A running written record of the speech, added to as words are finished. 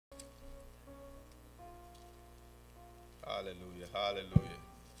Hallelujah, hallelujah,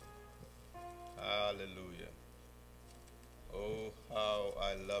 hallelujah. Oh, how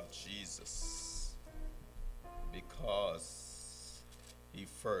I love Jesus, because he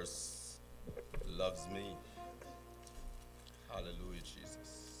first loves me. Hallelujah,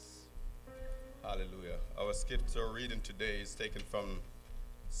 Jesus. Hallelujah. Our scripture reading today is taken from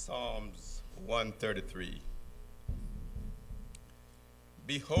Psalms 133.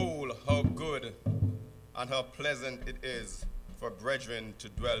 Behold, how good and how pleasant it is for brethren to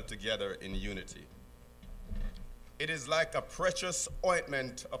dwell together in unity. It is like a precious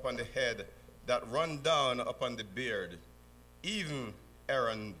ointment upon the head that run down upon the beard, even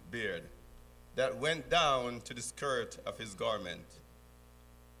Aaron's beard, that went down to the skirt of his garment,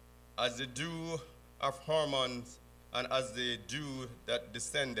 as the dew of Hermon, and as the dew that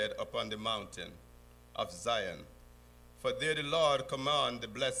descended upon the mountain of Zion. For there the Lord command the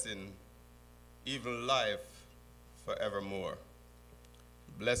blessing, even life forevermore.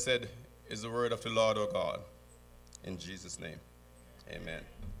 Blessed is the word of the Lord, O God. In Jesus' name, amen.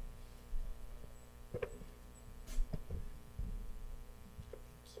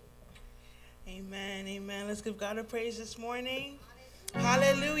 Amen, amen. Let's give God a praise this morning.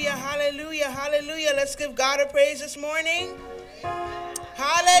 Hallelujah, hallelujah, hallelujah. Let's give God a praise this morning.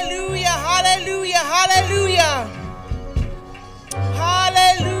 Hallelujah, hallelujah, hallelujah.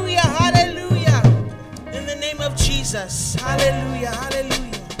 Hallelujah, hallelujah. In the name of Jesus. Hallelujah,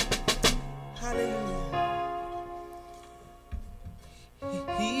 hallelujah, hallelujah.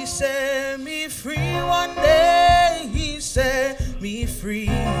 He set me free one day. He set me free.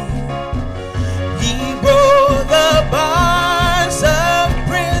 He broke the bars of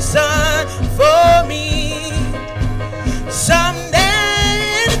prison for me.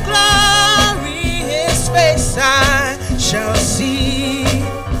 Someday in glory his face I shall see.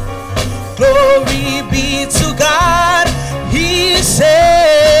 Glory be to God, he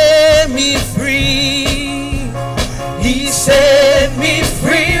set me free. He set me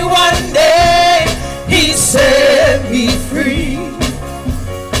free one day. He set me free.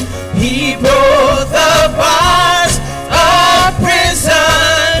 He broke the bars of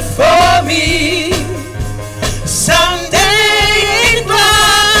prison for me. Someday in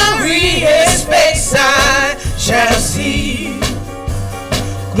glory his face I shall see.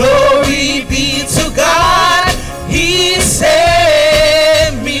 Glory be to God, he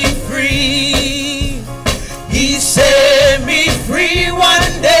set me free. He set me free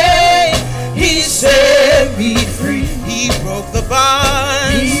one day. He set me free. He broke the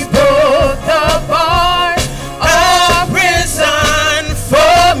bars. He broke the bars of prison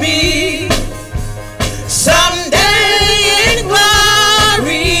for me. Someday in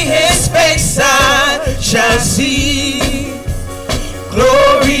glory his face I shall see.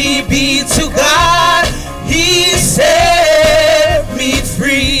 Glory be to God, he set me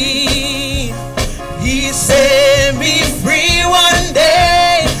free. He set me free one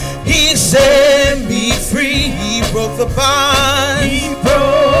day. He set me free. He broke the bars. He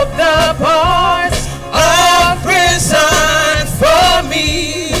broke the bars of prison for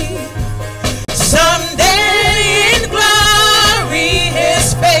me. Someday in glory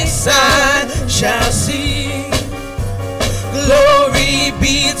his face I shall see. Glory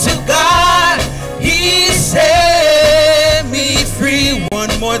be to God, he set me free. One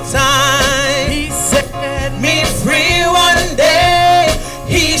more time. He set me free one day.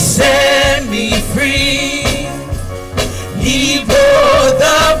 He set me free. He broke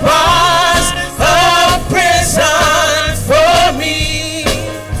the bars of prison for me.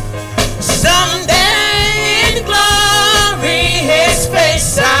 Someday in glory his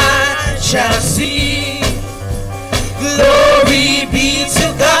face I shall see. Glory be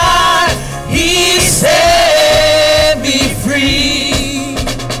to God, he set me free.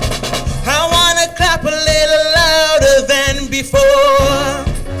 I want to clap a little louder than before.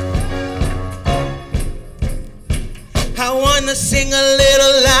 I want to sing a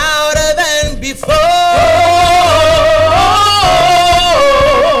little louder than before.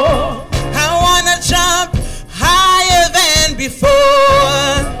 I want to jump higher than before.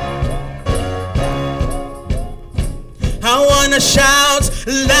 I want to shout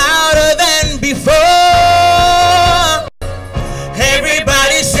louder than before.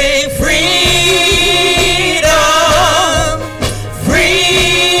 Everybody sing freedom,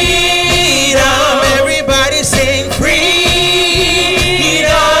 freedom. Everybody sing freedom,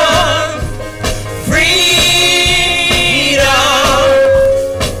 freedom.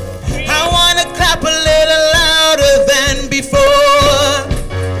 I want to clap a little louder than before.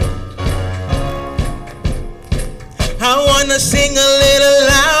 I want to sing a little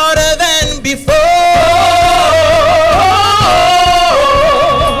louder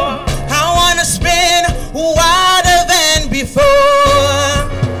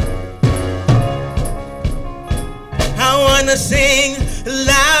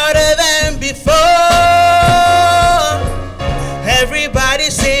louder than before. Everybody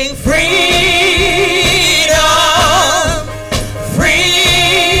sing freedom, freedom.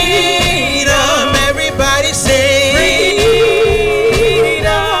 Everybody sing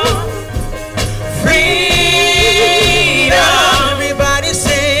freedom, freedom. Everybody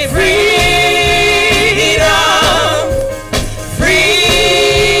sing freedom, freedom.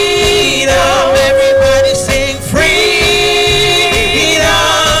 Everybody sing freedom,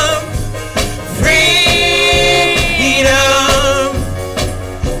 freedom.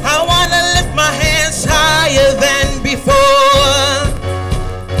 I want to lift my hands higher than before.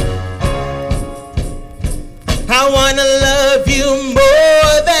 I want to love you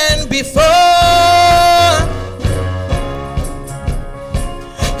more than before.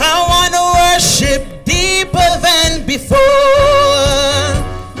 I want to worship deeper than before.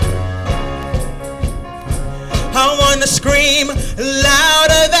 I want to scream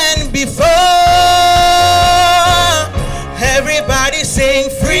louder than before. Everybody sing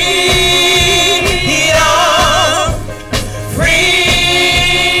freedom,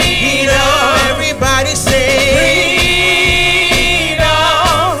 freedom. Everybody sing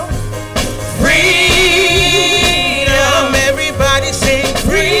freedom, freedom. Everybody sing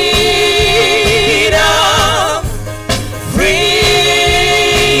freedom,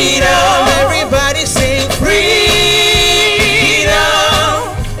 freedom. Everybody sing freedom,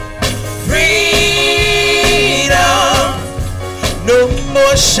 freedom. No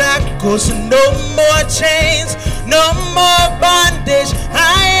more shackles, no more chains, no more bondage.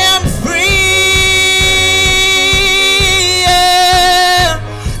 I am free. Yeah.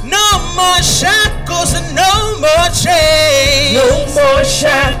 No more shackles and no more chains. No more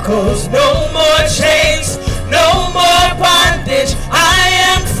shackles, no more chains, no more bondage. I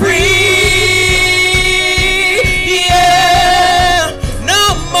am free. Yeah.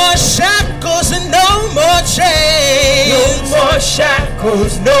 No more shackles and no more chains. No more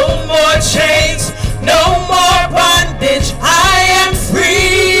shackles, no more chains, no more bondage. I am free.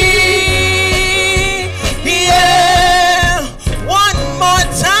 Yeah. One more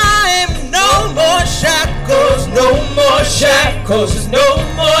time. No more shackles, no more shackles, no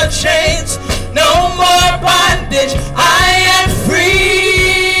more chains, no more bondage. I am free.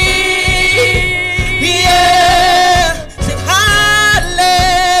 Yeah. Sing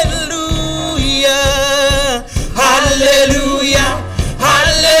hallelujah, hallelujah,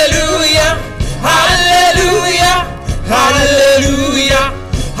 hallelujah, hallelujah, hallelujah,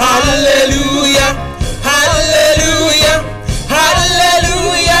 hallelujah, hallelujah,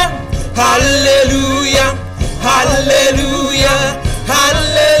 hallelujah, hallelujah, hallelujah, hallelujah,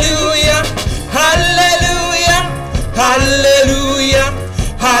 hallelujah, hallelujah,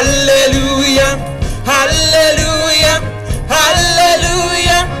 hallelujah, hallelujah,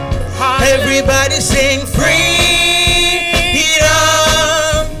 hallelujah. Everybody sing freedom,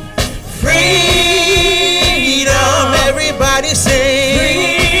 freedom. Everybody sing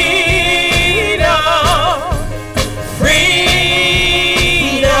freedom,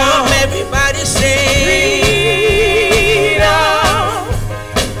 freedom. Everybody sing freedom,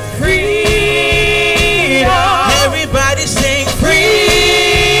 freedom. Everybody sing freedom,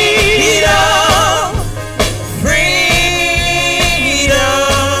 freedom.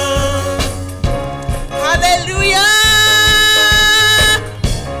 Hallelujah,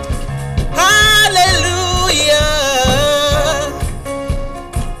 hallelujah,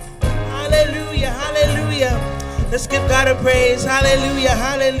 hallelujah, hallelujah. Let's give God a praise. Hallelujah,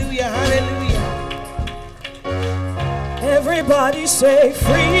 hallelujah, hallelujah. Everybody say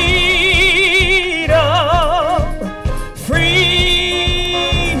freedom, freedom.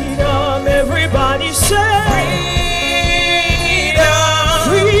 Everybody say Freedom,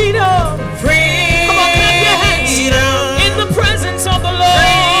 freedom. freedom. Come on, clap your hands. In the presence of the Lord,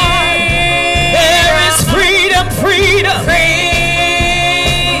 there is freedom, freedom.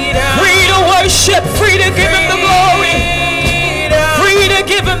 Freedom, Free to worship, free to give Him the glory, free to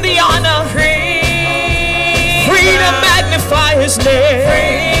give Him the honor, free to magnify His name.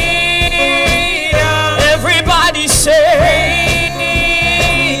 Everybody say,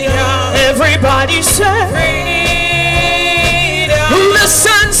 everybody say, who the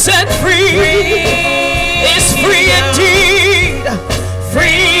Son set free is free indeed.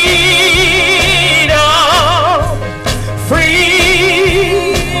 Freedom,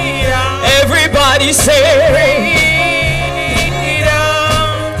 freedom. Everybody say,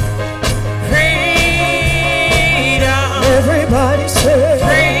 everybody say,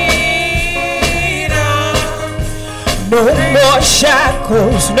 no more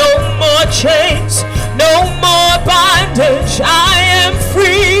shackles, no more chains, no more bondage. I am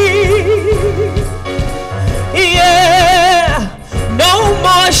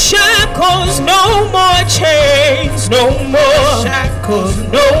chains, no more shackles,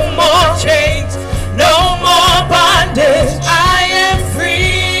 no more chains, no more bondage. I am free.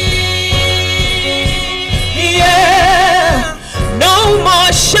 Yeah. No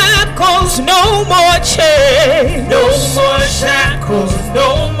more shackles, no more chains, no more shackles,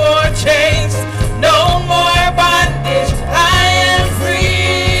 no more chains, no more bondage. I am free.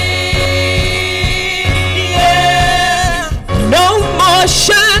 Yeah. No more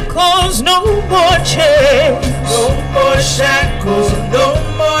shackles, no more chains, no more shackles, no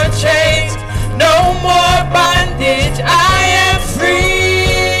more chains, no more bondage. I am free.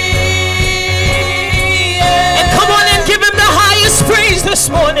 Yeah. And come on and give him the highest praise this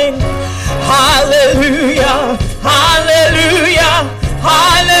morning. Hallelujah, hallelujah,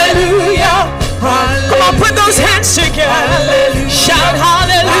 hallelujah, hallelujah. Come on, put those hands together. Hallelujah. Shout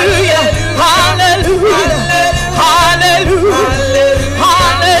hallelujah, hallelujah,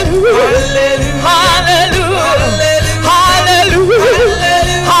 hallelujah, hallelujah,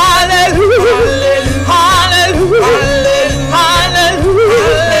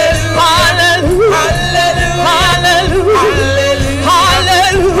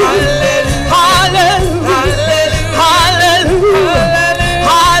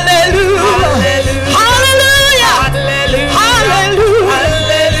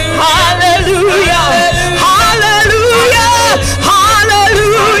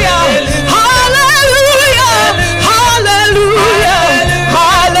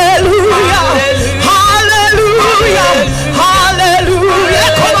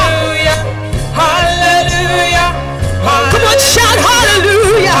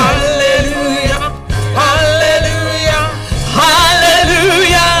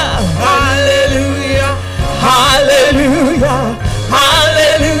 hallelujah,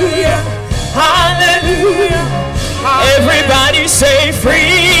 hallelujah, hallelujah, Everybody say freedom,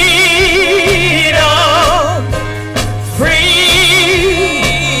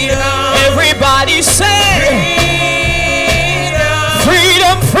 freedom. Everybody say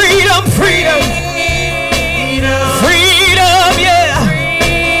freedom, freedom, freedom, freedom, yeah.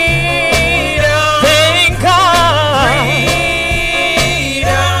 Thank God.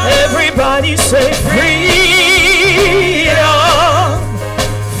 Everybody say freedom,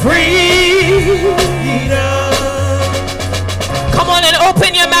 freedom. Come on and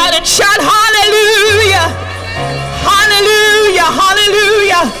open your mouth and shout hallelujah, hallelujah,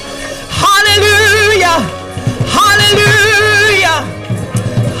 hallelujah, hallelujah, hallelujah,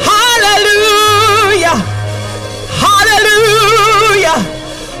 hallelujah, hallelujah.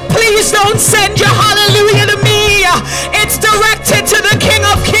 Please don't send your hallelujah to me. It's directed to the King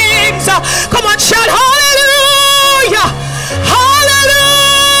of Kings. Come on, shout hallelujah,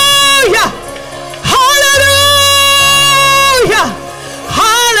 hallelujah, hallelujah,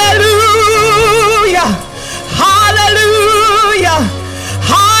 hallelujah, hallelujah,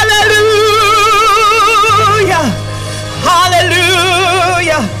 hallelujah,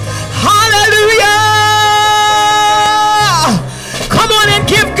 hallelujah, hallelujah. Come on and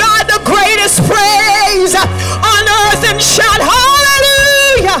give God the greatest praise on earth and shout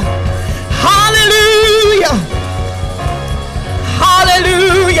hallelujah, hallelujah,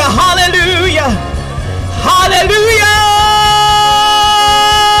 hallelujah, hallelujah, hallelujah,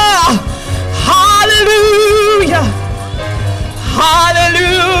 hallelujah,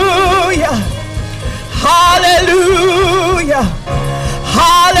 hallelujah, hallelujah,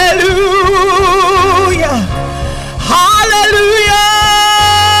 hallelujah, hallelujah,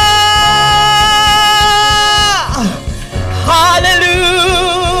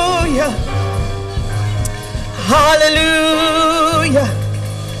 hallelujah, hallelujah,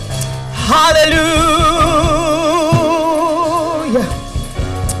 hallelujah,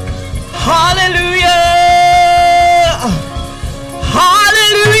 hallelujah,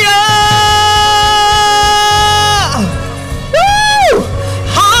 hallelujah, woo,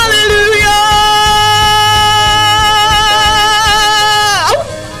 hallelujah,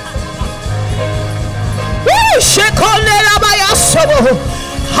 woo, shekonela bayasobo,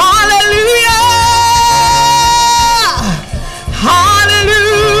 hallelujah,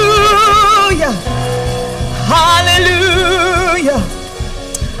 hallelujah, hallelujah,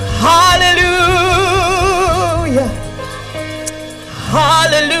 hallelujah,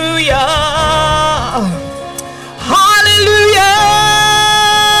 hallelujah, hallelujah.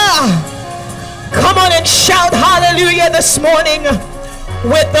 Come on and shout hallelujah this morning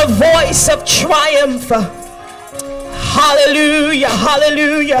with the voice of triumph. Hallelujah,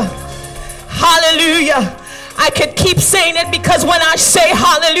 hallelujah, hallelujah. I could keep saying it because when I say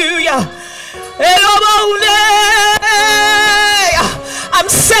hallelujah, I'm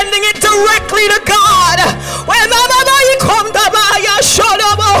sending it directly to God.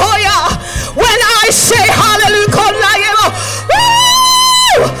 When I say hallelujah,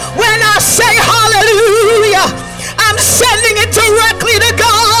 when I say hallelujah, I'm sending it directly to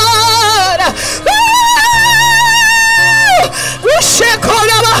God.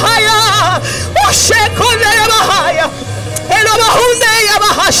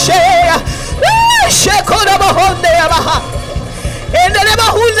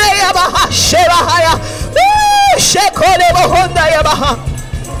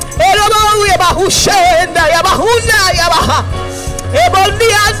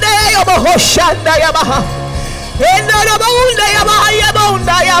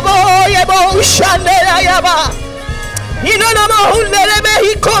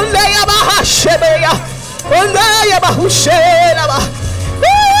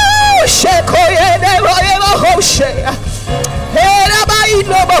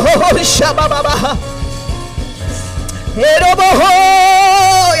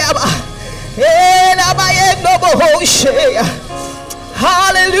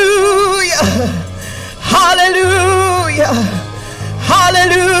 Hallelujah, hallelujah,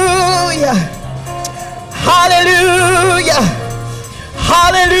 hallelujah, hallelujah,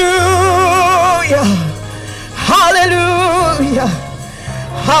 hallelujah, hallelujah,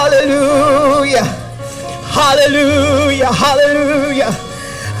 hallelujah, hallelujah, hallelujah,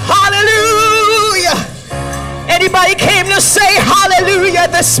 hallelujah. Anybody came to say hallelujah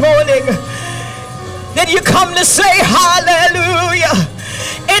this morning? Did you come to say hallelujah?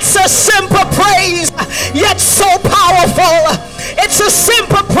 It's a simple praise, yet so powerful. It's a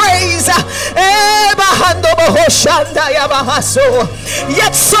simple praise,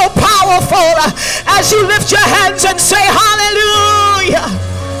 yet so powerful. As you lift your hands and say hallelujah.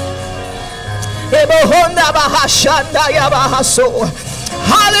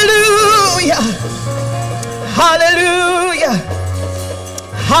 Hallelujah. Hallelujah.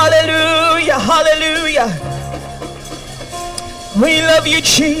 Hallelujah. Hallelujah. We love you,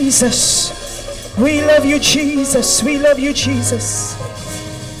 Jesus. We love you, Jesus. We love you, Jesus.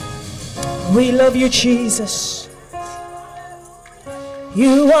 We love you, Jesus.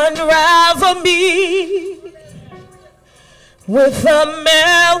 You unravel me with a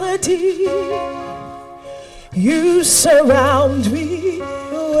melody. You surround me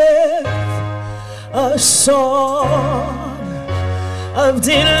with a song of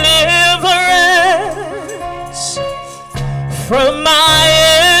deliverance from my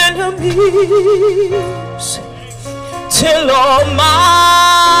enemies, till all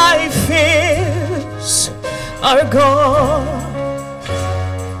my fears are gone,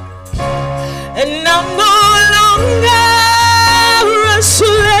 and I'm no longer a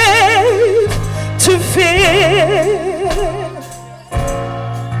slave to fear,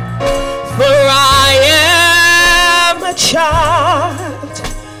 for I am a child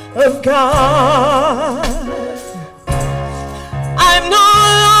of God. I'm no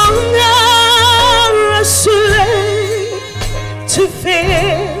longer a slave to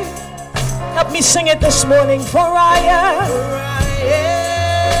fear. Help me sing it this morning. For I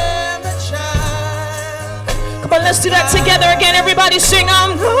am a child. Come on, let's do that together again. Everybody sing.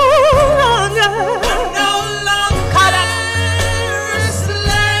 I'm no longer a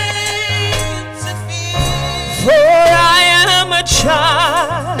slave to fear. For I am a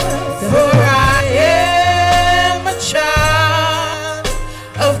child. For I am a child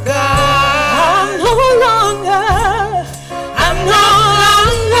of God. I'm no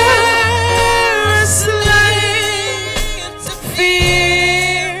longer a slave to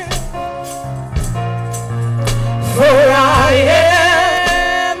fear, for I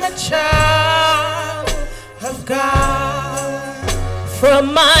am a child of God.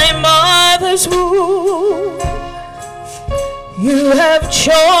 From my mother's womb, you have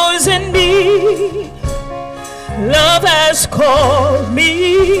chosen me. Love has called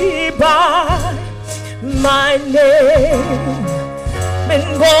me by my name,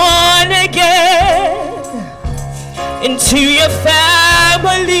 been born again into your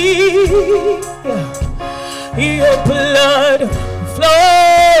family. Your blood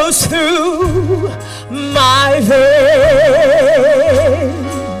flows through my veins,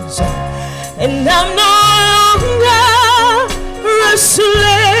 and I'm no longer a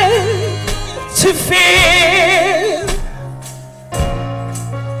slave to fear,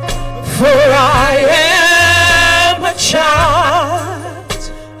 for I am a child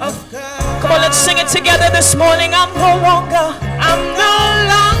of God. Come on, let's sing it together this morning. I'm no longer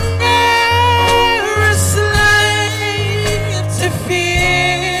a slave to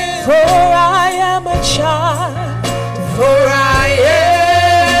fear, for I am a child. For I am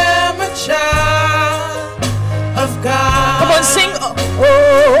on, sing. Oh,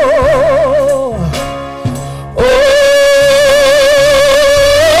 oh, oh,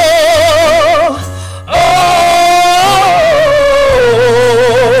 oh,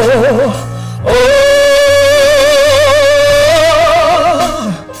 oh.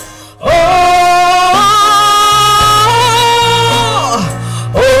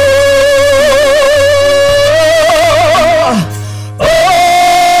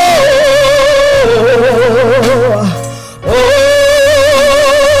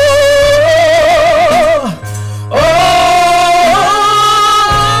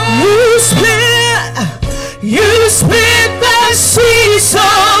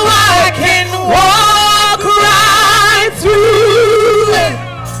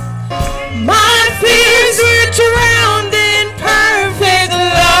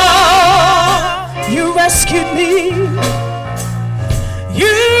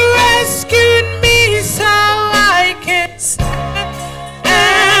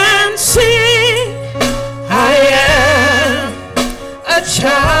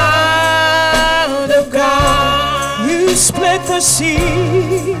 Child of God, you split the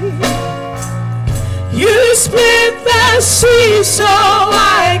sea. You split the sea so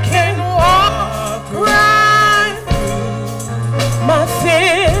I can walk right through.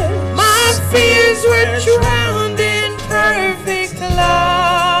 My fears were drowned in perfect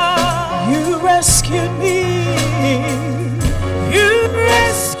love. You rescued me. You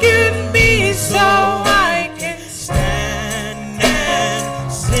rescued me so I can stand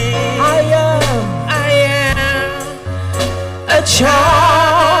and sing. I am a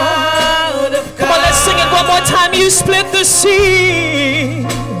child of God. Come on, let's sing it one more time. You split the sea.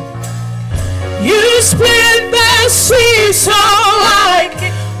 You split the sea so I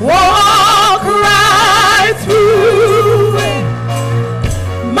can walk right through it.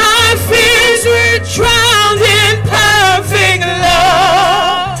 My fears were drowned in perfect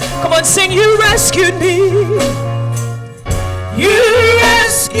love. Come on, sing. You rescued me. You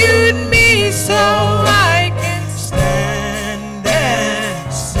rescued me so I can stand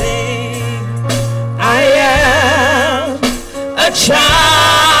and sing. I am a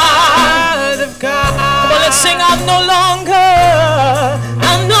child of God. Come on, let's sing. I'm no longer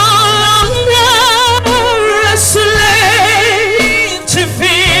a slave to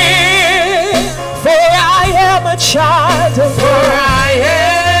fear, for I am a child of God. for I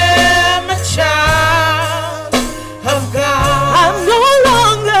am a child of God.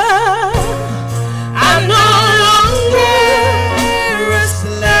 I'm no longer a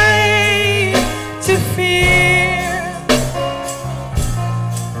slave to fear,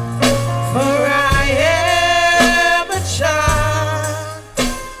 for I am a child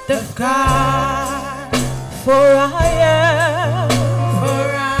of God. For I am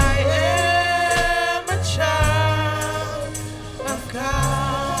a child of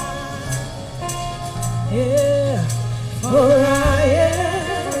God. yeah. For I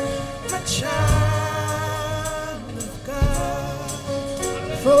am a child of God.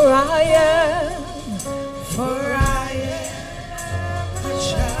 For I am a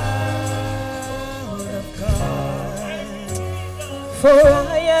child of God. For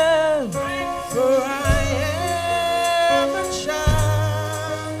I am For I am a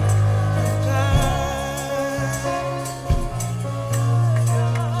child of God.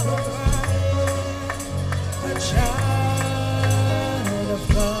 A child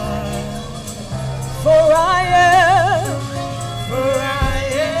of God. For I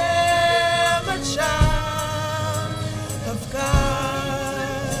am a child of God.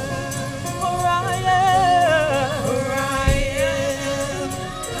 For I am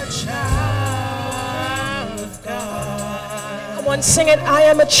a child of God. Come on, sing it. I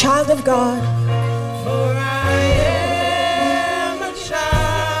am a child of God. For I am a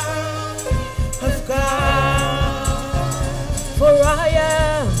child of God. For I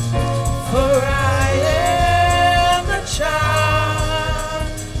am a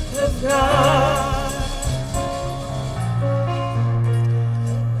child of God.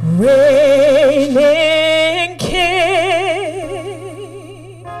 reigning King,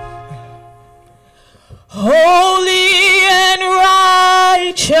 holy and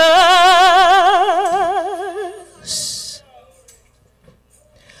righteous,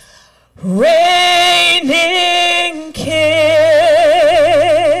 reigning King,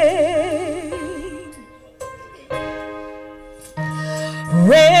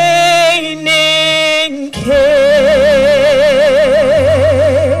 reigning King,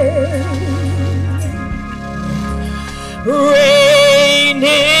 reigning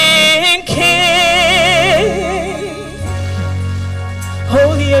King,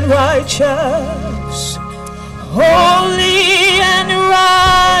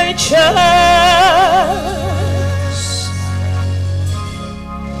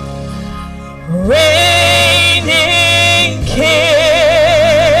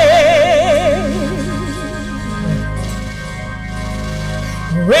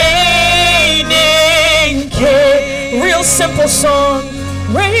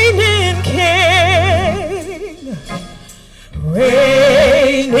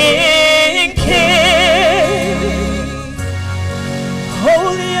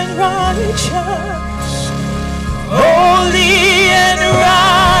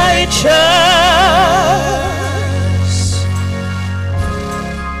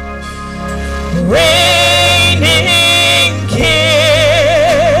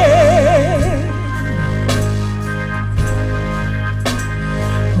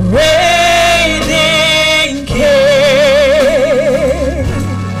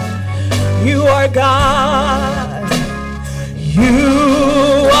 God.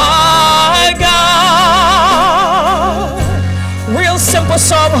 You are God. Real simple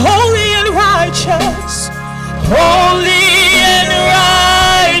song. Holy and righteous. Holy and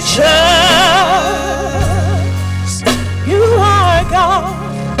righteous. You are God.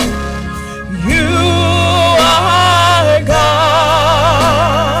 You are God.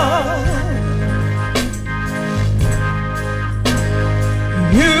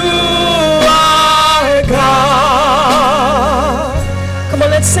 You are God. Come on,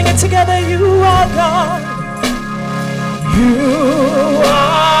 let's sing it together. You are God. You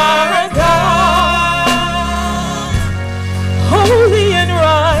are God. Holy and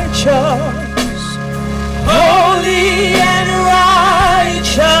righteous. Holy and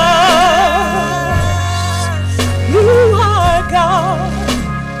righteous. You are God.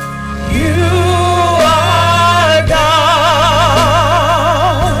 You are God.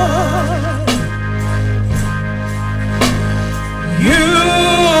 You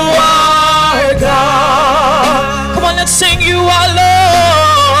are God. Come on, let's sing. You are Lord.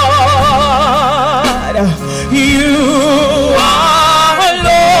 You are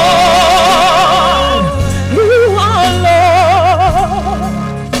Lord. You are Lord.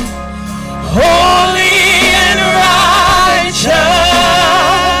 Holy and righteous.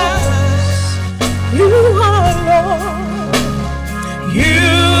 You are Lord. You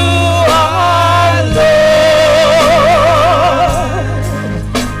are Lord.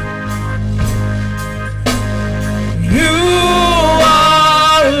 You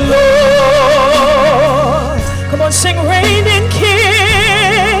are Lord. Come on, sing reigning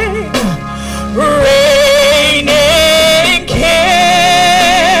King. Reigning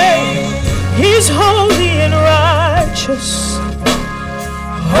King. He's holy and righteous.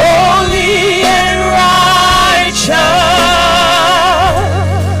 Holy and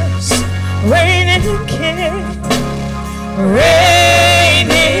righteous. Reigning King.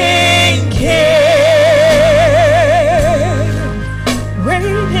 Reigning King.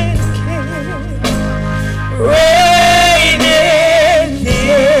 Reigning King. Reigning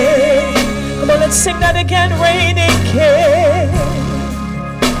King. Come on, let's sing that again. Reigning King.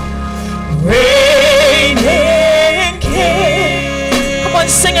 Reigning King. Come on,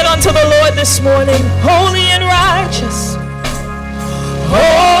 sing it unto the Lord this morning. Holy and righteous.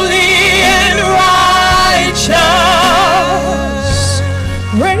 Holy and righteous.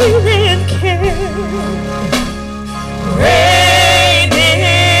 Reigning King.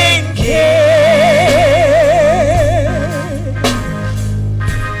 Reigning King.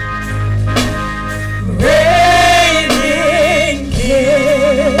 Reigning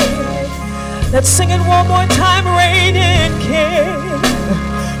King. Let's sing it one more time. Reigning King.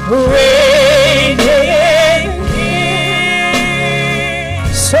 Reigning King.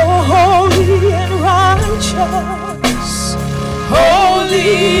 So holy and righteous.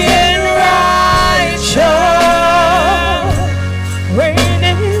 Holy and righteous.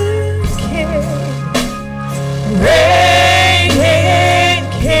 Reigning King. Reigning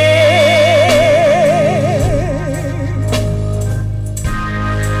King.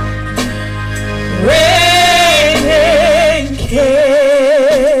 Reigning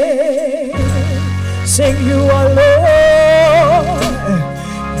King. Sing, you are Lord.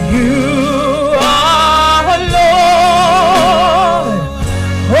 You are Lord.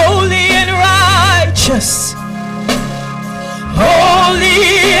 Holy and righteous. Holy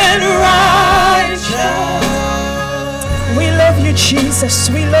and righteous. We love you, Jesus.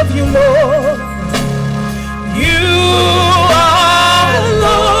 We love you, Lord. You are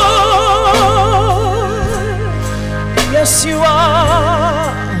Lord. Yes, you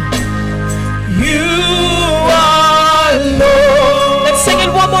are. You are Lord. Let's sing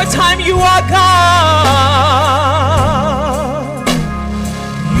it one more time. You are God.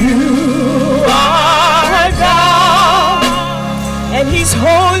 You are God. And He's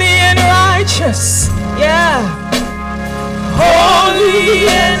holy and righteous. Yeah. Holy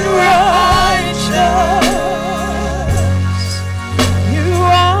and righteous. You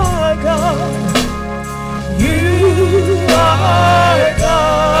are God. You are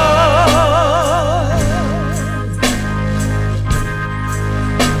God.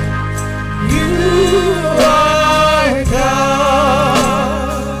 You are God.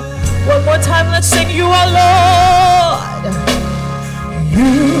 One more time, let's sing. You are Lord.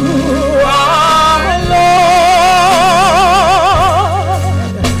 You are Lord.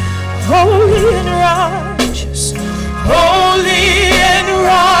 Holy and righteous.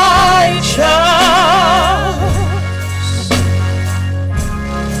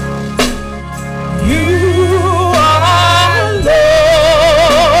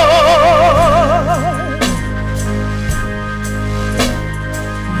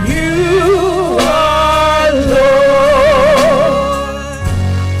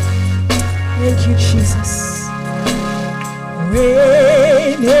 you, Jesus.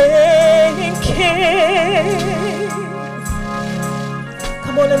 Reigning King.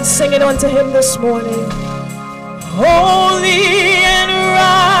 Come on and sing it unto him this morning. Holy and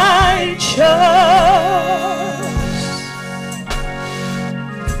righteous,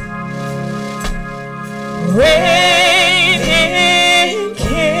 reigning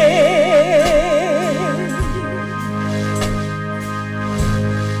King,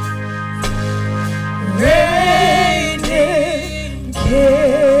 reigning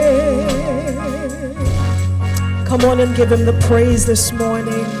King. Come on and give him the praise this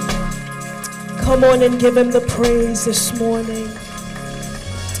morning. Come on and give him the praise this morning.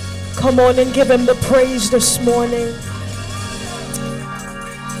 Come on and give him the praise this morning.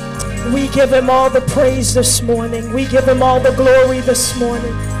 We give him all the praise this morning. We give him all the glory this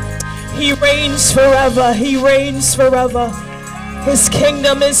morning. He reigns forever. He reigns forever. His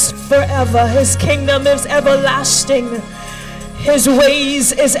kingdom is forever. His kingdom is everlasting. His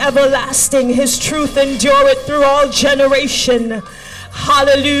ways is everlasting. His truth endureth through all generation.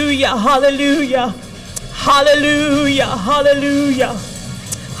 Hallelujah, hallelujah, hallelujah, hallelujah,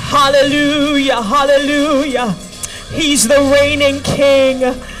 hallelujah, hallelujah. He's the reigning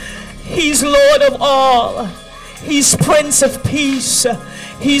King. He's Lord of all. He's Prince of Peace.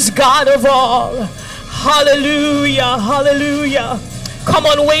 He's God of all. Hallelujah, hallelujah. Come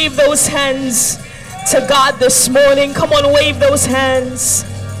on, wave those hands to God this morning. Come on, wave those hands.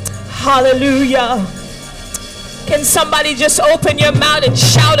 Hallelujah. Can somebody just open your mouth and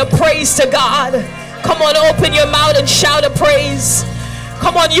shout a praise to God? Come on, open your mouth and shout a praise.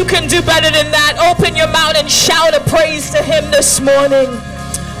 Come on, you can do better than that. Open your mouth and shout a praise to him this morning.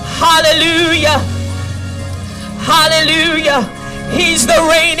 Hallelujah. Hallelujah. He's the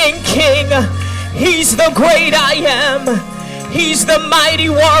reigning King. He's the great I am. He's the mighty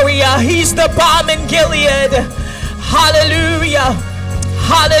warrior. He's the balm in Gilead. Hallelujah.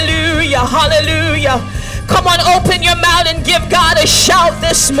 Hallelujah. Hallelujah. Come on, open your mouth and give God a shout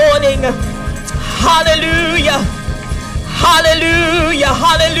this morning. Hallelujah. Hallelujah.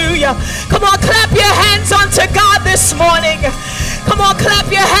 Hallelujah. Come on, clap your hands unto God this morning. Come on, clap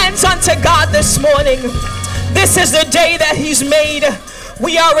your hands unto God this morning. This is the day that he's made.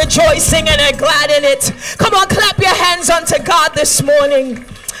 We are rejoicing and are glad in it. Come on, clap your hands unto God this morning.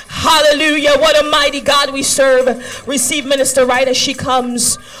 Hallelujah. What a mighty God we serve. Receive Minister Right as she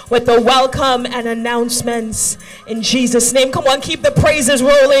comes with the welcome and announcements in Jesus' name. Come on, keep the praises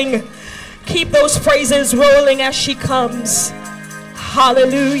rolling. Keep those praises rolling as she comes.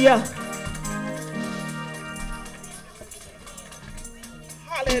 Hallelujah.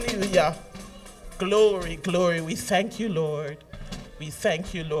 Hallelujah. Glory, glory. We thank you, Lord. We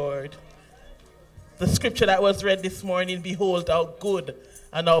thank you, Lord. The scripture that was read this morning, behold how good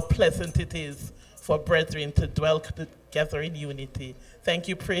and how pleasant it is for brethren to dwell together in unity. Thank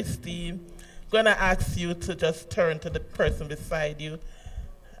you, praise team. I'm going to ask you to just turn to the person beside you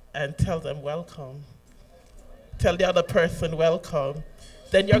and tell them welcome. Tell the other person welcome.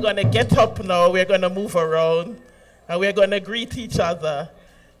 Then you're going to get up now. We're going to move around and we're going to greet each other.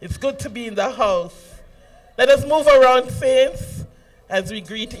 It's good to be in the house. Let us move around, saints, as we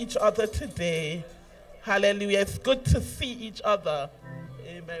greet each other today. Hallelujah. It's good to see each other.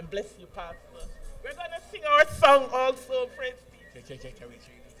 Amen. Bless you, Pastor. We're going to sing our song also. Praise be.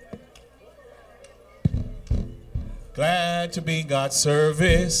 Glad to be in God's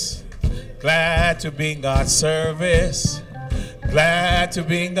service. Glad to be in God's service. Glad to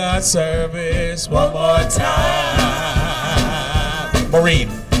be in God's service. One more time. Maureen.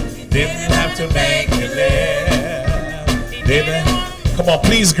 Didn't have to make me live. Didn't. Come on,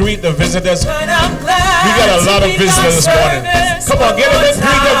 please greet the visitors. We got a lot of visitors this morning. Come on, get up and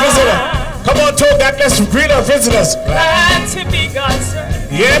greet the visitor. Come on, TOGAC, let's greet our visitors. Glad to be God's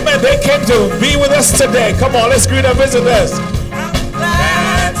servant. Yeah, man, they came to be with us today. Come on, let's greet our visitors. I'm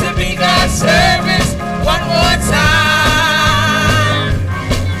glad to be God's service one more time.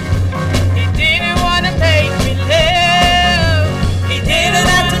 He didn't want to make me live. He didn't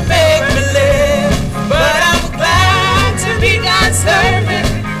have to make me live. But I'm glad to be God's servant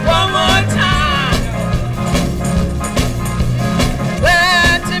one more time.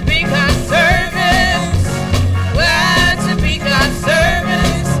 Glad to be God's service. Glad to be God's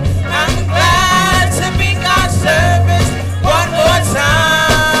service. I'm glad to be God's service one more time.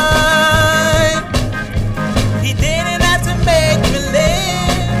 He did.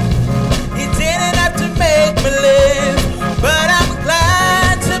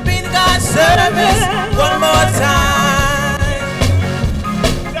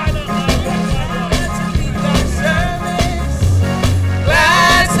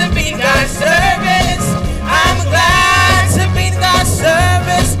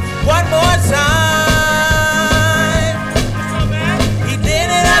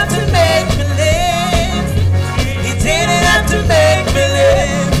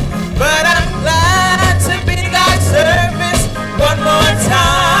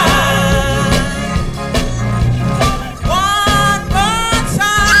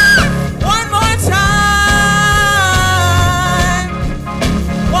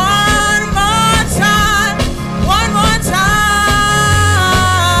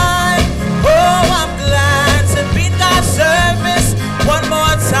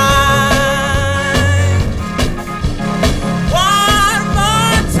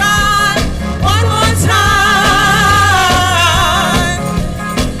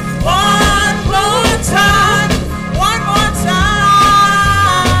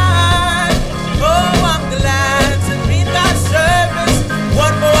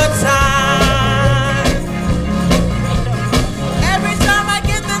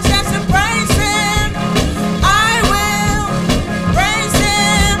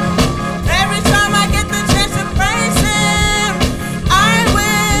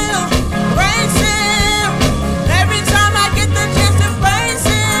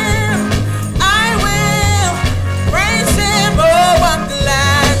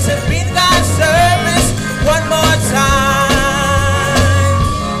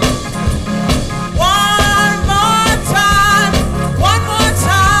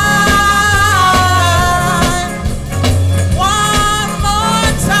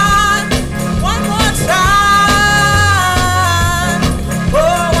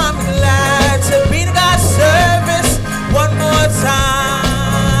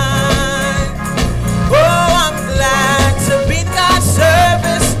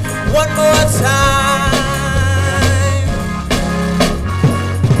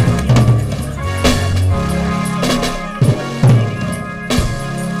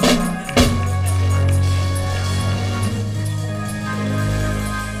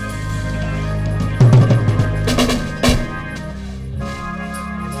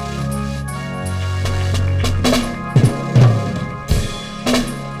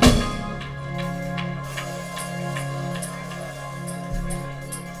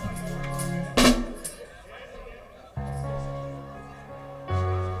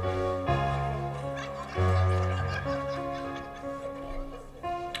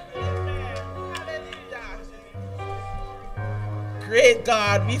 great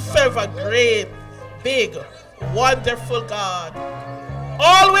God. We serve a great, big, wonderful God.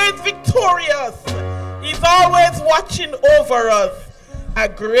 Always victorious. He's always watching over us. A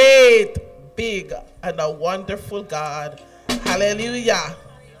great, big, and a wonderful God. Hallelujah.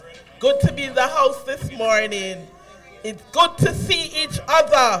 Good to be in the house this morning. It's good to see each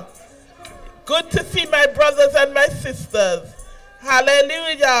other. Good to see my brothers and my sisters.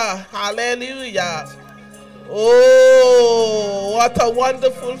 Hallelujah. Hallelujah. Oh, what a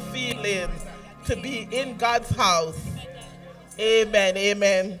wonderful feeling to be in God's house. Amen.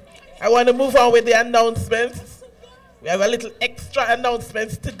 Amen. I want to move on with the announcements. We have a little extra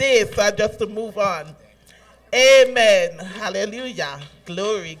announcements today, so just to move on. Amen. Hallelujah.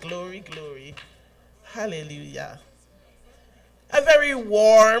 Glory, glory, glory. Hallelujah. A very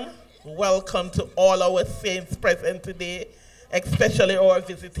warm welcome to all our saints present today, especially our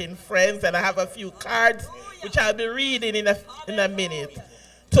visiting friends. And I have a few cards which I'll be reading in a minute.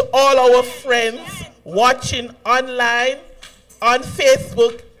 To all our friends watching online, on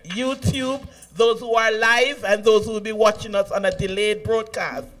Facebook, YouTube, those who are live and those who will be watching us on a delayed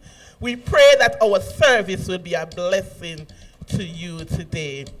broadcast. We pray that our service will be a blessing to you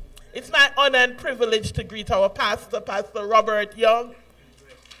today. It's my honor and privilege to greet our pastor, Pastor Robert Young,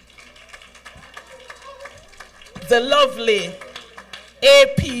 the lovely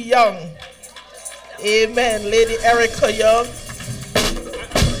A.P. Young, amen, Lady Erica Young,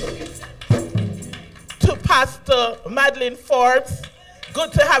 to Pastor Madeline Forbes.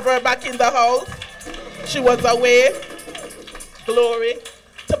 Good to have her back in the house. She was away. Glory.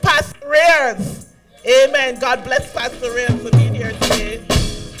 To Pastor Reyes. Amen. God bless Pastor Reyes for being here today.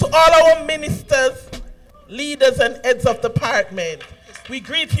 To all our ministers, leaders, and heads of department, we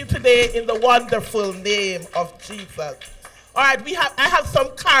greet you today in the wonderful name of Jesus. All right, I have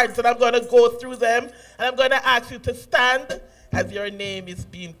some cards, and I'm going to go through them, and I'm going to ask you to stand as your name is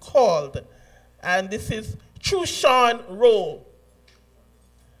being called. And this is Trushawn Rowe.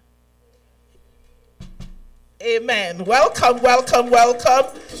 Amen. Welcome, welcome, welcome.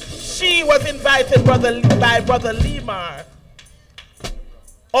 She was invited by Brother Leemar.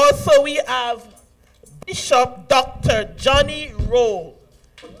 Also, we have Bishop Dr. Johnny Rowe.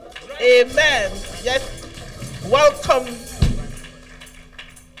 Amen. Yes. Welcome,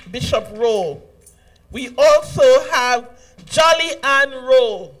 Bishop Rowe. We also have Jolly Ann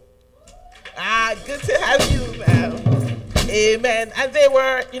Rowe. Good to have you, ma'am. Amen. And they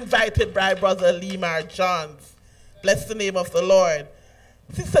were invited by Brother Leemar Johns. Bless the name of the Lord.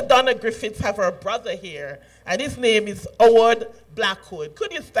 Sister Donna Griffiths have her brother here, and his name is Howard Blackwood.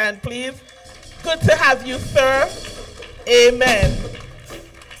 Could you stand, please? Good to have you, sir. Amen.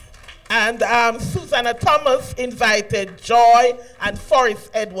 And Susanna Thomas invited Joy and Forrest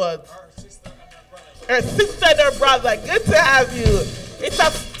Edwards. Her sister and her brother. Good to have you. It's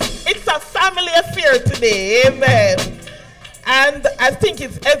a family affair today. Amen. And I think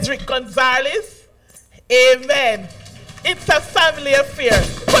it's Edric Gonzalez. Amen. It's a family affair.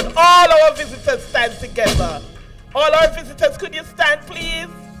 Could all our visitors stand together? All our visitors, could you stand, please?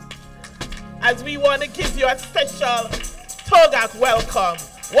 As we want to give you a special TOGAC welcome.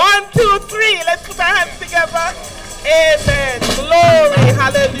 1, 2, 3. Let's put our hands together. Amen. Glory.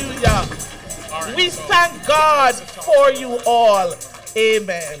 Hallelujah. We thank God for you all.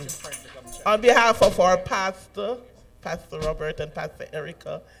 Amen. On behalf of our pastor, Pastor Robert and Pastor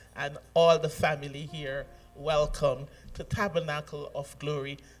Erica, and all the family here, welcome to Tabernacle of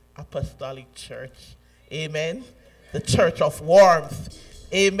Glory Apostolic Church. Amen. The church of warmth.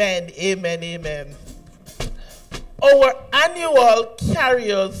 Amen, amen, amen. Our annual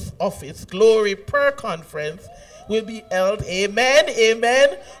Carriers of His Glory prayer conference will be held, amen,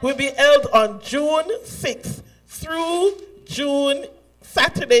 amen, will be held on June 6th through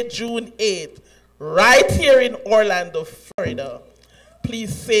Saturday, June 8th, right here in Orlando, Florida.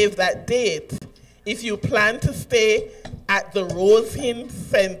 Please save that date. If you plan to stay at the Rose Inn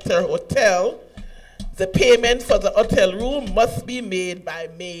Center Hotel, the payment for the hotel room must be made by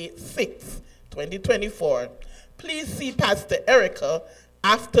May 6th, 2024. Please see Pastor Erica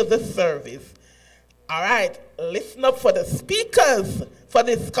after the service. All right, listen up for the speakers for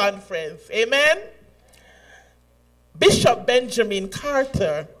this conference. Amen. Bishop Benjamin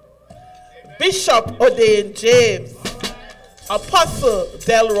Carter, Bishop Odain James, Apostle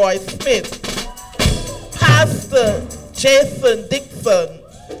Delroy Smith, Pastor Jason Dixon,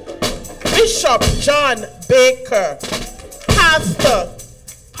 Bishop John Baker, Pastor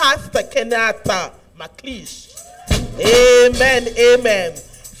Kenyatta McLeish. Amen, amen.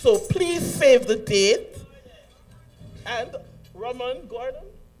 So please save the date. And Roman Gordon.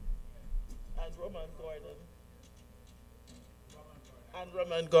 And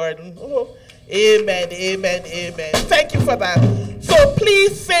Roman Gordon. Oh, amen, amen, amen. Thank you for that. So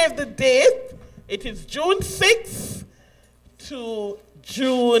please save the date. It is June 6th to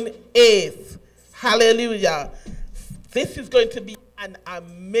June 8th. Hallelujah. This is going to be an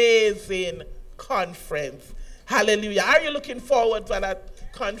amazing conference. Hallelujah. Are you looking forward to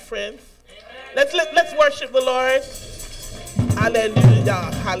that conference? Let's worship the Lord.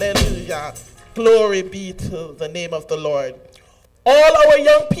 Hallelujah. Hallelujah. Glory be to the name of the Lord. All our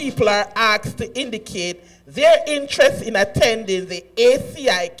young people are asked to indicate their interest in attending the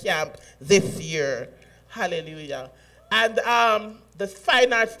ACI camp this year. Hallelujah. And the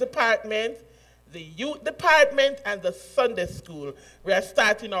Fine Arts Department, the Youth Department, and the Sunday School, we are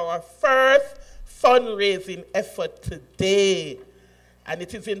starting our first fundraising effort today. And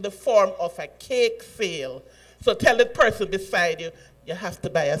it is in the form of a cake sale. So tell the person beside you, you have to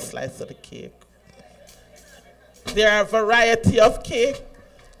buy a slice of the cake. There are a variety of cake.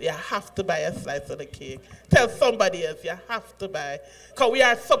 You have to buy a slice of the cake. Tell somebody else you have to buy. Because we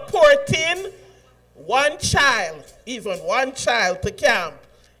are supporting one child, even one child to camp.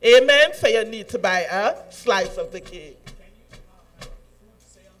 Amen? So you need to buy a slice of the cake. Food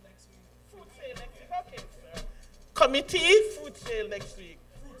sale next week? Okay, sir. Committee, food sale next week.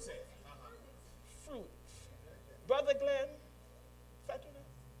 Fruit sale. Fruit. Brother Glenn?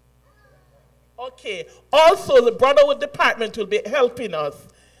 Okay. Also, the Brotherhood Department will be helping us.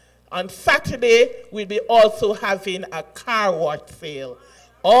 On Saturday, we'll be also having a car wash sale.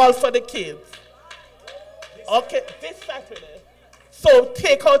 All for the kids. Okay, this Saturday. So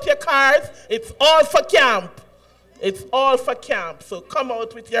take out your cars. It's all for camp. It's all for camp. So come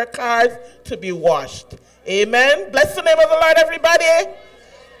out with your cars to be washed. Amen. Bless the name of the Lord, everybody.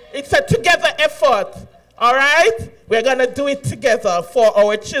 It's a together effort. All right? We're going to do it together for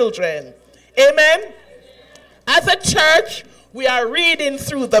our children. Amen. As a church, we are reading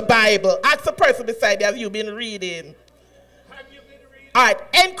through the Bible. Ask the person beside you, have you been reading? Have you been reading? All right.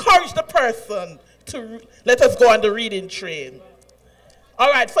 Encourage the person to let us go on the reading train. All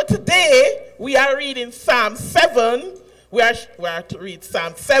right. For today, we are reading Psalm 7. We are to read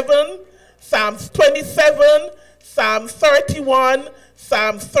Psalm 7, Psalms 27, Psalm 31,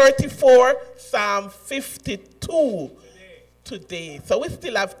 Psalm 34, Psalm 52 today. So we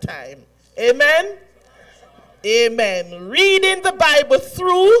still have time. Amen? Amen. Reading the Bible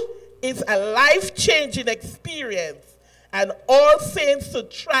through is a life-changing experience, and all saints should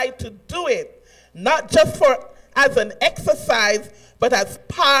try to do it, not just as an exercise, but as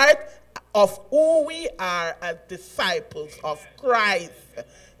part of who we are as disciples of Christ.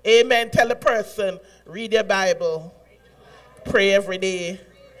 Amen. Tell the person, read your Bible, pray every day.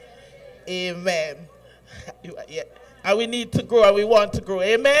 Amen. And we need to grow, and we want to grow.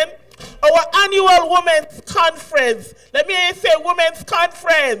 Amen. Our annual women's conference. Let me hear you say women's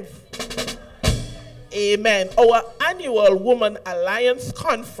conference. Amen. Our annual Women Alliance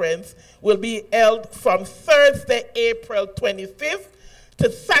conference will be held from Thursday, April 25th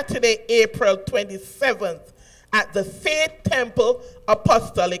to Saturday, April 27th at the Faith Temple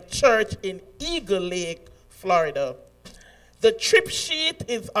Apostolic Church in Eagle Lake, Florida. The trip sheet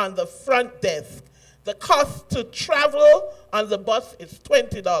is on the front desk. The cost to travel on the bus is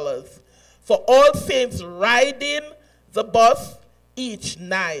 $20. For all saints riding the bus each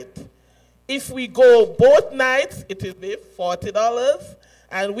night. If we go both nights, it will be $40,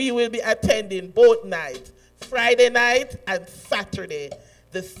 and we will be attending both nights, Friday night and Saturday.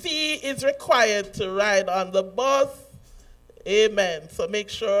 The fee is required to ride on the bus. Amen. So make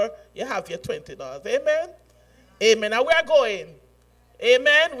sure you have your $20. Amen. Amen. And we are going.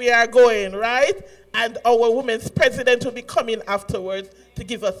 Amen. We are going, right? And our women's president will be coming afterwards to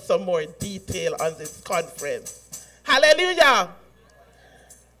give us some more detail on this conference. Hallelujah.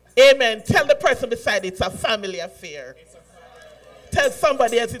 Amen. Tell the person beside it's a family affair. Tell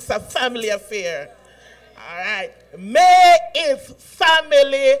somebody else it's a family affair. All right. May is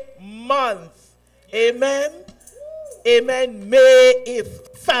family month. Amen. Amen. May is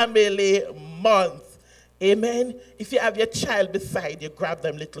family month. Amen. If you have your child beside you, grab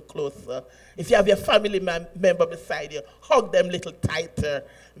them a little closer. If you have your family member beside you, hug them a little tighter.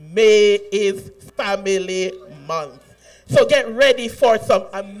 May is family month. So get ready for some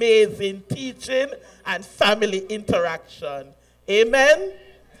amazing teaching and family interaction. Amen.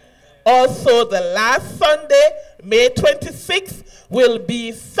 Also, the last Sunday, May 26th, will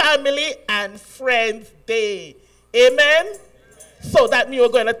be Family and Friends Day. Amen. So that means we're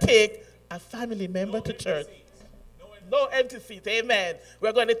going to take a family member to church. No empty seat. Amen.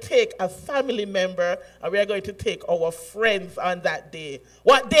 We're going to take a family member and we're going to take our friends on that day.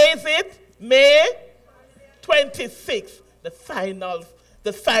 What day is it? May 26th. the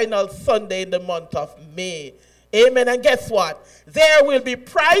final Sunday in the month of May. Amen. And guess what? There will be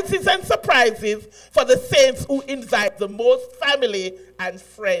prizes and surprises for the saints who invite the most family and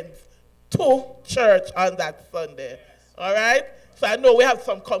friends to church on that Sunday. All right? So I know we have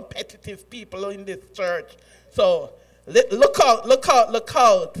some competitive people in this church. So look out, look out, look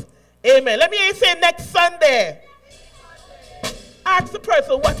out. Amen. Let me hear you say next Sunday. Ask the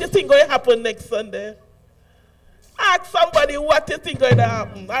person what you think going to happen next Sunday. Ask somebody what you think going to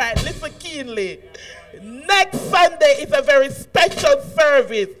happen. All right, listen keenly. Next Sunday is a very special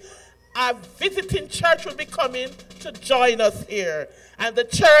service. A visiting church will be coming to join us here. And the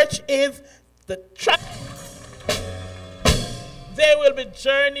church is they will be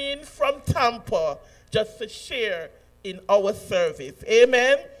journeying from Tampa just to share in our service.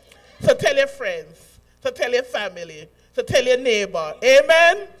 Amen. So tell your friends. So tell your family. So tell your neighbor.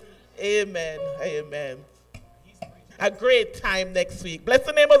 Amen. Amen. Amen. A great time next week. Bless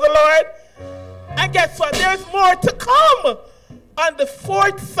the name of the Lord. And guess what? There's more to come. On the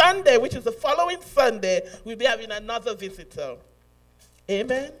 4th Sunday, which is the following Sunday, we'll be having another visitor.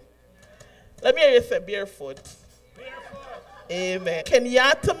 Amen. Let me hear you say barefoot. Amen.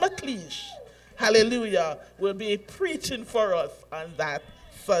 Kenyatta McLeish, hallelujah, will be preaching for us on that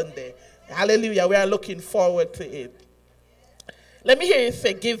Sunday. Hallelujah. We are looking forward to it. Let me hear you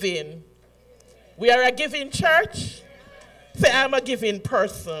say giving. We are a giving church. Say, I'm a giving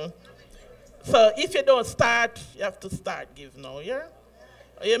person. So if you don't start, you have to start give now, yeah?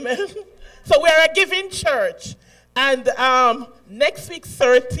 Amen. So we are a giving church. And next week,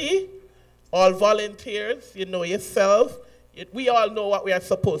 30, all volunteers, you know yourself. We all know what we are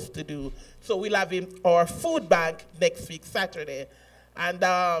supposed to do. So we'll have our food bank next week, Saturday. And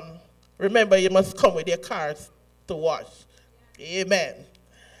remember, you must come with your cars to wash. Amen.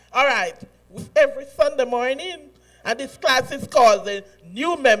 All right. Every Sunday morning, and this class is called the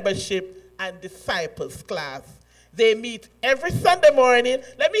New Membership and Disciples class. They meet every Sunday morning.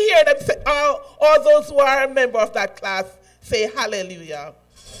 Let me hear them say, all those who are a member of that class, say hallelujah.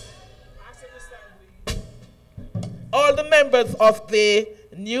 All the members of the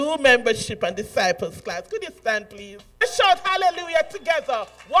New Membership and Disciples class. Could you stand, please? Let's shout hallelujah together.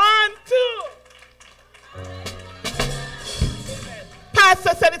 1, 2.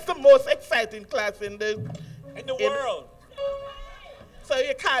 Pastor said it's the most exciting class in the world. So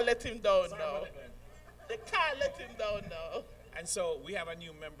you can't let him down now. You can't let him down now. And so we have a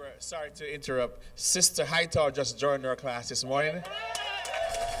new member. Sorry to interrupt. Sister Hightower just joined our class this morning.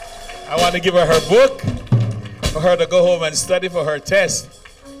 I want to give her book for her to go home and study for her test.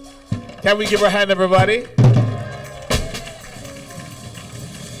 Can we give her a hand, everybody?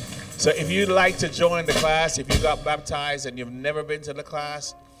 So if you'd like to join the class, if you got baptized and you've never been to the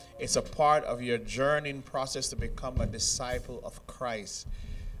class, it's a part of your journeying process to become a disciple of Christ.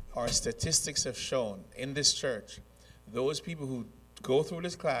 Our statistics have shown in this church, those people who go through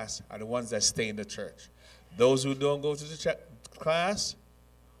this class are the ones that stay in the church. Those who don't go to the class,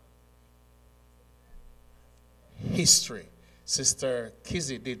 history. Sister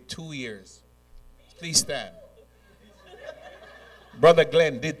Kizzy did 2 years. Please stand. Brother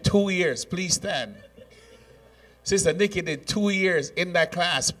Glenn did 2 years. Please stand. Sister Nikki did 2 years in that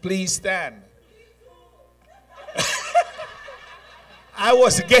class. Please stand. I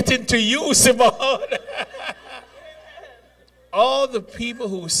was getting to you, Simone. All the people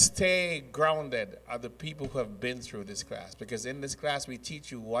who stay grounded are the people who have been through this class. Because in this class, we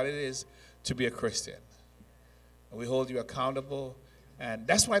teach you what it is to be a Christian. We hold you accountable. And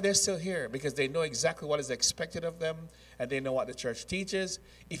that's why they're still here, because they know exactly what is expected of them, and they know what the church teaches.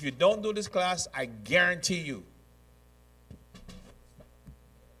 If you don't do this class, I guarantee you.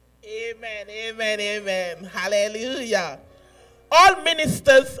 Amen, amen, amen. Hallelujah. All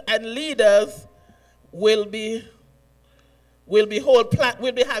ministers and leaders will be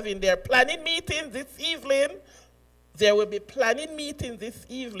having their planning meetings this evening. There will be planning meetings this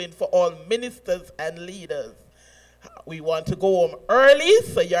evening for all ministers and leaders. We want to go home early,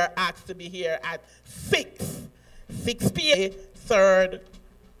 so you're asked to be here at 6 p.m. Third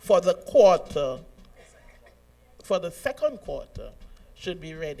for the quarter. For the second quarter, should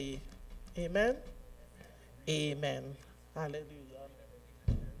be ready. Amen? Amen. Hallelujah.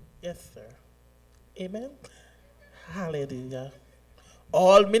 Yes, sir. Amen? Hallelujah.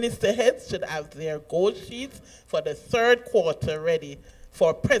 All minister heads should have their goal sheets for the third quarter ready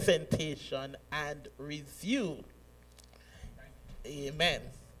for presentation and review. Amen.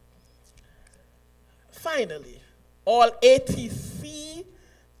 Finally, all ATC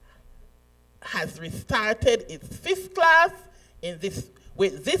has restarted its 5th class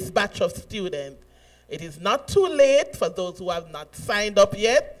with this batch of students. It is not too late for those who have not signed up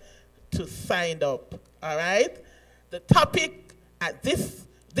yet to sign up. All right? The topic at this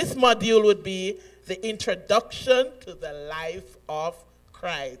module would be the introduction to the life of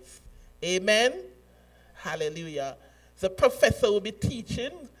Christ. Amen? Hallelujah. The professor will be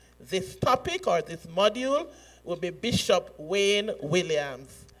teaching this topic or this module will be Bishop Wayne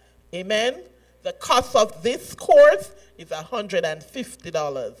Williams. Amen? The cost of this course is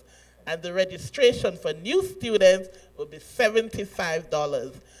 $150, and the registration for new students will be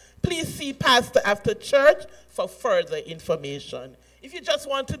 $75. Please see Pastor after church for further information. If you just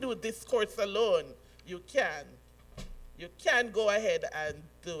want to do this course alone, you can. You can go ahead and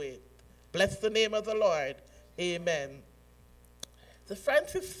do it. Bless the name of the Lord. Amen. The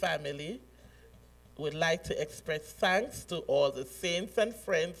Francis family would like to express thanks to all the saints and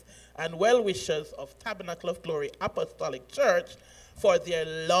friends and well-wishers of Tabernacle of Glory Apostolic Church for their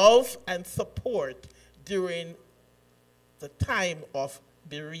love and support during the time of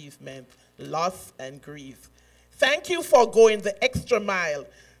bereavement, loss, and grief. Thank you for going the extra mile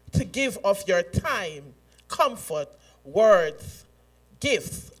to give of your time, comfort, words,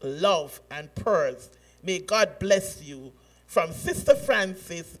 gifts, love, and prayers. May God bless you. From Sister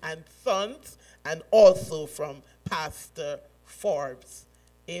Francis and sons, and also from Pastor Forbes.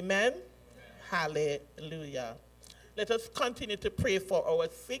 Amen? Hallelujah. Let us continue to pray for our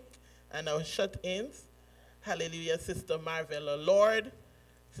sick and our shut-ins. Hallelujah. Sister Marvella Lord,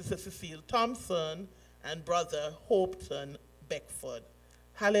 Sister Cecile Thompson, and Brother Hopton Beckford.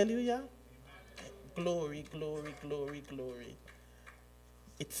 Hallelujah. Glory, glory, glory, glory.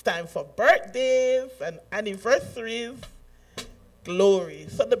 It's time for birthdays and anniversaries. Glory.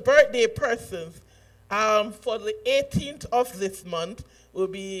 So the birthday persons for the 18th of this month will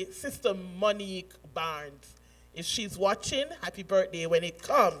be Sister Monique Barnes. If she's watching, happy birthday when it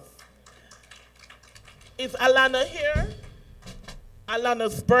comes. Is Alana here?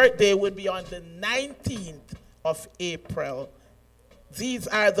 Alana's birthday would be on the 19th of April. These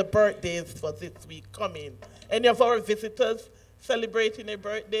are the birthdays for this week coming. Any of our visitors celebrating a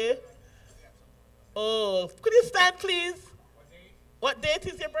birthday? Oh, could you stand, please? What date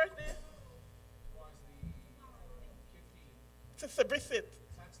is your birthday? Sister Brissett.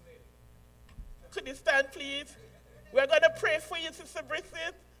 Could you stand, please? We're going to pray for you, Sister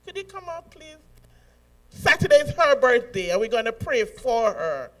Brissett. Could you come up, please? Saturday is her birthday, and we're going to pray for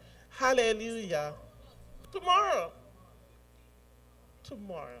her. Hallelujah. Tomorrow.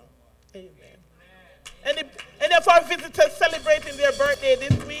 Tomorrow. Amen. Any of our visitors celebrating their birthday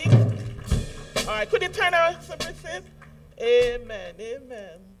this week? All right, could you turn around, Sister Brissett? Amen,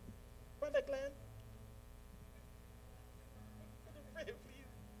 amen. Brother Glenn? Could you pray, please?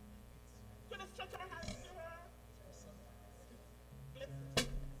 Could you stretch our hands to her? Bless her.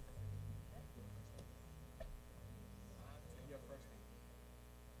 Your first name.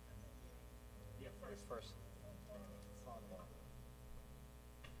 Your first.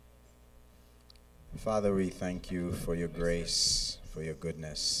 Father, we thank you for your grace, for your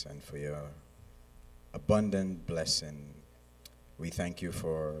goodness, and for your abundant blessing. We thank you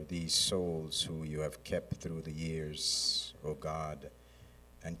for these souls who you have kept through the years, O God,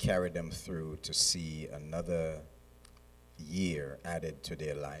 and carried them through to see another year added to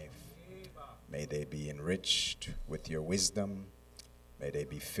their life. May they be enriched with your wisdom. May they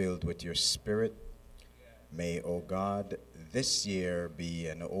be filled with your spirit. May, O God, this year be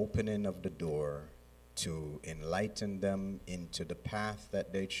an opening of the door to enlighten them into the path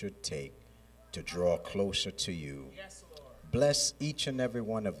that they should take to draw closer to you. Yes, Lord. Bless each and every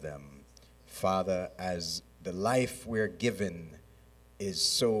one of them. Father, as the life we're given is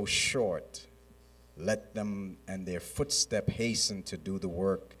so short, let them and their footstep hasten to do the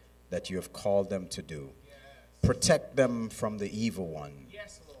work that you have called them to do. Yes. Protect them from the evil one.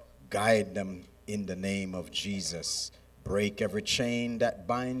 Yes, Lord. Guide them in the name of Jesus. Break every chain that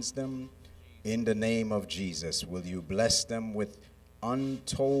binds them. In the name of Jesus, will you bless them with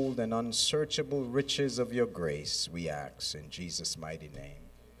untold and unsearchable riches of your grace, we ask in Jesus' mighty name.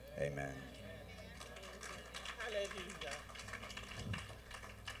 Amen. Hallelujah.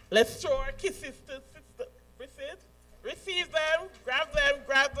 Let's throw our kisses to Sister Brissett. Receive them, grab them,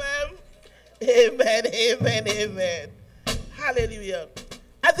 grab them. Amen, amen, amen. Hallelujah.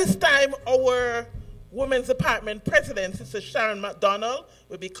 At this time, our Women's Department President, Sister Sharon McDonald,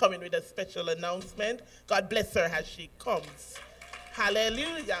 will be coming with a special announcement. God bless her as she comes.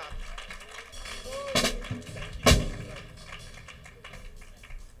 Hallelujah. Oh, thank you.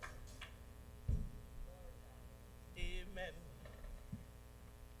 Amen.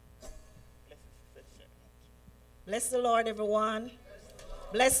 Bless the Lord, everyone.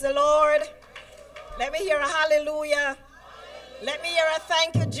 Bless the Lord. Let me hear a hallelujah. Let me hear a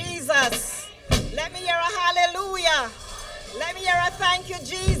thank you, Jesus. Let me hear a hallelujah. Let me hear a thank you,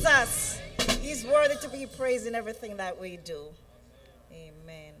 Jesus. He's worthy to be praised in everything that we do.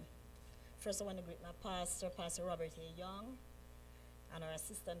 Amen. First, I want to greet my pastor, Pastor Robert A. Young, and our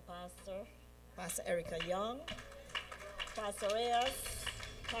assistant pastor, Pastor Erica Young, Pastor Reyes,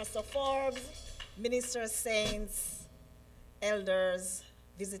 Pastor Forbes, ministers, saints, elders,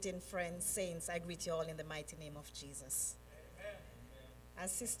 visiting friends, saints. I greet you all in the mighty name of Jesus.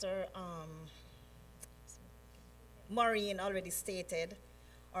 As Sister Maureen already stated,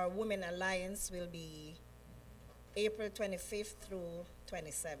 our Women Alliance will be April 25th through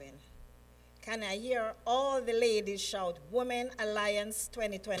 27. Can I hear all the ladies shout, Women Alliance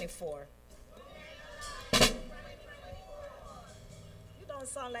 2024? You don't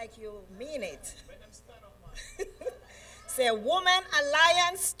sound like you mean it. Say, Women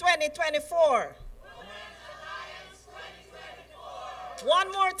Alliance 2024.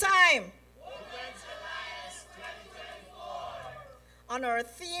 One more time. And our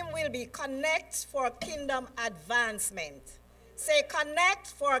theme will be Connect for Kingdom Advancement. Say, Connect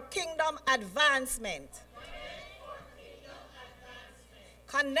for Kingdom Advancement.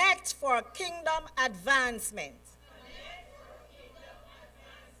 Connect for Kingdom Advancement.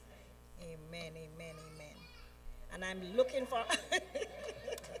 Amen, amen, amen. And I'm looking for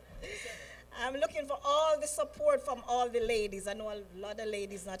I'm looking for all the support from all the ladies. I know a lot of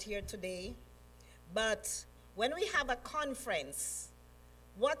ladies not here today. But when we have a conference,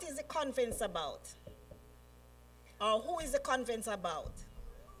 what is the conference about? Or who is the conference about?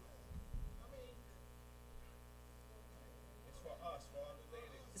 It's for us, for all the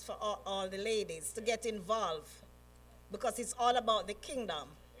ladies. It's for all the ladies to get involved. Because it's all about the kingdom.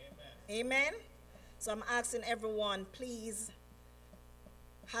 Amen. Amen? So I'm asking everyone, please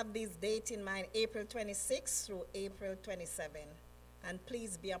have this date in mind, April 26th through April 27th. And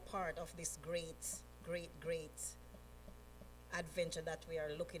please be a part of this great, great, great adventure that we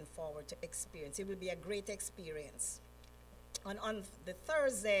are looking forward to experience. It will be a great experience. And on the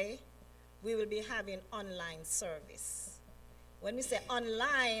Thursday, we will be having online service. When we say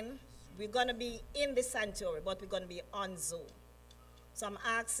online, we're going to be in the sanctuary, but we're going to be on Zoom. So I'm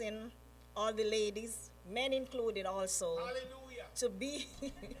asking all the ladies, men included also, to be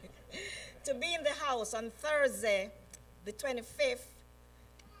to be in the house on Thursday, the 25th,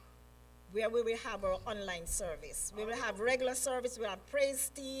 where we will have our online service. We will have regular service, we will have praise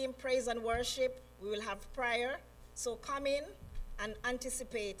team, praise and worship, we will have prayer. So come in and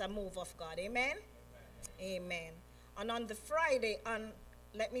anticipate a move of God. Amen? Amen. Amen. And on the Friday,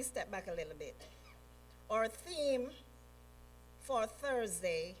 let me step back a little bit. Our theme for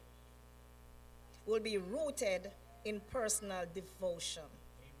Thursday will be rooted in personal devotion.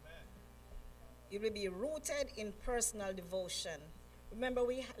 Amen. It will be rooted in personal devotion. Remember,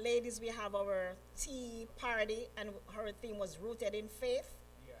 ladies, we have our tea party, and her theme was rooted in faith.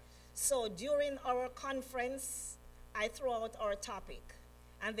 Yes. So during our conference, I throw out our topic,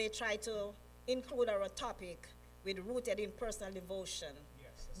 and they try to include our topic with rooted in personal devotion.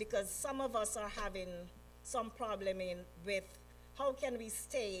 Yes, because some of us are having some problem with how can we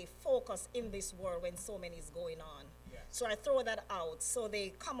stay focused in this world when so many is going on. Yes. So I throw that out. So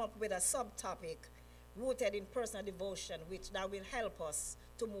they come up with a subtopic rooted in personal devotion, which that will help us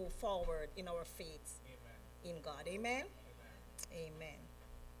to move forward in our faith. Amen. In God. Amen? Amen. Amen.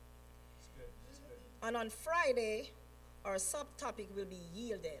 That's good. That's good. And on Friday, our subtopic will be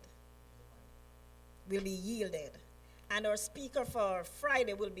yielded. Will be yielded. And our speaker for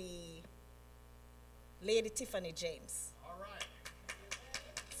Friday will be Lady Tiffany James. All right.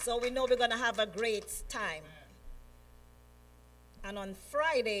 So we know we're going to have a great time. And on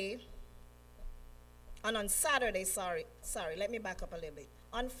Friday, and on Saturday, sorry, let me back up a little bit.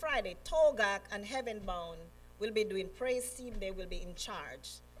 On Friday, TOGAC and Heaven Bound will be doing praise team. They will be in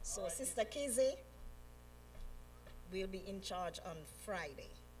charge. So right, Sister Kizzy will be in charge on Friday.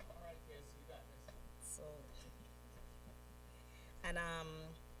 All right, Kiz, you got this. So, and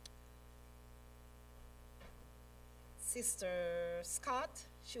Sister Scott,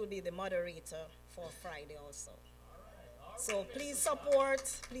 she will be the moderator for Friday also. All right, so please support,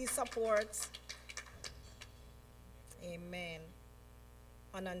 please support. Amen.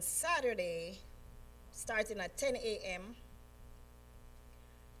 And on Saturday, starting at 10 a.m.,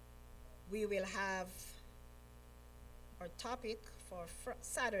 we will have our topic for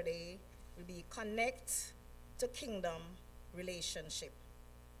Saturday will be Connect to Kingdom Relationship.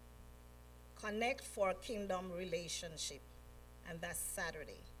 Connect for Kingdom Relationship. And that's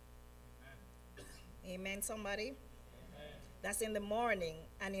Saturday. Amen, Amen somebody? Amen. That's in the morning.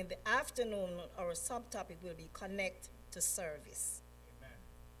 And in the afternoon, our subtopic will be connect to service. Amen.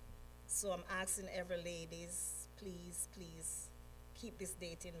 So I'm asking every ladies, please, please keep this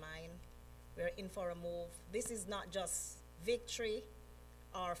date in mind. We're in for a move. This is not just victory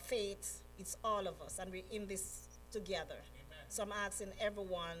or faith, it's all of us, and we're in this together. Amen. So I'm asking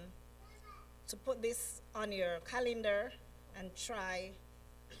everyone to put this on your calendar and try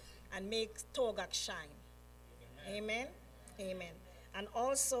and make TOGAC shine. Amen. Amen. Amen. And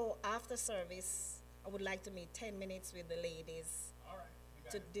also after service, I would like to meet 10 minutes with the ladies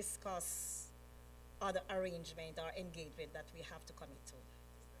to discuss other arrangement or engagement that we have to commit to.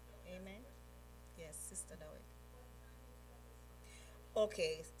 Amen. Yes, Sister Dawit.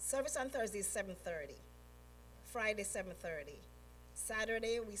 Okay, service on Thursday is 7:30. Friday 7:30.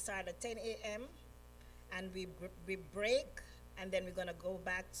 Saturday we start at 10 a.m. and we break, and then we're gonna go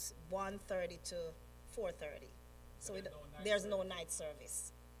back 1:30 to 4:30. So there's no night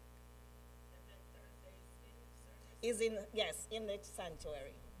service. Is in in the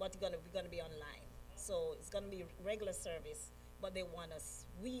sanctuary, but we're gonna be online. So it's gonna be regular service, but they want us.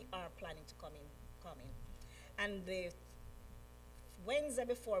 We are planning to come in. And the Wednesday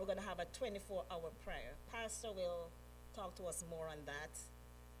before, we're gonna have a 24-hour prayer. Pastor will talk to us more on that,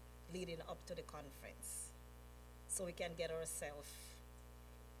 leading up to the conference, so we can get ourselves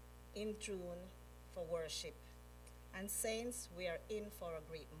in tune for worship. And saints, we are in for a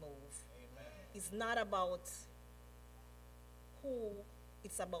great move. Amen. It's not about who,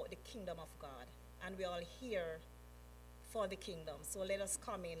 it's about the kingdom of God. And we're all here for the kingdom. So let us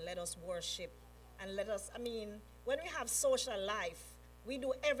come in, let us worship, and let us, when we have social life, we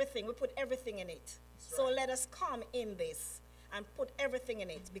do everything, we put everything in it. That's so right. Let us come in this and put everything in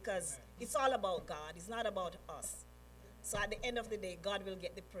it, because it's all about God, it's not about us. So at the end of the day, God will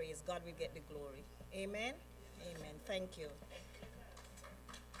get the praise, God will get the glory. Amen. Amen. Thank you.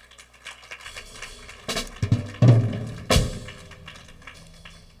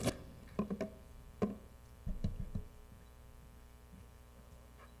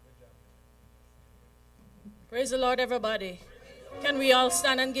 Praise the Lord, everybody. Can we all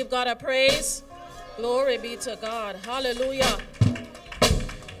stand and give God a praise? Glory be to God. Hallelujah.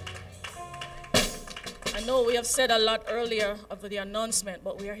 I know we have said a lot earlier of the announcement,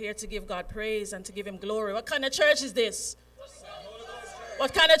 but we are here to give God praise and to give him glory. What kind of church is this?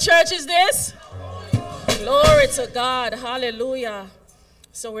 What kind of church is this? Glory to God. Hallelujah.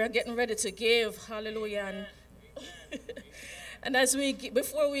 So we're getting ready to give. Hallelujah. And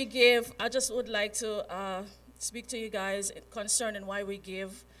before we give, I just would like to speak to you guys concerning why we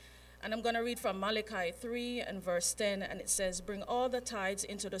give. And I'm going to read from Malachi 3 and verse 10, and it says, "Bring all the tithes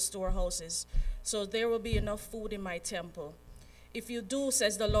into the storehouses, so there will be enough food in my temple. If you do,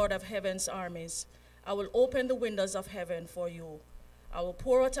 says the Lord of heaven's armies, I will open the windows of heaven for you. I will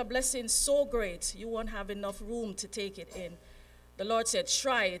pour out a blessing so great you won't have enough room to take it in." The Lord said,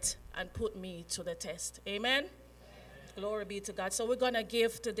 try it and put me to the test. Amen? Glory be to God. So we're going to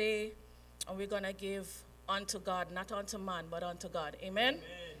give today, and we're going to give unto God, not unto man, but unto God. Amen?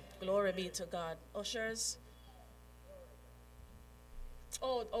 Amen. Glory be to God. Ushers.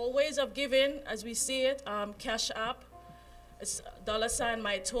 Our ways of giving, as we see it, Cash App, it's $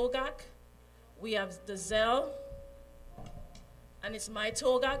 mytogac. We have the Zelle, and it's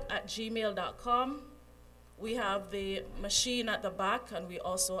mytogac@gmail.com. We have the machine at the back, and we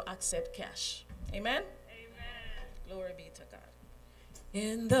also accept cash. Amen? Glory be to God.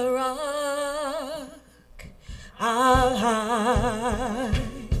 In the rock I'll hide,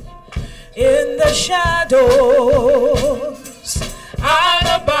 in the shadows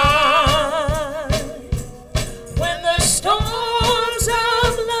I'll abide. When the storms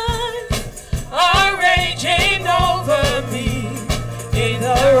of life are raging over me, in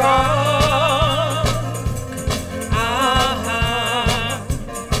the rock I'll hide,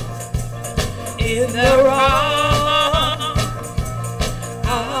 in the rock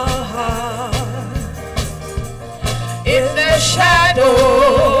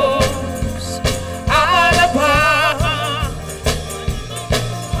shadows I'll abide.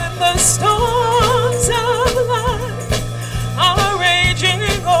 When the storms of life are raging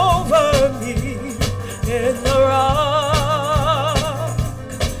over me, in the rock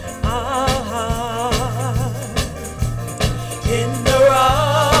I'll hide, in the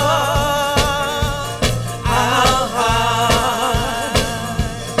rock I'll hide,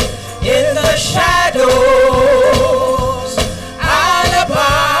 in the shadows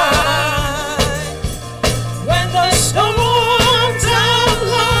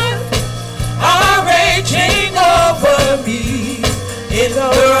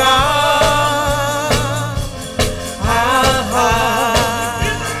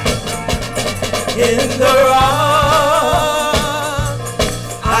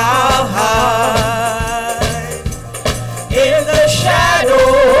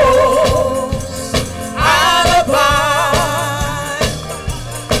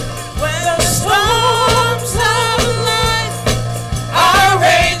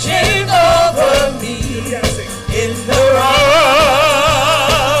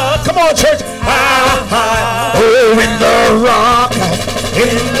on, church. Oh, in the rock,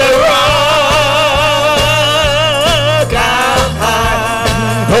 in the rock, I'm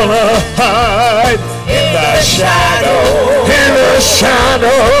gonna hide in the shadow,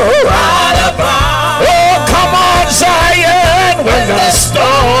 right above. Oh, come on, Zion, when the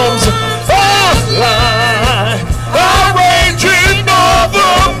storms of life are raging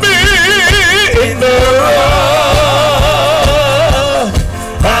over me in the rock.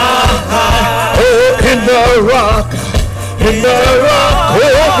 Oh, in the rock, in the rock,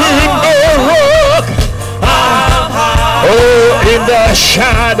 oh, in the rock. Oh, in the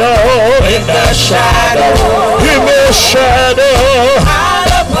shadow, in the shadow, in the shadow.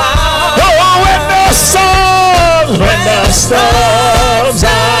 Oh, when the storms of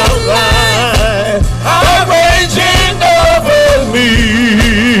life are raging over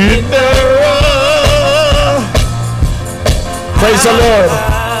me in the rock. Praise the Lord.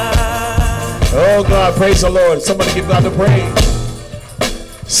 Oh God, praise the Lord. Somebody give God the praise.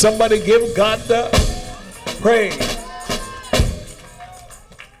 Somebody give God the praise.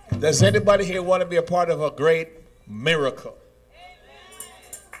 Does anybody here want to be a part of a great miracle?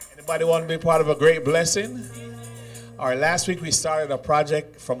 Anybody want to be part of a great blessing? All right, last week we started a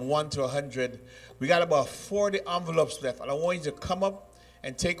project from 1 to 100. We got about 40 envelopes left. And I want you to come up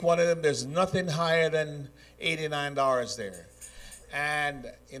and take one of them. There's nothing higher than $89 there.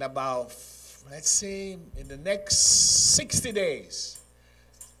 And in about, let's say, in the next 60 days,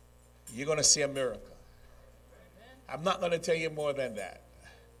 you're going to see a miracle. I'm not going to tell you more than that.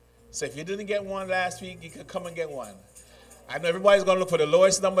 So if you didn't get one last week, you can come and get one. I know everybody's going to look for the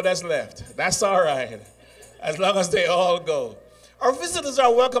lowest number that's left. That's all right, as long as they all go. Our visitors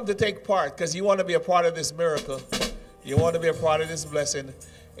are welcome to take part because you want to be a part of this miracle. You want to be a part of this blessing.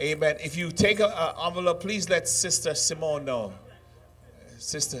 Amen. If you take an envelope, please let Sister Simone know.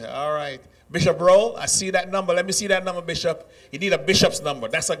 Sister, all right. Bishop Roll, I see that number. Let me see that number, Bishop. You need a bishop's number.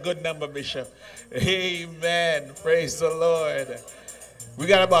 That's a good number, Bishop. Amen. Praise the Lord. We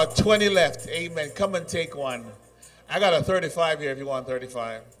got about 20 left. Amen. Come and take one. I got a 35 here if you want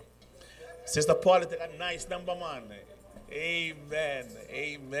 35. Sister Paula, take a nice number, man. Amen.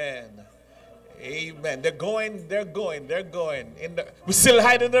 Amen. Amen. They're going. We're still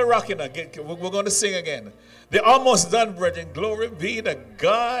hiding the rock, you know. We're going to sing again. They're almost done, brethren. Glory be to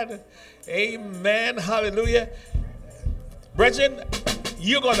God. Amen. Hallelujah. Brethren,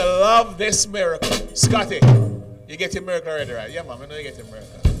 you're going to love this miracle. Scotty. You get your miracle already, right? Yeah, Mom, I know you get your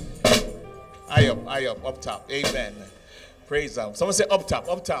miracle. Eye up top. Amen. Praise God. Someone say up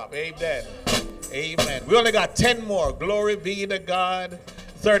top. Amen. Amen. We only got 10 more. Glory be to God.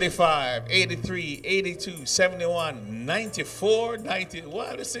 35, 83, 82, 71, 94, 90.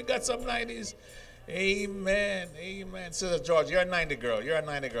 Wow, this thing got some 90s. Amen. Amen. Sister George, you're a 90 girl. You're a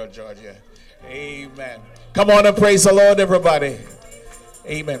 90 girl, George. Yeah. Amen. Come on and praise the Lord, everybody.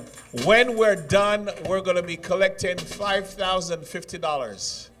 Amen. When we're done, we're going to be collecting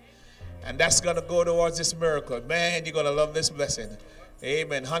 $5,050. And that's going to go towards this miracle. Man, you're going to love this blessing.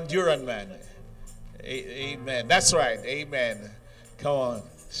 Amen. Honduran, man. Amen. That's right. Amen. Come on.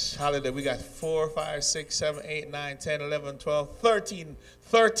 Hallelujah. We got 4, 5, 6, 7, 8, 9, 10, 11, 12, 13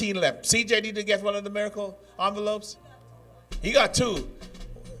 left. CJ, did you get one of the miracle envelopes? He got 2.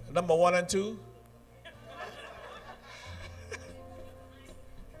 Number 1 and 2.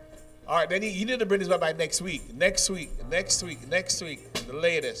 All right, then you need to bring this back by next week. Next week. The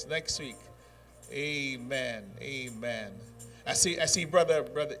latest, next week. Amen. Amen. I see, brother.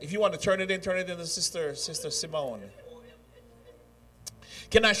 If you want to turn it in to Sister Simone.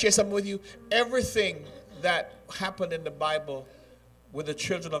 Can I share something with you? Everything that happened in the Bible with the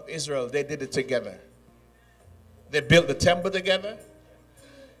children of Israel, they did it together. They built the temple together.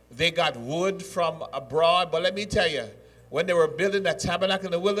 They got wood from abroad. But let me tell you, when they were building that tabernacle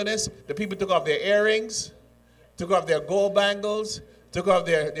in the wilderness, the people took off their earrings, took off their gold bangles, took off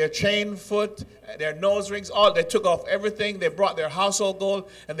their chain foot, their nose rings, all. They took off everything. They brought their household gold,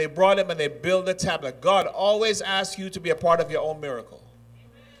 and they brought them and they built the tabernacle. God always asks you to be a part of your own miracle.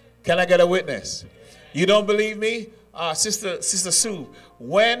 Can I get a witness? You don't believe me? Sister Sue,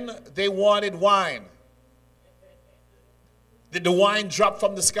 when they wanted wine, did the wine drop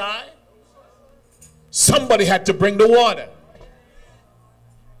from the sky? Somebody had to bring the water.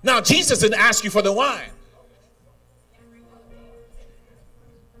 Now, Jesus didn't ask you for the wine.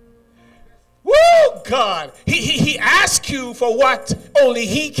 Woo, God. He asked you for what only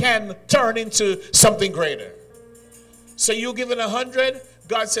he can turn into something greater. So you give it 100,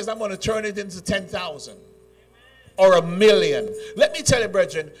 God says, I'm going to turn it into 10,000 or 1,000,000. Let me tell you,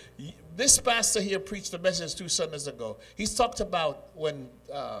 brethren, this pastor here preached a message 2 Sundays ago. He's talked about when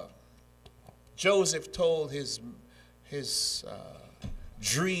Joseph told his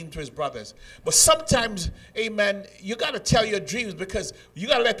dream to his brothers. But sometimes, amen, you got to tell your dreams because you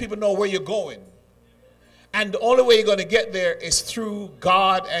got to let people know where you're going. And the only way you're going to get there is through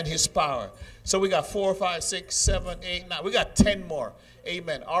God and his power. So we got 4, 5, 6, 7, 8, 9. We got 10 more.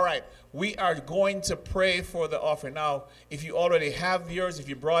 Amen. All right. We are going to pray for the offering. Now, if you already have yours, if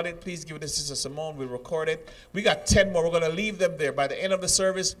you brought it, please give it to Sister Simone. We'll record it. We got 10 more. We're going to leave them there. By the end of the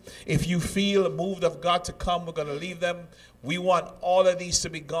service, if you feel moved of God to come, we're going to leave them. We want all of these to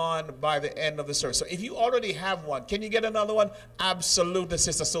be gone by the end of the service. So if you already have one, can you get another one? Absolutely,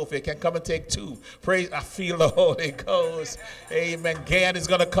 Sister Sophia can come and take 2. Praise, I feel the Holy Ghost. Amen. Gan is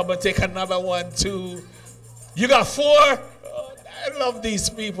going to come and take another one too. You got 4? Oh, I love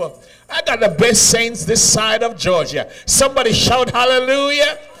these people. I got the best saints this side of Georgia. Somebody shout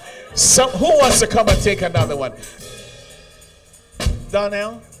hallelujah. Who wants to come and take another one?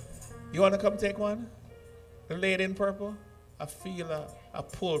 Donnell, you want to come take one? The lady in purple? I feel a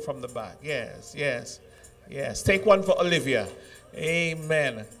pull from the back. Yes, yes, yes. Take one for Olivia.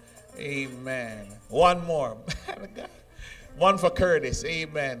 Amen. Amen. One more. One for Curtis.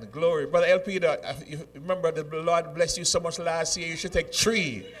 Amen. Glory. Brother LP, you remember the Lord blessed you so much last year. You should take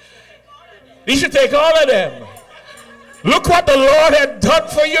 3. You should take all of them. Look what the Lord had done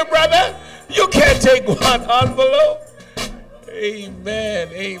for you, brother. You can't take one envelope. Amen.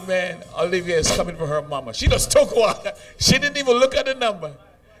 Amen. Olivia is coming for her mama. She just took one. She didn't even look at the number.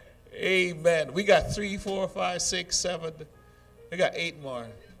 Amen. We got 3, 4, 5, 6, 7. We got 8 more.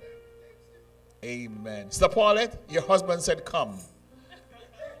 Amen. Sister Paulette, your husband said come.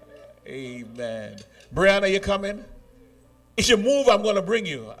 Amen. Brianna, you coming? If you move, I'm going to bring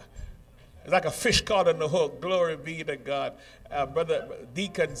you. It's like a fish caught on the hook. Glory be to God. Brother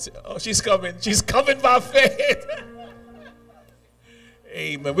Deacon, oh, she's coming. She's coming by faith.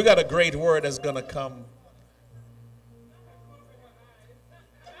 Amen. We got a great word that's going to come.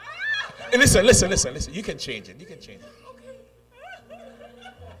 And listen. You can change it. You can change it.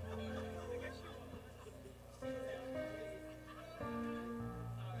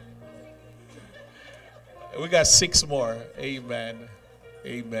 We got 6 more. Amen.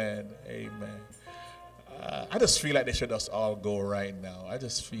 Amen. Amen. I just feel like they should just all go right now. I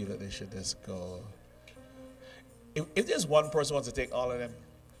just feel that they should just go. If there's one person who wants to take all of them.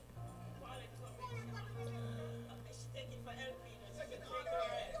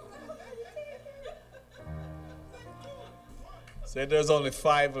 So there's only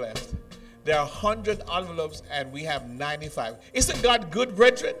 5 left. There are 100 envelopes and we have 95. Isn't God good,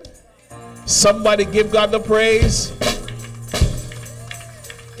 brethren? Somebody give God the praise.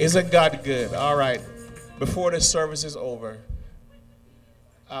 Isn't God good? All right. Before the service is over,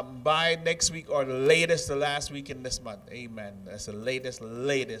 by next week or the latest, the last week in this month. Amen. That's the latest.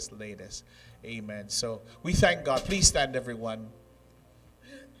 Amen. So we thank God. Please stand, everyone,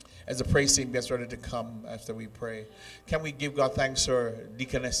 as the praise team gets ready to come after we pray. Can we give God thanks for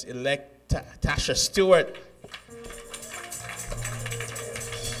Deaconess-elect Tasha Stewart?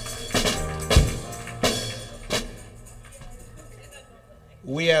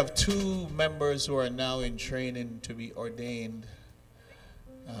 We have 2 members who are now in training to be ordained.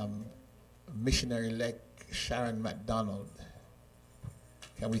 Missionary-elect Sharon McDonald.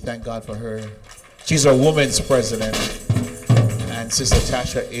 Can we thank God for her? She's our women's president. And Sister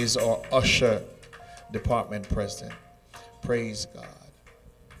Tasha is our usher department president. Praise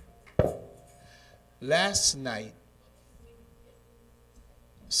God. Last night,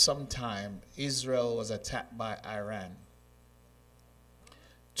 sometime, Israel was attacked by Iran.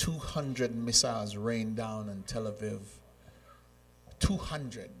 200 missiles rained down on Tel Aviv.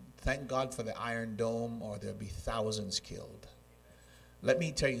 200. Thank God for the Iron Dome, or there'll be thousands killed. Let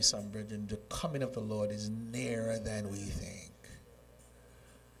me tell you something, brethren. The coming of the Lord is nearer than we think.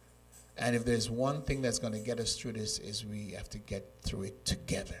 And if there's one thing that's going to get us through this, is we have to get through it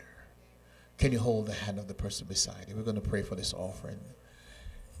together. Can you hold the hand of the person beside you? We're going to pray for this offering.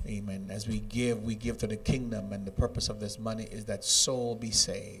 Amen. As we give to the kingdom, and the purpose of this money is that soul be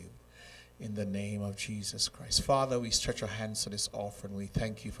saved in the name of Jesus Christ. Father, we stretch our hands to this offering. We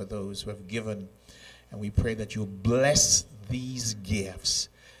thank you for those who have given, and we pray that you bless these gifts.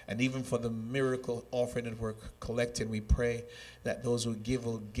 And even for the miracle offering that we're collecting, we pray that those who give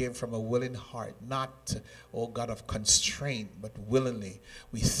will give from a willing heart, not, oh God, of constraint, but willingly.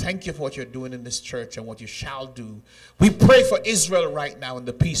 We thank you for what you're doing in this church and what you shall do. We pray for Israel right now and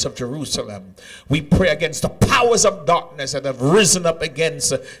the peace of Jerusalem. We pray against the powers of darkness that have risen up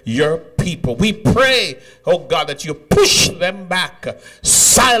against your people. We pray, oh God, that you push them back,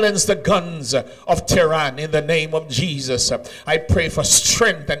 silence the guns of Tehran in the name of Jesus. I pray for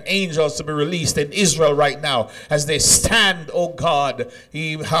strength and and angels to be released in Israel right now as they stand, oh God.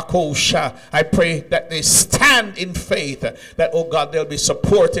 I pray that they stand in faith, that, oh God, they'll be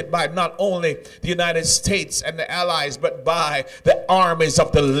supported by not only the United States and the allies, but by the armies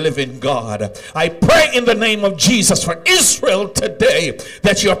of the living God. I pray in the name of Jesus for Israel today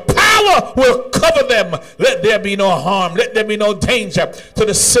that your power will cover them. Let there be no harm. Let there be no danger to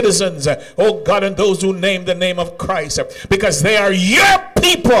the citizens, oh God, and those who name the name of Christ, because they are your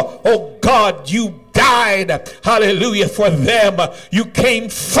people. Oh God, you died, hallelujah, for them. You came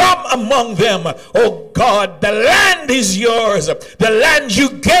from among them. Oh God, the land is yours. The land you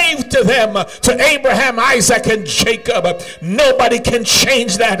gave to them, to Abraham, Isaac, and Jacob. Nobody can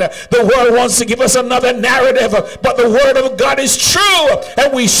change that. The world wants to give us another narrative, but the word of God is true,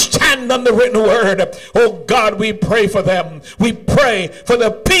 and we stand on the written word. Oh God, we pray for them. We pray for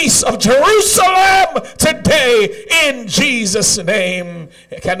the peace of Jerusalem today in Jesus' name.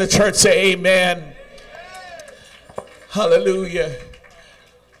 Can the church say amen? Hallelujah.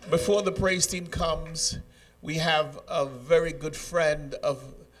 Before the praise team comes, we have a very good friend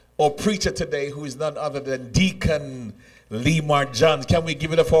or preacher today who is none other than Deacon Leemar Johns. Can we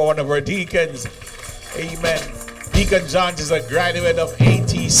give it up for one of our deacons? Amen. Deacon Johns is a graduate of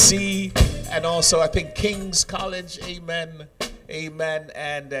ATC and also I think King's College. Amen. Amen.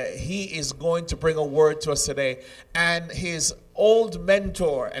 And he is going to bring a word to us today. And his old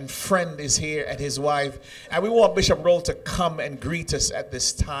mentor and friend is here, and his wife. And we want Bishop Roll to come and greet us at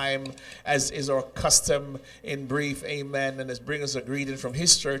this time, as is our custom in brief. Amen. And let's bring us a greeting from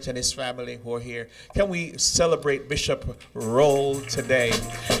his church and his family who are here. Can we celebrate Bishop Roll today?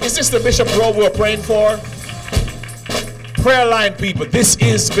 Is this the Bishop Roll we're praying for? Prayer line people, this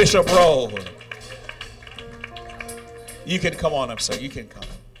is Bishop Roll. You can come on up, sir. You can come.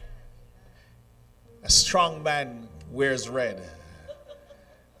 A strong man wears red.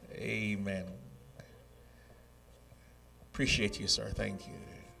 Amen. Appreciate you, sir. Thank you.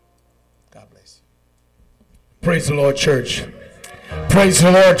 God bless you. Praise the Lord, church. Praise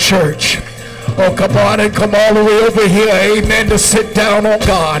the Lord, church. Oh, come on and come all the way over here, amen, to sit down on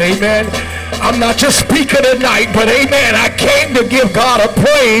God, amen. I'm not just speaking tonight, but amen, I came to give God a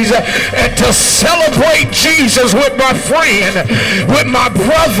praise and to celebrate Jesus with my friend, with my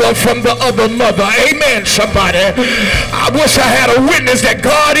brother from the other mother. Amen, somebody. I wish I had a witness that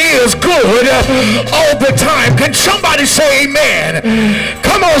God is good all the time. Can somebody say amen?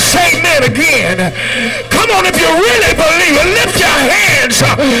 Come on, say amen again. Come on, if you really believe it, lift your hands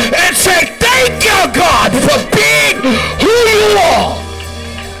and say, thank you, God, for being who you are.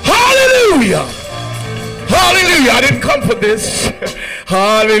 Hallelujah. Hallelujah. I didn't come for this.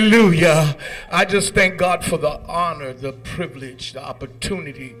 Hallelujah. I just thank God for the honor, the privilege, the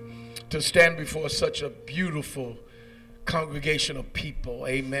opportunity to stand before such a beautiful congregation of people.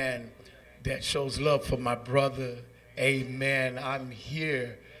 Amen. That shows love for my brother. Amen. I'm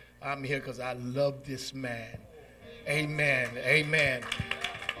here because I love this man. Amen. Amen.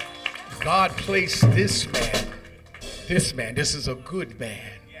 God placed this man, this is a good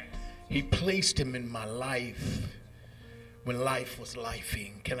man. He placed him in my life when life was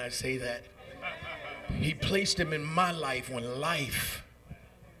lifing. Can I say that? He placed him in my life when life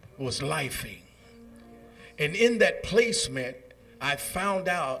was lifing. And in that placement, I found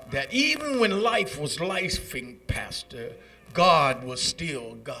out that even when life was lifing, Pastor, God was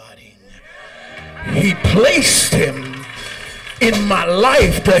still guarding. He placed him in my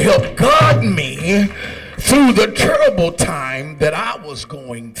life to help guard me through the terrible time that I was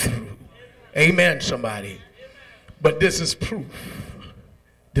going through. Amen, somebody. But this is proof.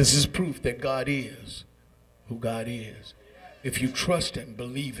 This is proof that God is who God is. If you trust him,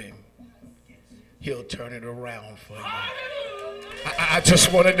 believe him, he'll turn it around for you. I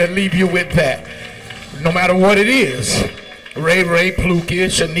just wanted to leave you with that. No matter what it is, Ray, Pluki,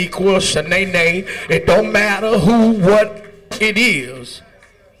 Shaniqua, Shanae, it don't matter who, what it is.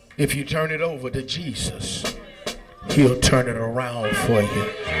 If you turn it over to Jesus, he'll turn it around for you.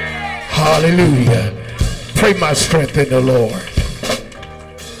 Hallelujah. Pray my strength in the Lord.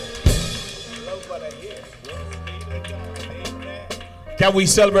 Can we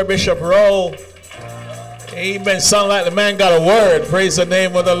celebrate Bishop Roll? Amen. Sound like the man got a word. Praise the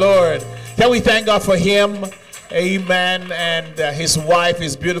name of the Lord. Can we thank God for him? Amen. And his wife,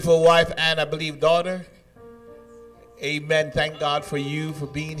 his beautiful wife, and I believe daughter. Amen. Thank God for you for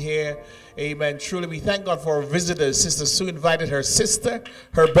being here. Amen. Truly, we thank God for our visitors. Sister Sue invited her sister,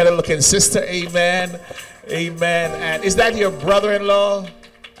 her better looking sister. Amen. Amen. And is that your brother-in-law?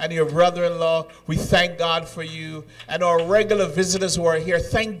 and your brother-in-law, we thank God for you. And our regular visitors who are here,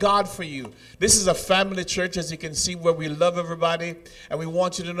 thank God for you. This is a family church, as you can see, where we love everybody. And we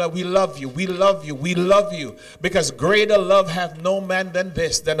want you to know we love you, we love you, we love you. Because greater love hath no man than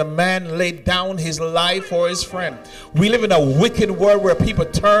this, than a man laid down his life for his friend. We live in a wicked world where people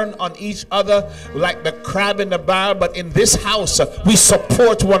turn on each other like the crab in the barrel. But in this house, we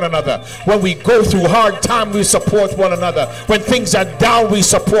support one another. When we go through hard time, we support one another. When things are down, we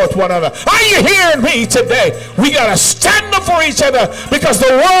support one another. Are you hearing me today? We got to stand up for each other, because the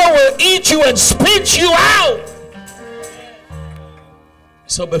world will eat you and spit you out.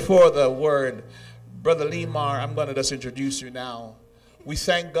 So before the word, Brother Leemar, I'm going to just introduce you now. We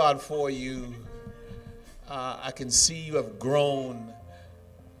thank God for you. I can see you have grown.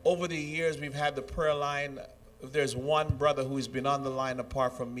 Over the years, we've had the prayer line. If there's one brother who's been on the line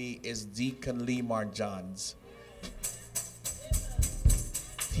apart from me, is Deacon Leemar Johns.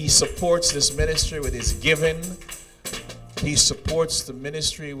 He supports this ministry with his giving. He supports the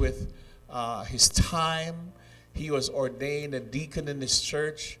ministry with his time. He was ordained a deacon in this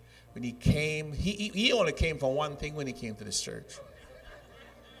church. When he came, he only came for one thing when he came to this church.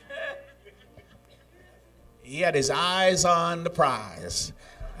 He had his eyes on the prize,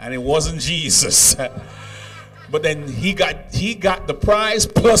 and it wasn't Jesus. But then he got the prize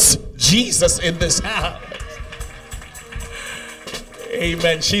plus Jesus in this house.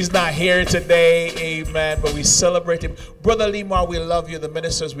 Amen. She's not here today. Amen. But we celebrate him. Brother Leemar, we love you. The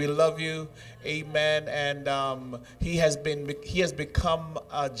ministers, we love you. Amen. And he has become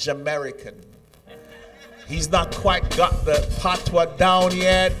a Jamaican. He's not quite got the patois down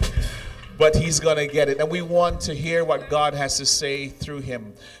yet, but he's going to get it. And we want to hear what God has to say through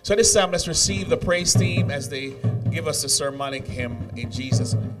him. So this time, let's receive the praise team as they give us the sermonic hymn in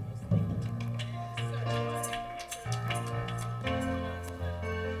Jesus' name.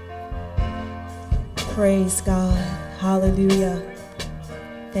 Praise God. Hallelujah.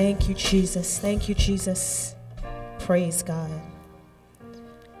 Thank you, Jesus. Thank you, Jesus. Praise God.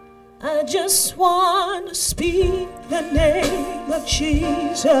 I just want to speak the name of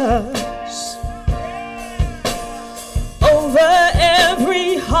Jesus over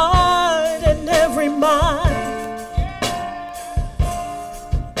every heart and every mind.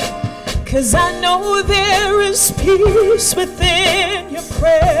 'Cause I know there is peace within your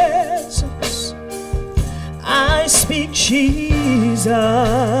presence. I speak Jesus.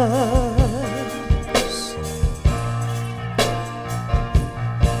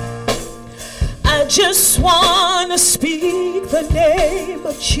 I just want to speak the name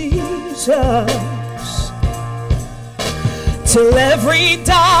of Jesus till every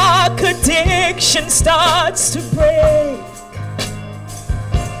dark addiction starts to break,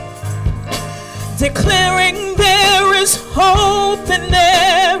 declaring there is hope and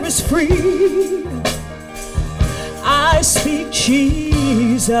there is freedom. I speak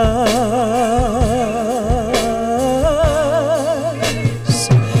Jesus.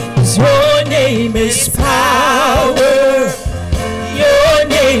 'Cause your name is power. Your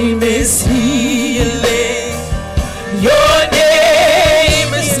name is healing. Your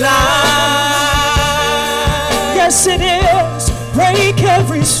name is life. Yes, it is. Break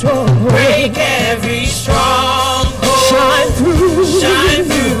every stronghold. Break every stronghold. Shine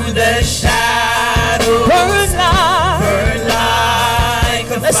through the shadows. Burn like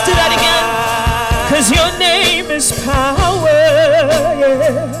a Let's do that again. 'Cause your name is power.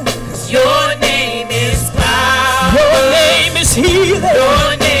 Yeah. 'Cause your name is power. Your name is healing.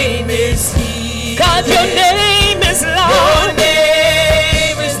 Your name is healing. God, your name is love. Your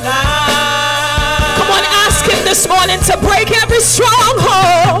name is love. Come on, ask him this morning to break every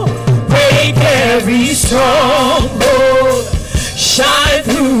stronghold. Break every stronghold. Shine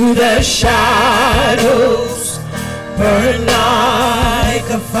through the shadows. Burn like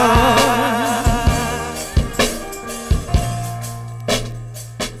a fire.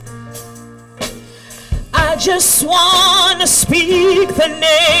 I just want to speak the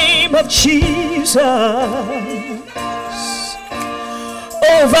name of Jesus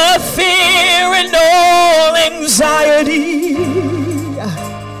over fear and all anxiety,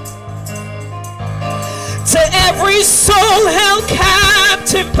 to every soul held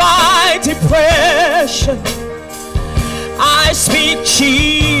captive by depression. I speak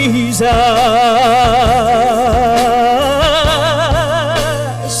Jesus.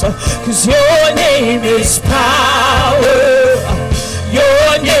 'Cause your name is power.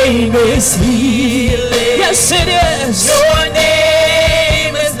 Your name is healing. Yes, it is. Your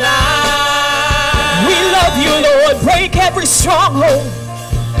name is life. We love you, Lord. Break every stronghold.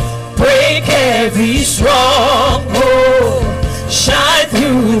 Break every stronghold. shine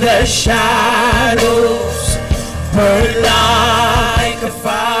through the shadows, burn like a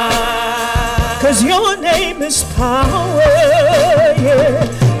fire. 'Cause your name is power, yeah.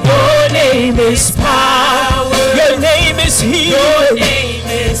 Your name is power. Your name is healing. Your name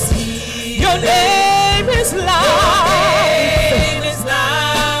is healing. Your name is life. Your name is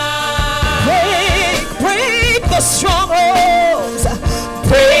life. Break the strongholds.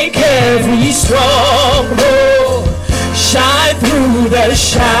 Break every stronghold. Shine through the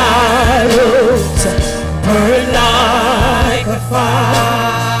shadows. Burn like a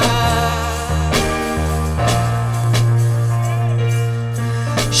fire.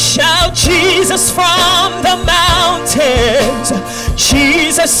 Shout Jesus from the mountains,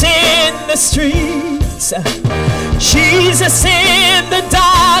 Jesus in the streets, Jesus in the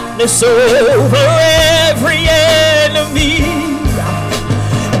darkness over every enemy.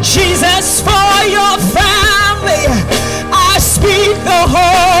 Jesus for your family, I speak the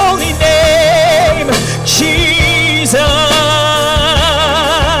holy name, Jesus.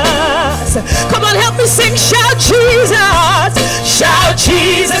 Come on, help me sing, shout Jesus. Shout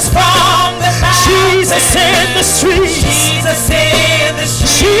Jesus from the mountains, Jesus in the streets, Jesus in the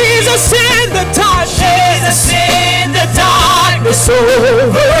streets, Jesus in the darkness, Jesus in the darkness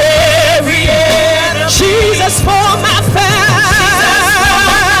over every enemy. Jesus for my family,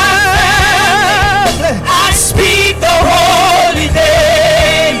 I speak the holy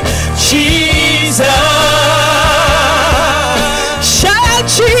name, Jesus. Shout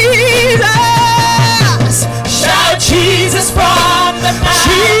Jesus, shout Jesus from the mountains,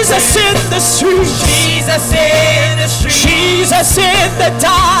 Jesus in the streets, Jesus in the streets, Jesus in the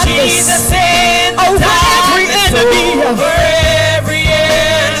darkness, Jesus in the over every enemy, over every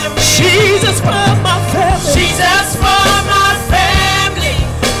enemy. Jesus for my family, Jesus for my family,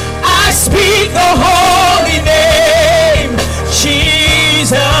 I speak the holy name,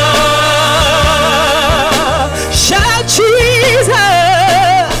 Jesus. Shout Jesus,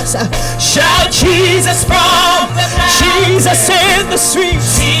 shout Jesus from the mountains, Jesus in the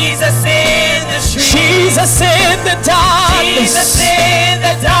streets, Jesus in the streets, Jesus in the darkness, Jesus in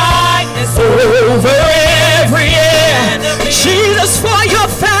the darkness over every enemy. Jesus for your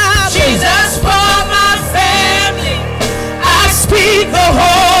family, Jesus for my family, I speak the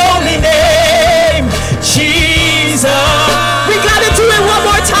holy name, Jesus. We gotta do it one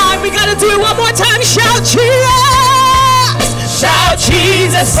more time. We gotta do it one more time. Shout Jesus, shout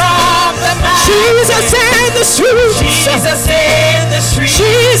Jesus from the mountains, Jesus in the streets, Jesus in the streets,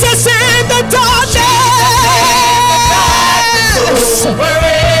 Jesus in the darkness over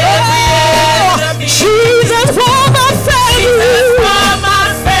every enemy. Jesus for my family, Jesus for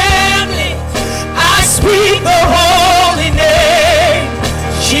my family, I speak the holy name,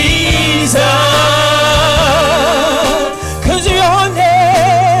 Jesus. 'Cause your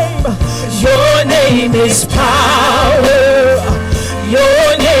name is power.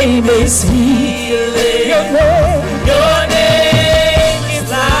 Your name is healing. Your name is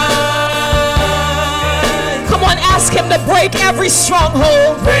life. Come on, ask him to break every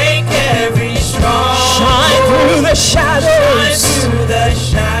stronghold. Break every stronghold. Shine through the shadows. Shine through the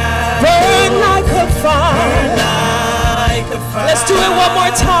shadows. Burn like a fire. Burn like a fire. Let's do it one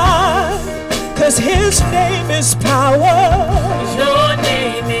more time. 'Cause his name is power. Your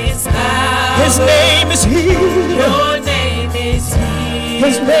name is power. His name is healing. Your name is healing.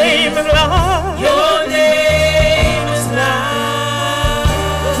 His name is life. Your name is life.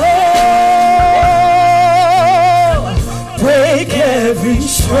 Oh, break every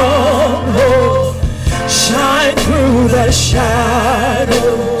stronghold. Shine through the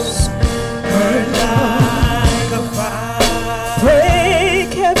shadows. Burn like a fire.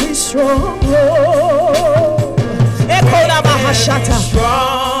 Break every stronghold. Ekola Mahashata.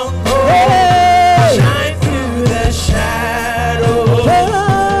 Stronghold. Hey. Shine through the shadows.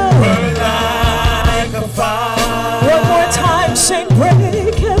 Burn like a fire. One more time, sing,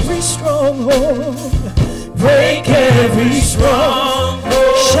 break every stronghold. Break every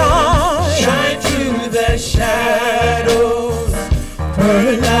stronghold. Shine through the shadows.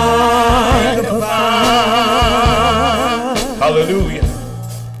 Burn like a fire. Hallelujah.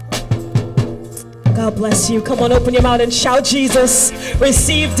 God bless you. Come on, open your mouth and shout Jesus.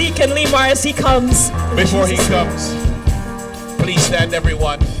 Receive Deacon Leemar as he comes. Before he comes, please stand,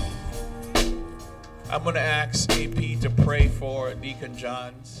 everyone. I'm going to ask AP to pray for Deacon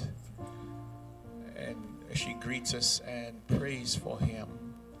Johns. And she greets us and prays for him.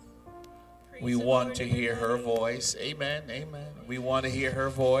 We want to hear her voice. Amen. Amen. We want to hear her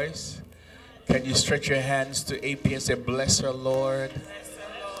voice. Can you stretch your hands to AP and say, bless her, Lord.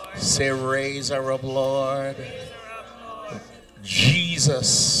 Say, raise her up, Lord.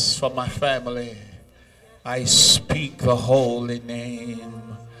 Jesus, for my family, I speak the holy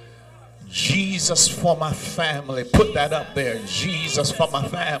name. Jesus, for my family. Put that up there. Jesus, for my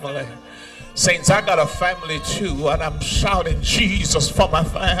family. Saints, I got a family too, and I'm shouting Jesus for my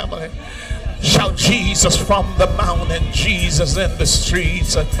family. Shout Jesus from the mountain, Jesus in the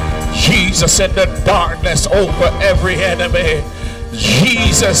streets, Jesus in the darkness over every enemy.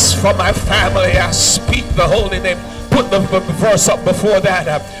 Jesus for my family, I speak the holy name. Put the verse up before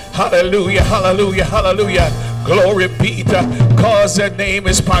that. Hallelujah, hallelujah, hallelujah. Glory be to cause their name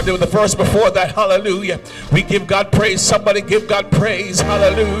is part of the verse before that. Hallelujah. We give God praise. Somebody give God praise.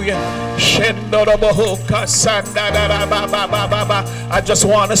 Hallelujah. I just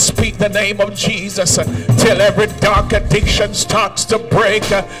want to speak the name of Jesus till every dark addiction starts to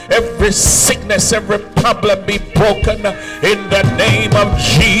break, every sickness, every problem be broken in the name of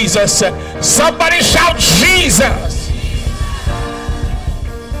Jesus. Somebody shout Jesus.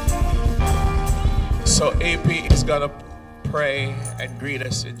 So AP is going to pray and greet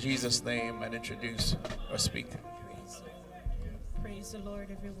us in Jesus' name and introduce our speaker. Praise the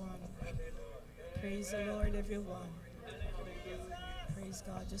Lord, everyone. Praise the Lord, everyone. Praise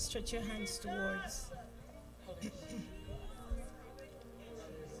God. Just stretch your hands towards.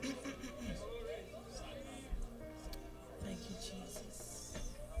 Thank you, Jesus.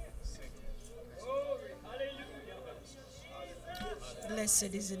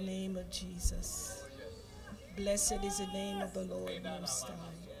 Blessed is the name of Jesus. Blessed is the name of the Lord Most High.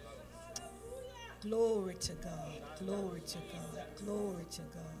 Glory to God. Glory to God. Glory to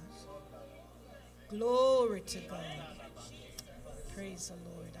God. Glory to God. Praise the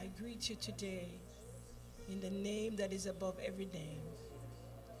Lord. I greet you today in the name that is above every name.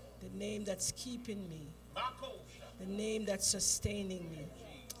 The name that's keeping me. The name that's sustaining me.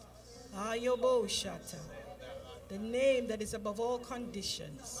 Ayobo Shata. The name that is above all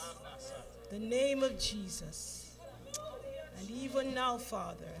conditions. The name of Jesus. And even now,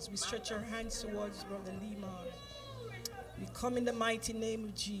 Father, as we stretch our hands towards Brother Leemar, we come in the mighty name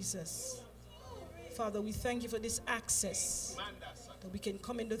of Jesus. Father, we thank you for this access, that we can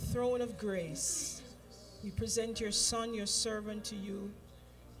come in the throne of grace. We present your son, your servant to you.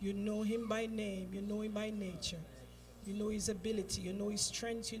 You know him by name. You know him by nature. You know his ability. You know his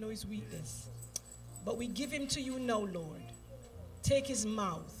strength. You know his weakness. But we give him to you now, Lord. Take his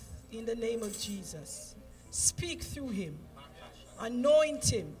mouth. In the name of Jesus. Speak through him. Anoint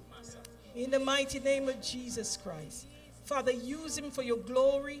him. In the mighty name of Jesus Christ. Father, use him for your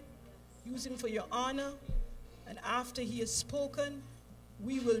glory. Use him for your honor. And after he has spoken,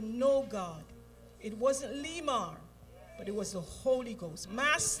 we will know, God, it wasn't Leemar, but it was the Holy Ghost.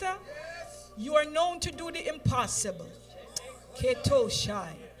 Master, you are known to do the impossible.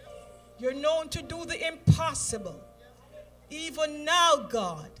 Ketoshai. You're known to do the impossible. Even now,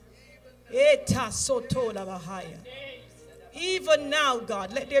 God. Even now,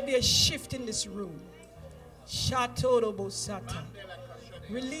 God, let there be a shift in this room.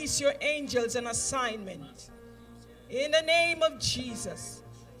 Release your angels and assignment. In the name of Jesus,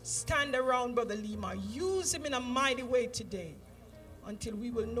 stand around Brother Leemar. Use him in a mighty way today until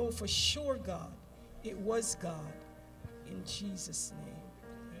we will know for sure, God, it was God. In Jesus' name.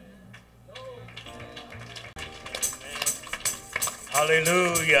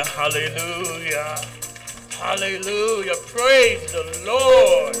 Hallelujah, hallelujah, hallelujah. Praise the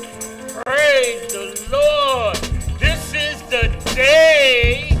Lord. Praise the Lord. This is the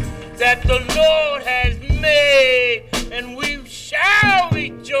day that the Lord has made, and we shall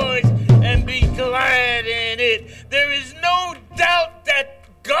rejoice and be glad in it. There is no doubt that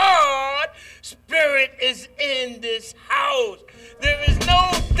God's Spirit is in this house. There is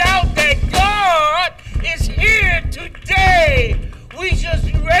no doubt that God is here today. We just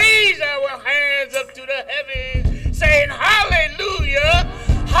raise our hands up to the heavens saying hallelujah,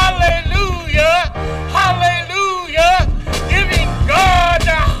 hallelujah, hallelujah, giving God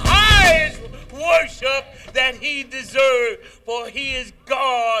the highest worship that he deserves, for he is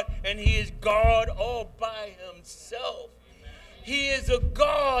God and he is God all by himself. He is a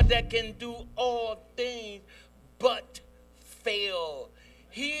God that can do all things but fail.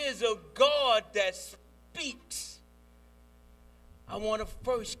 He is a God that speaks. I want to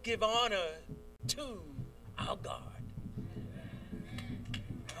first give honor to our God.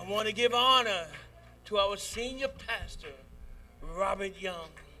 I want to give honor to our senior pastor, Robert Young,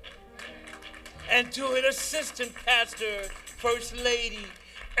 and to his assistant pastor, First Lady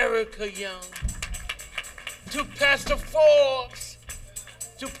Erica Young, to Pastor Forbes,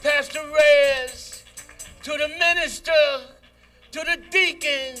 to Pastor Reyes, to the minister, to the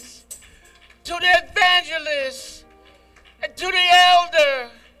deacons, to the evangelists, And to the elder,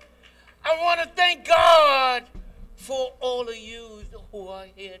 I want to thank God for all of you who are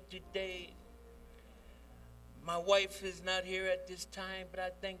here today. My wife is not here at this time, but I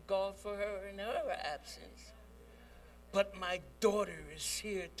thank God for her in her absence. But my daughter is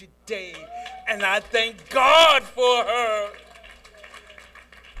here today, and I thank God for her.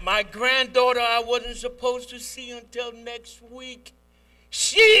 My granddaughter I wasn't supposed to see until next week.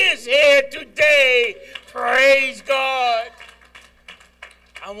 She is here today. Praise God.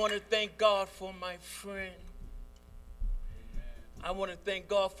 I want to thank God for my friend. I want to thank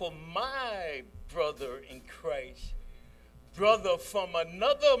God for my brother in Christ. Brother from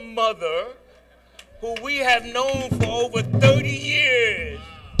another mother who we have known for over 30 years.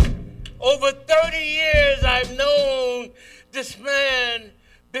 Over 30 years I've known this man,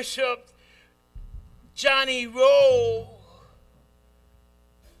 Bishop Johnny Rowe.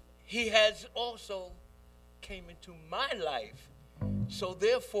 He has also came into my life. So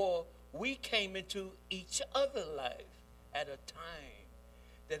therefore, we came into each other's life at a time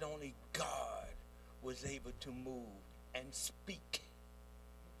that only God was able to move and speak.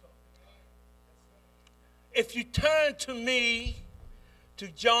 If you turn to me, to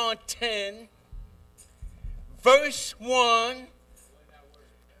John 10, verse 1,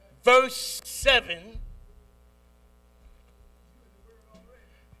 verse 7.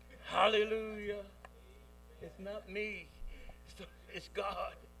 Hallelujah. It's not me. It's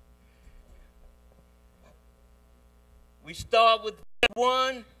God. We start with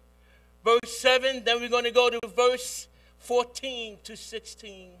 1, verse 7, then we're going to go to verse 14 to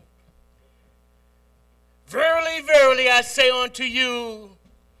 16. Verily, verily, I say unto you,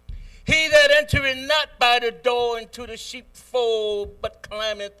 he that entereth not by the door into the sheepfold, but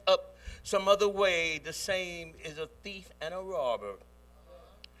climbeth up some other way, the same is a thief and a robber.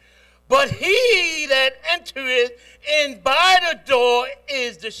 But he that entereth in by the door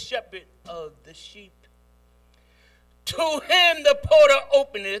is the shepherd of the sheep. To him the porter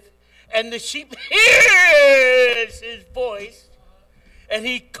openeth, and the sheep hears his voice, and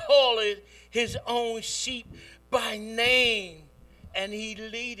he calleth his own sheep by name, and he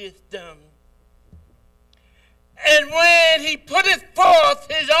leadeth them. And when he putteth forth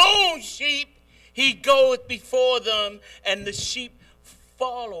his own sheep, he goeth before them, and the sheep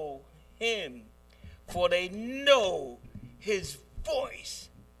follow him, for they know his voice.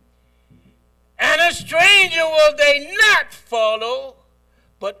 And a stranger will they not follow,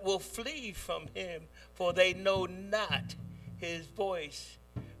 but will flee from him, for they know not his voice.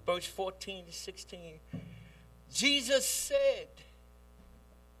 Verse 14 to 16. Jesus said,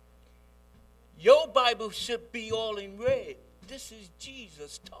 your Bible should be all in red. This is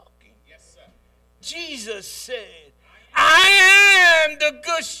Jesus talking. Yes, sir. Jesus said, I am the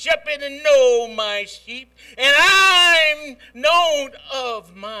good shepherd and know my sheep, and I'm known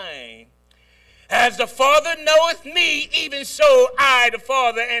of mine. As the Father knoweth me, even so I the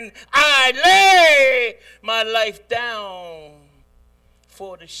Father, and I lay my life down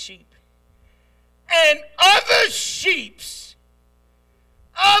for the sheep. And other sheeps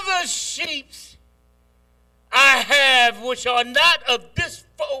I have which are not of this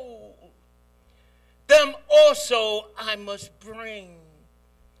fold, them also I must bring,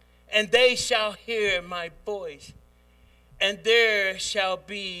 and they shall hear my voice. And there shall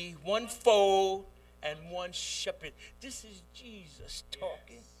be one fold and one shepherd. This is Jesus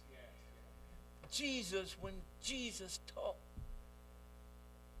talking. Jesus, when Jesus talked,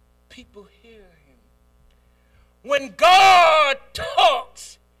 people hear him. When God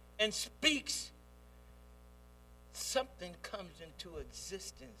talks and speaks, something comes into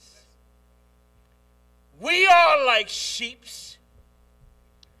existence. We are like sheep.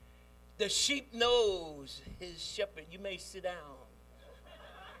 The sheep knows his shepherd. You may sit down.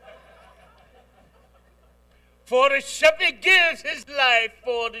 For the shepherd gives his life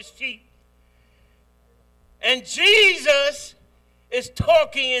for the sheep. And Jesus is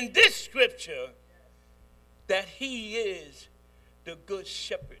talking in this scripture that he is the good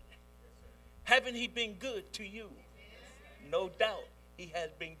shepherd. Haven't he been good to you? No doubt he has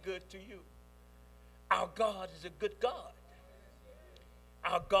been good to you. Our God is a good God.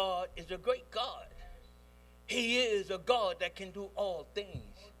 Our God is a great God. He is a God that can do all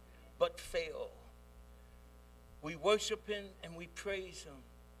things but fail. We worship him and we praise him.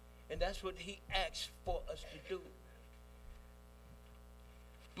 And that's what he asks for us to do.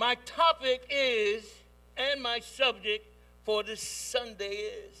 My topic is, and my subject for this Sunday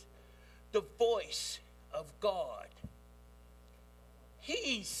is, the voice of God.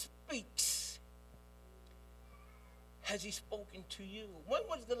 He speaks. Has he spoken to you? When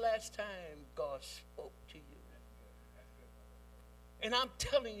was the last time God spoke to you? And I'm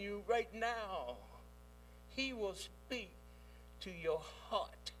telling you right now, he will speak to your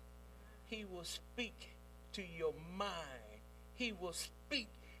heart. He will speak to your mind. He will speak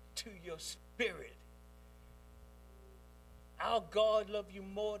to your spirit. Our God loves you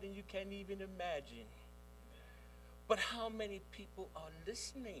more than you can even imagine. But how many people are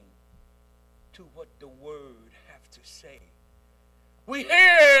listening to what the word have to say? We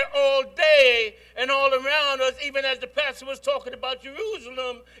hear all day and all around us, even as the pastor was talking about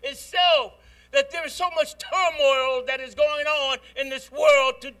Jerusalem itself, that there is so much turmoil that is going on in this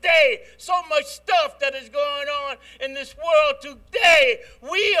world today. So much stuff that is going on in this world today.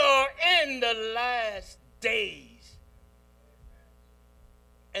 We are in the last days.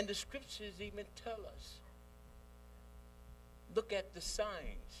 And the scriptures even tell us, look at the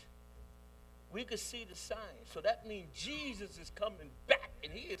signs. We could see the signs. So that means Jesus is coming back,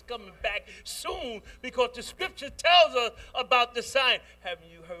 and he is coming back soon, because the scripture tells us about the sign. Haven't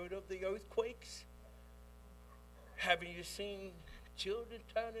you heard of the earthquakes? Haven't you seen children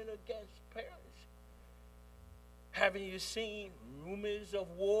turning against parents? Haven't you seen rumors of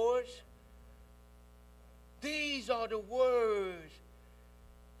wars? These are the words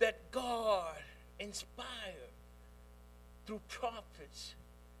that God inspired through prophets.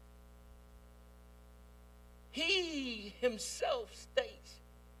 He himself states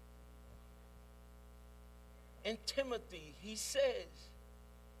in Timothy, he says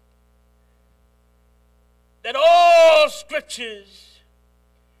that all scriptures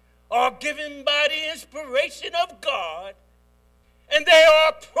are given by the inspiration of God, and they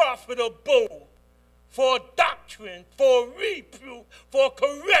are profitable for doctrine, for reproof, for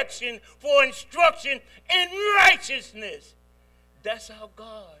correction, for instruction in righteousness. That's our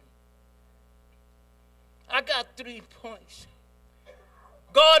God. I got 3 points.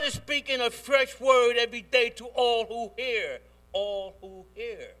 God is speaking a fresh word every day to all who hear. All who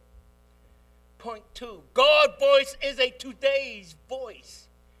hear. Point 2. God's voice is a today's voice.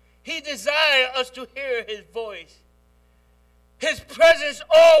 He desires us to hear his voice. His presence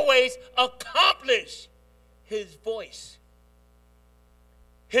always accomplishes his voice.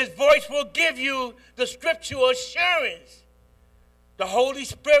 His voice will give you the scriptural assurance. The Holy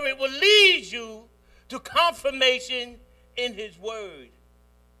Spirit will lead you to confirmation in his word.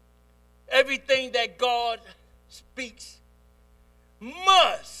 Everything that God speaks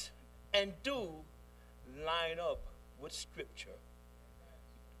must and do line up with scripture.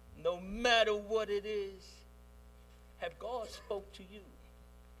 No matter what it is, have God spoke to you?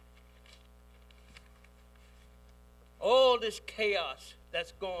 All this chaos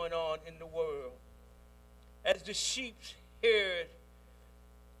that's going on in the world, as the sheep hear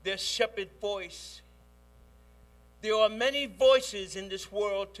their shepherd voice, there are many voices in this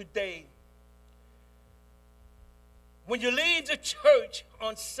world today. When you leave the church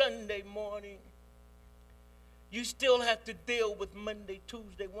on Sunday morning, you still have to deal with Monday,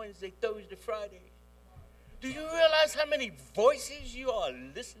 Tuesday, Wednesday, Thursday, Friday. Do you realize how many voices you are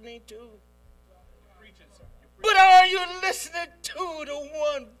listening to? But are you listening to the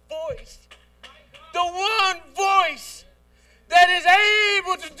one voice? The one voice that is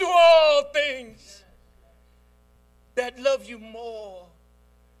able to do all things, that loves you more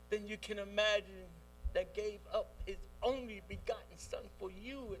than you can imagine, that gave up his only begotten son for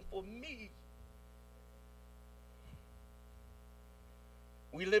you and for me.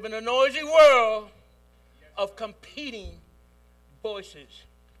 We live in a noisy world of competing voices.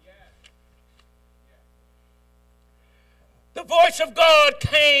 The voice of God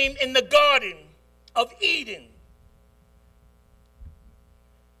came in the Garden of Eden.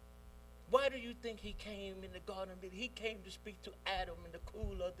 Why do you think he came in the Garden of Eden? He came to speak to Adam in the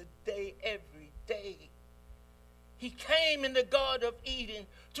cool of the day, every day. He came in the Garden of Eden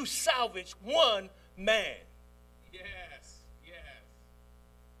to salvage one man. Yes, yes.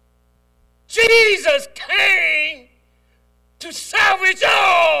 Jesus came to salvage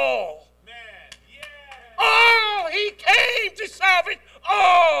all. Man, yes. All. He came to salvage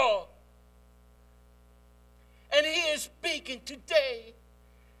all. And he is speaking today.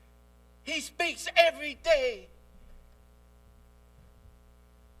 He speaks every day.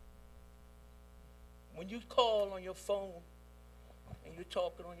 When you call on your phone and you're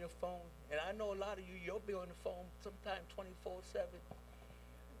talking on your phone, and I know a lot of you, you'll be on the phone sometime 24/7.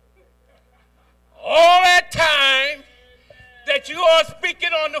 All that time that you are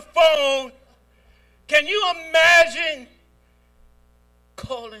speaking on the phone, can you imagine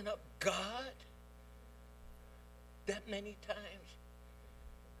calling up God that many times?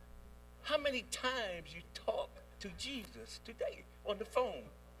 How many times you talk to Jesus today on the phone?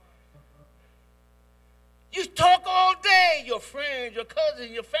 You talk all day, your friends, your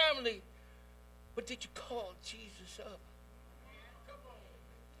cousin, your family, but did you call Jesus up?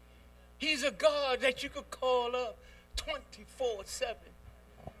 He's a God that you could call up 24/7.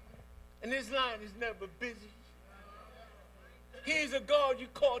 And his line is never busy. He's a God you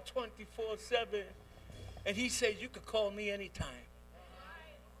call 24/7. And he says you could call me anytime.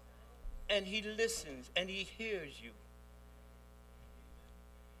 And he listens and he hears you.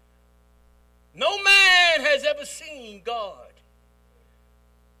 No man has ever seen God.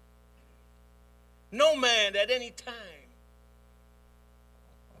 No man at any time.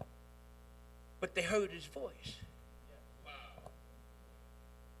 But they heard his voice.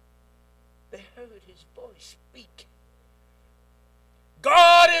 They heard his voice speak.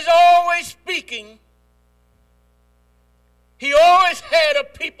 God is always speaking. He always had a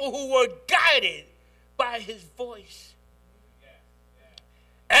people who were guided by his voice.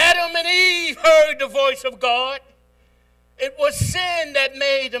 Adam and Eve heard the voice of God. It was sin that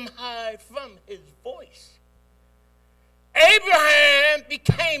made them hide from his voice. Abraham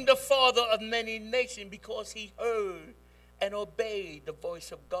became the father of many nations because he heard and obeyed the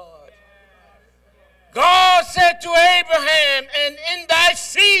voice of God. God said to Abraham, and in thy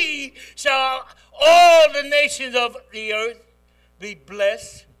seed shall all the nations of the earth be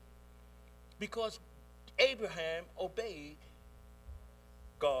blessed, because Abraham obeyed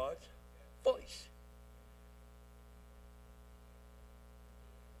God's voice.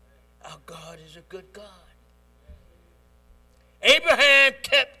 Our God is a good God. Abraham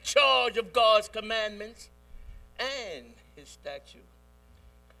kept charge of God's commandments and his statutes.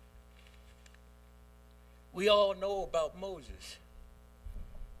 We all know about Moses.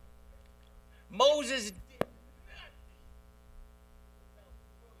 Moses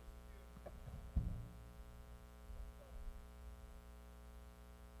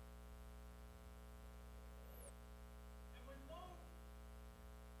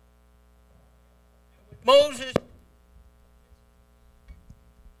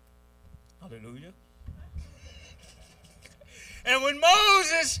hallelujah. And when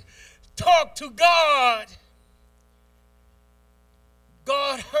Moses talked to God,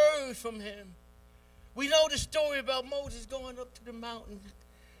 God heard from him. We know the story about Moses going up to the mountain,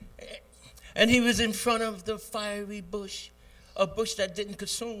 and he was in front of the fiery bush, a bush that didn't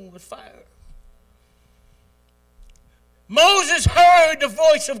consume with fire. Moses heard the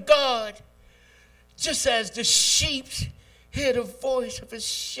voice of God, just as the sheep hear the voice of his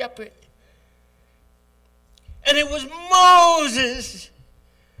shepherd. And it was Moses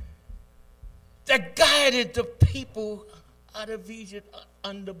that guided the people out of Egypt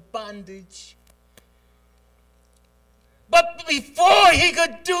under bondage. But before he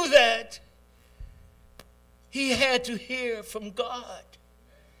could do that, he had to hear from God.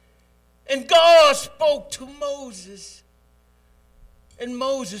 And God spoke to Moses, and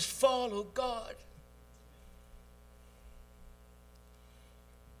Moses followed God.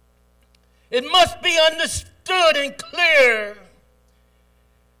 It must be understood and clear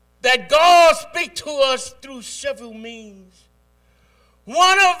that God speaks to us through several means.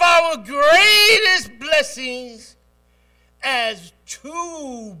 One of our greatest blessings as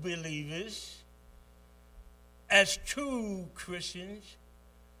true believers, as true Christians,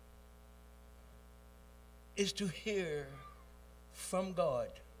 is to hear from God.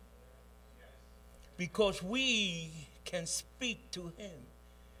 Because we can speak to him,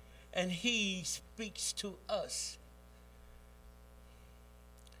 and he speaks to us.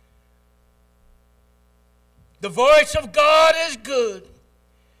 The voice of God is good.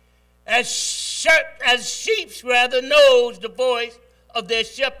 As sheep knows the voice of their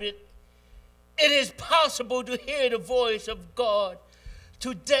shepherd, it is possible to hear the voice of God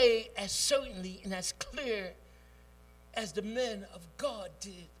today as certainly and as clear as the men of God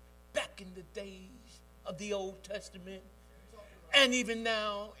did back in the days of the Old Testament and even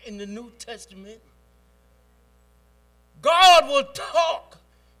now in the New Testament. God will talk,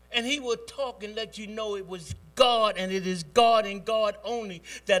 and he will talk and let you know it was God, and it is God and God only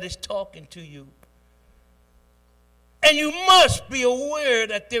that is talking to you. And you must be aware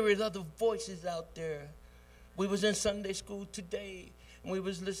that there is other voices out there. We was in Sunday school today, and we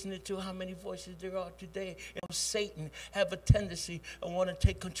was listening to how many voices there are today. And Satan have a tendency and want to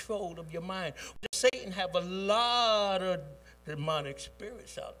take control of your mind. Satan have a lot of demonic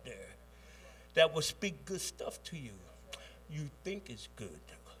spirits out there that will speak good stuff to you. You think it's good.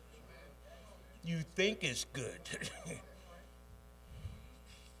 You think it's good.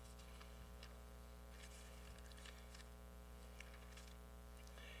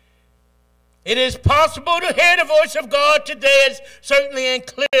 It is possible to hear the voice of God today as certainly and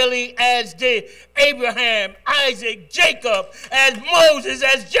clearly as did Abraham, Isaac, Jacob, as Moses,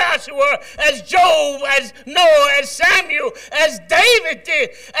 as Joshua, as Job, as Noah, as Samuel, as David did,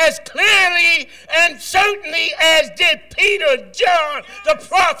 as clearly and certainly as did Peter, John, the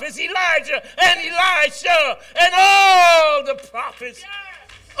prophets, Elijah and Elisha, and all the prophets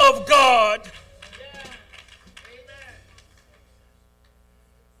of God.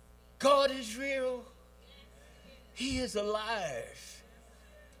 God is real. He is alive.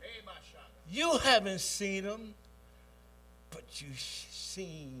 You haven't seen him, but you've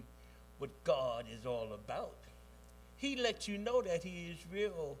seen what God is all about. He lets you know that he is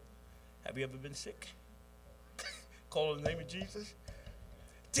real. Have you ever been sick? Call on the name of Jesus.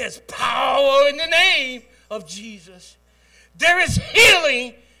 There's power in the name of Jesus. There is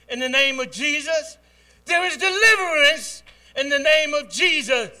healing in the name of Jesus. There is deliverance in the name of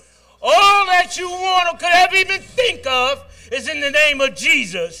Jesus. All that you want or could ever even think of is in the name of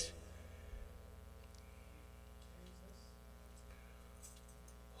Jesus.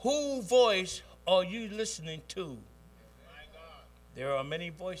 Whose voice are you listening to? There are many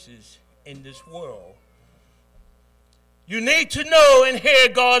voices in this world. You need to know and hear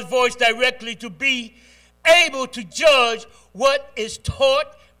God's voice directly to be able to judge what is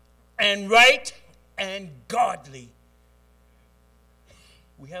taught and right and godly.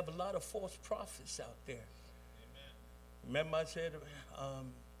 We have a lot of false prophets out there. Amen. Remember I said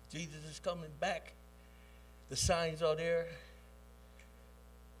Jesus is coming back. The signs are there.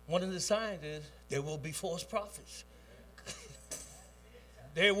 One of the signs is there will be false prophets.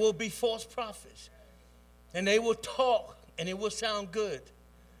 There will be false prophets. And they will talk and it will sound good.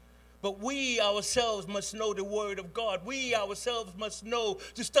 But we ourselves must know the word of God. We ourselves must know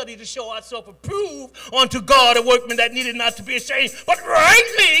to study to show ourselves approved unto God, a workman that needed not to be ashamed, but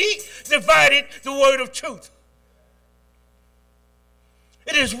rightly divided the word of truth.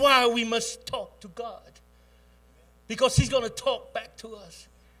 It is why we must talk to God, because he's going to talk back to us.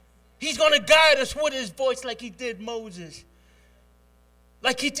 He's going to guide us with his voice like he did Moses,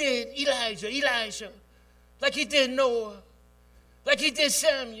 like he did Elijah, like he did Noah, like he did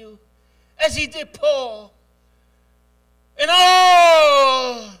Samuel, as he did Paul, and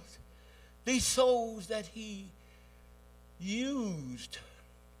all these souls that he used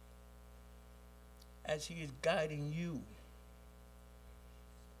as he is guiding you.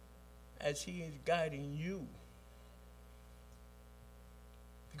 As he is guiding you.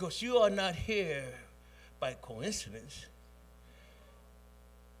 Because you are not here by coincidence.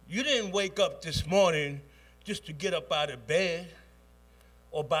 You didn't wake up this morning just to get up out of bed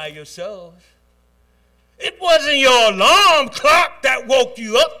or by yourselves. It wasn't your alarm clock that woke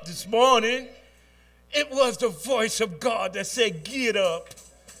you up this morning. It was the voice of God that said, get up.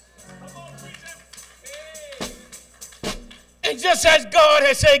 And just as God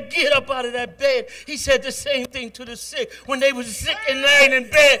had said, get up out of that bed, he said the same thing to the sick when they were sick and laying in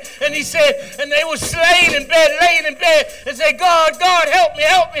bed. And he said, and they were slain in bed, laying in bed, and said, God, God,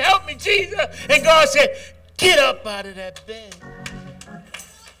 help me, Jesus. And God said, get up out of that bed.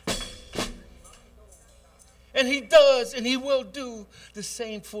 And he does, and he will do the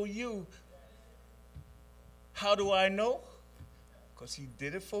same for you. How do I know? Because he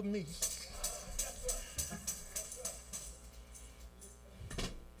did it for me.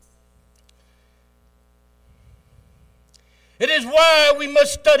 It is why we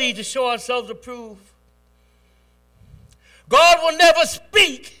must study to show ourselves approved. God will never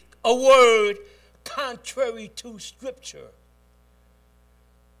speak a word contrary to Scripture.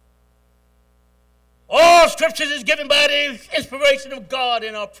 All Scriptures is given by the inspiration of God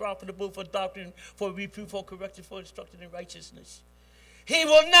and are profitable for doctrine, for reproof, for correction, for instruction in righteousness. He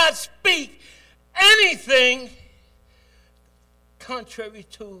will not speak anything contrary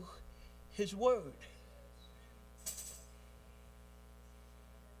to his word.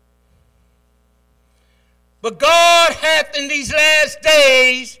 But God hath in these last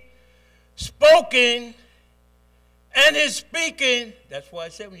days spoken, and his speaking, that's why I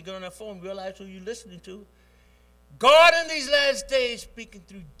said when you get on that phone, realize who you're listening to. God in these last days speaking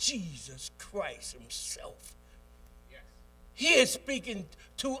through Jesus Christ himself. Yes. He is speaking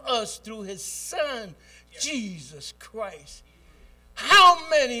to us through his son, yes, Jesus Christ. How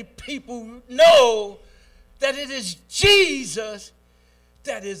many people know that it is Jesus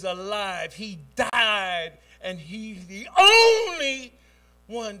that is alive? He died, and he's the only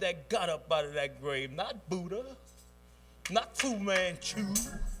one that got up out of that grave. Not Buddha, not Fu Manchu.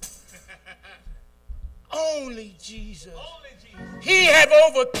 Only Jesus. He have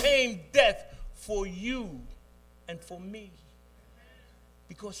overcame death for you and for me.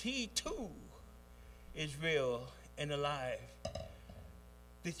 Because he too is real and alive.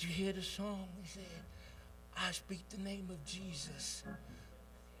 Did you hear the song? He said, I speak the name of Jesus.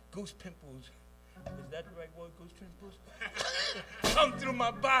 Goose pimples. Is that the right word, goose pimples? Come through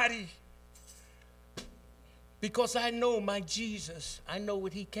my body. Because I know my Jesus. I know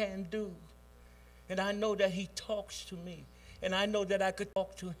what he can do. And I know that he talks to me. And I know that I could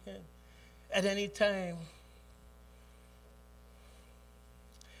talk to him at any time.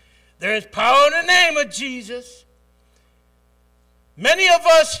 There is power in the name of Jesus. Many of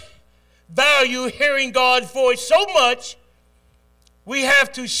us value hearing God's voice so much, we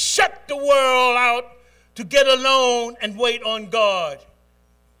have to shut the world out to get alone and wait on God.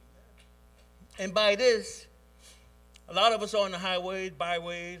 And by this, a lot of us are on the highways,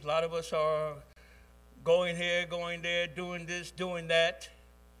 byways. A lot of us are going here, going there, doing this, doing that.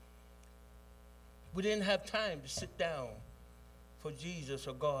 We didn't have time to sit down for Jesus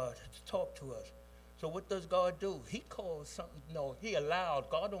or God to talk to us. So what does God do? He calls something, no, he allowed.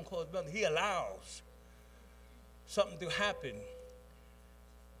 God don't cause nothing. He allows something to happen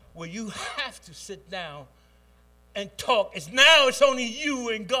where you have to sit down and talk. It's only you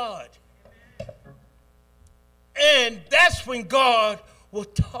and God. And that's when God will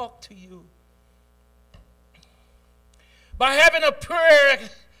talk to you. By having a prayer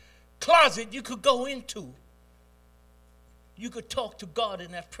closet you could go into, you could talk to God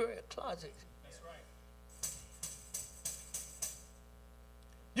in that prayer closet. That's right.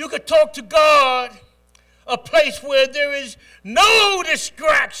 You could talk to God, a place where there is no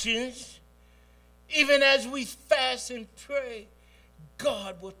distractions. Even as we fast and pray,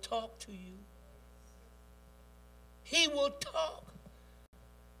 God will talk to you. He will talk.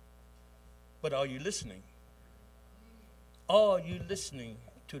 But are you listening? Are you listening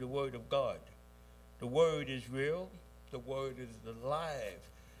to the word of God? The word is real. The word is alive.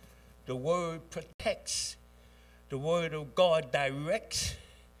 The word protects. The word of God directs.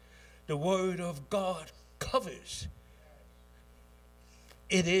 The word of God covers.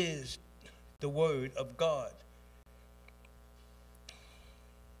 It is the word of God.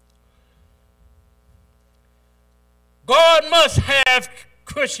 God must have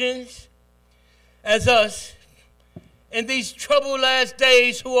Christians as us in these troubled last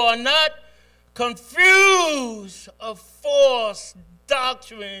days who are not confused of false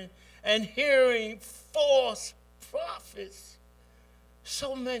doctrine and hearing false prophets.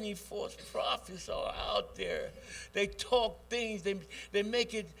 So many false prophets are out there. They talk things. They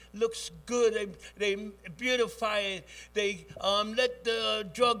make it look good. They beautify it. They let the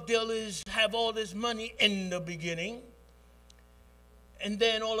drug dealers have all this money in the beginning. And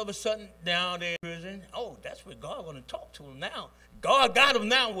then all of a sudden, now they're in prison. Oh, that's where God want to talk to them now. God got him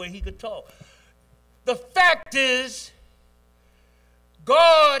now where he could talk. The fact is,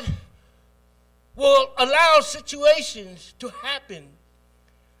 God will allow situations to happen,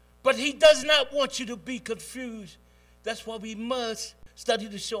 but he does not want you to be confused. That's why we must study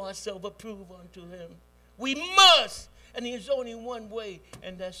to show ourselves approved unto him. We must, and there's only one way,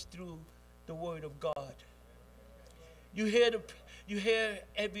 and that's through the word of God. You hear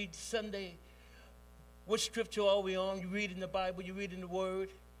every Sunday, what scripture are we on? You read in the Bible, you read in the Word.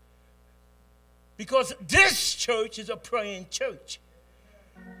 Because this church is a praying church.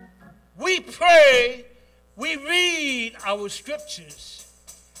 We pray, we read our scriptures.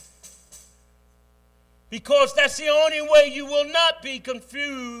 Because that's the only way you will not be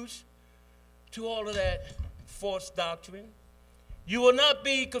confused to all of that false doctrine. You will not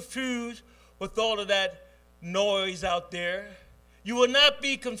be confused with all of that noise out there. You will not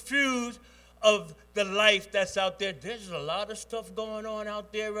be confused of the life that's out there. There's a lot of stuff going on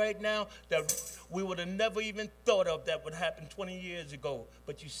out there right now that we would have never even thought of that would happen 20 years ago,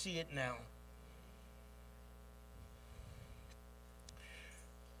 but you see it now.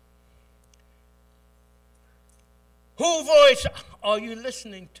 Whose voice are you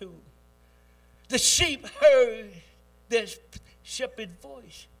listening to? The sheep heard their shepherd's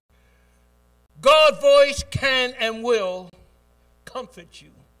voice. God's voice can and will comfort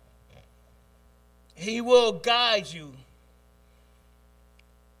you. He will guide you.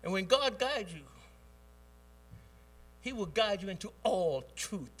 And when God guides you, he will guide you into all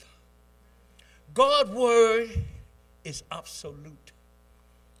truth. God's word is absolute.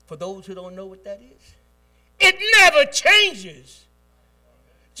 For those who don't know what that is, it never changes.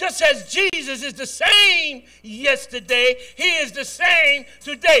 Just as Jesus is the same yesterday, he is the same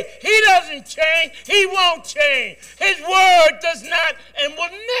today. He doesn't change. He won't change. His word does not and will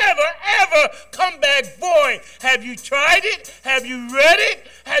never, ever come back void. Have you tried it? Have you read it?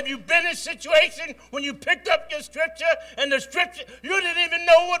 Have you been in a situation when you picked up your scripture and the scripture, you didn't even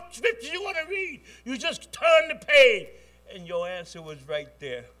know what scripture you want to read. You just turned the page and your answer was right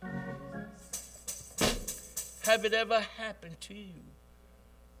there. Have it ever happened to you?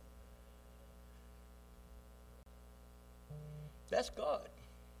 That's God.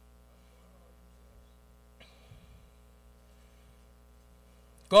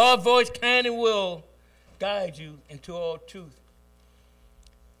 God's voice can and will guide you into all truth.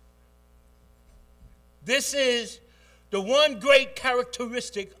 This is the one great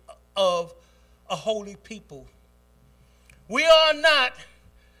characteristic of a holy people. We are not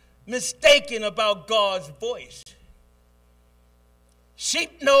mistaken about God's voice.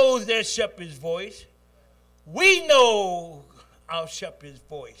 Sheep knows their shepherd's voice. We know our shepherd's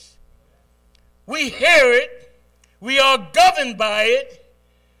voice. We hear it. We are governed by it.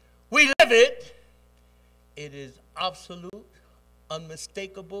 We live it. It is absolute,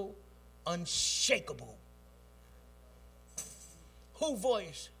 unmistakable, unshakable. Whose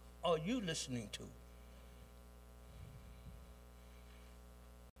voice are you listening to?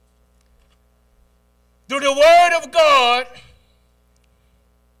 Through the word of God,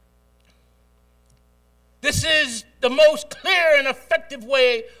 this is the most clear and effective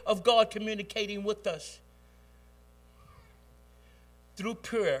way of God communicating with us. Through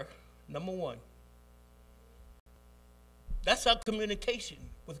prayer, number one. That's our communication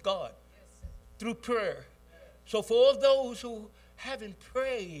with God. Through prayer. So for all those who haven't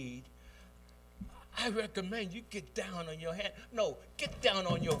prayed, I recommend you get down on your hand. No, get down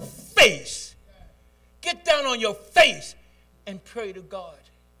on your face. Get down on your face and pray to God.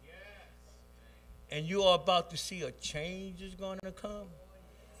 And you are about to see a change is going to come.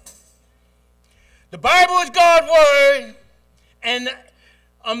 The Bible is God's word and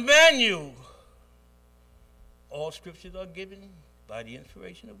a manual. All scriptures are given by the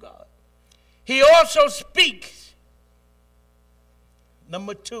inspiration of God. He also speaks.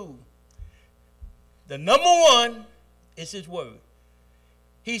 Number two. The number one is his word.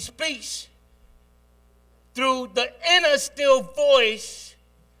 He speaks through the inner still voice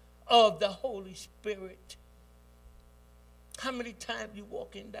of the Holy Spirit. How many times you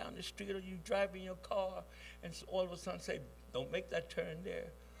walking down the street or you driving your car and all of a sudden say, don't make that turn there.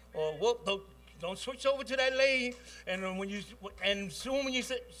 Or whoop, don't switch over to that lane. And soon when you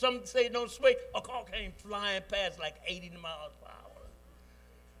say, some say don't switch, a car came flying past like 80 miles per hour.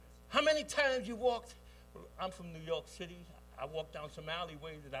 How many times you walked, I'm from New York City, I walked down some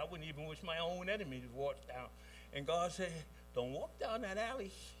alleyways that I wouldn't even wish my own enemies walked down. And God said, don't walk down that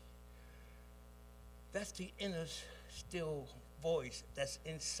alley. That's the inner still voice that's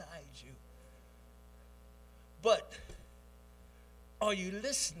inside you. But are you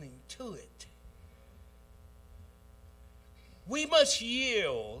listening to it? We must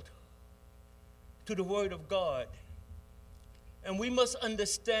yield to the word of God. And we must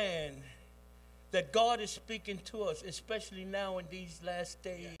understand that God is speaking to us, especially now in these last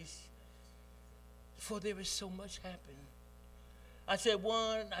days. For there is so much happening. I said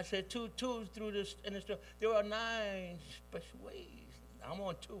one, I said two through this, and there are 9 special ways. I'm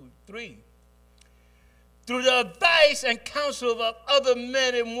on 2, 3. Through the advice and counsel of other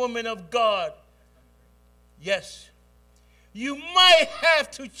men and women of God. Yes, you might have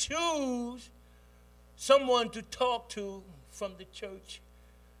to choose someone to talk to from the church.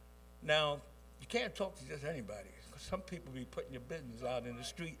 Now, you can't talk to just anybody, because some people be putting your business out in the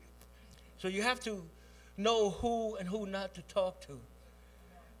street. So you have to know who and who not to talk to.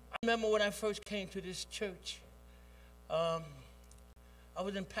 I remember when I first came to this church, I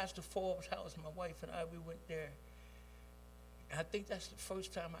was in Pastor Forbes' house. My wife and I, we went there. And I think that's the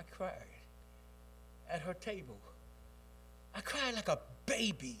first time I cried at her table. I cried like a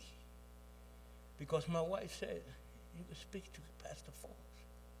baby because my wife said, you can speak to Pastor Forbes.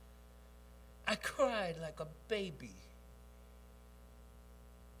 I cried like a baby.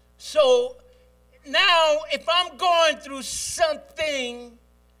 So now, if I'm going through something,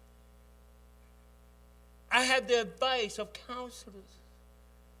 I have the advice of counselors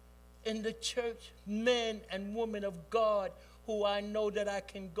in the church, men and women of God who I know that I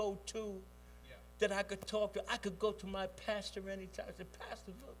can go to, that I could talk to. I could go to my pastor anytime. I said,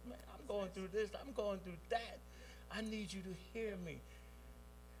 Pastor, look, man, I'm going through this, I'm going through that. I need you to hear me.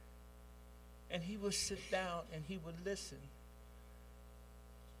 And he would sit down and he would listen,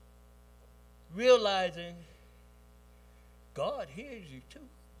 realizing God hears you too.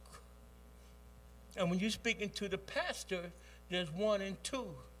 And when you're speaking to the pastor, there's 1 and 2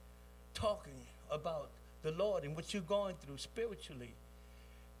 talking about the Lord and what you're going through spiritually.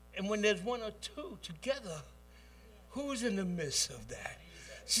 And when there's one or two together, who's in the midst of that?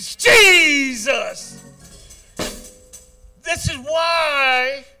 It's Jesus. This is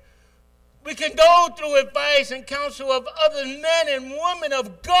why we can go through advice and counsel of other men and women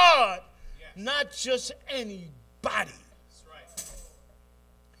of God, not just anybody. That's right.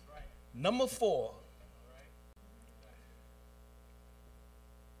 That's right. Number 4.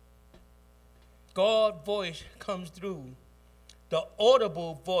 God's voice comes through the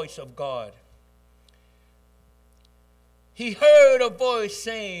audible voice of God. He heard a voice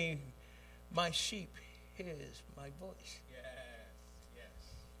saying, "My sheep hears my voice."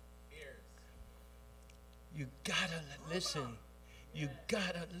 You gotta listen. You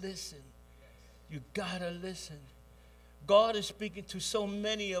gotta listen. You gotta listen. God is speaking to so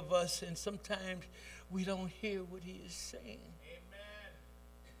many of us, and sometimes we don't hear what he is saying. Amen.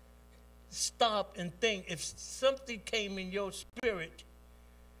 Stop and think. If something came in your spirit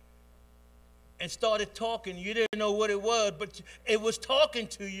and started talking, you didn't know what it was, but it was talking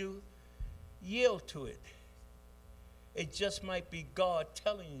to you, yield to it. It just might be God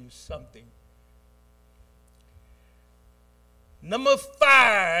telling you something. Number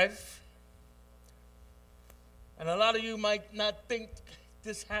 5, and a lot of you might not think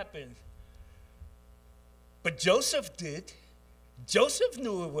this happened, but Joseph did. Joseph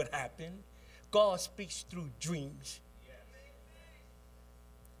knew it would happen. God speaks through dreams.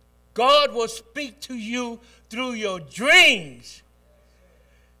 God will speak to you through your dreams.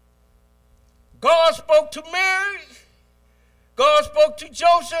 God spoke to Mary. God spoke to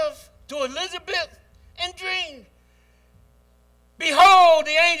Joseph, to Elizabeth in dreams. Behold,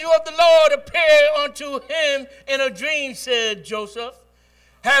 the angel of the Lord appeared unto him in a dream, said Joseph.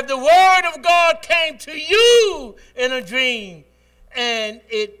 Have the word of God came to you in a dream, and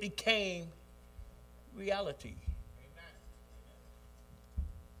it became reality. Amen.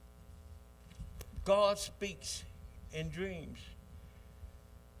 God speaks in dreams.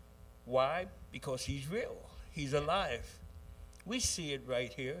 Why? Because he's real. He's alive. We see it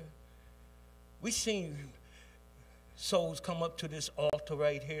right here. We've seen souls come up to this altar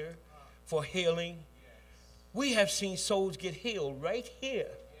right here for healing. We have seen souls get healed right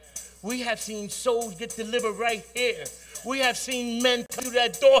here. We have seen souls get delivered right here. We have seen men come through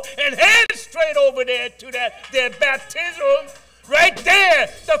that door and head straight over there to their baptism. Right there,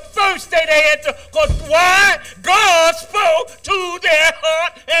 the first day they enter. Because why? God spoke to their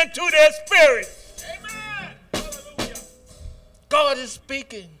heart and to their spirit. Amen. Hallelujah. God is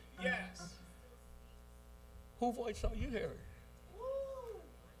speaking. Yes. Whose voice are you hearing?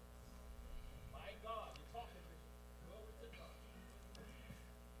 My God, you're talking to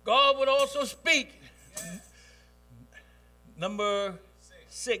God would also speak. Number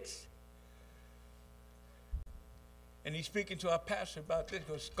 6. And he's speaking to our pastor about this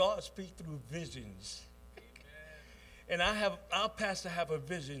because God speaks through visions. Amen. And our pastor have a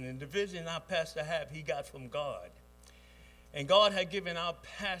vision, and the vision our pastor have, he got from God. And God had given our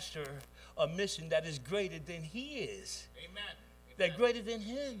pastor a mission that is greater than he is. Amen. That greater than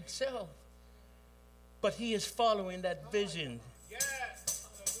himself. But he is following that vision. Yes.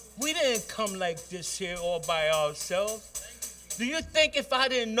 We didn't come like this here all by ourselves. Do you think if I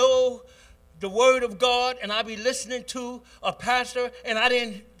didn't know the word of God and I be listening to a pastor and I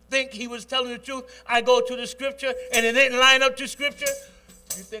didn't think he was telling the truth, I go to the scripture and it didn't line up to scripture,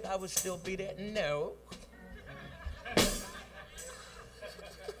 you think I would still be there? No.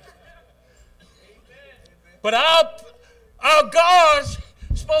 But our God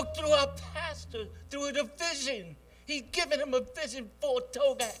spoke through our pastor, through the vision. He's given him a vision for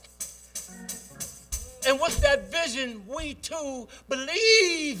TOGAC. And with that vision, we too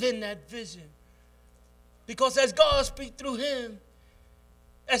believe in that vision. Because as God speaks through him,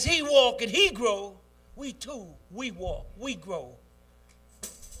 as he walk and he grow, we too, we walk, we grow.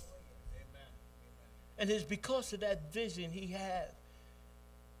 Amen. And it's because of that vision he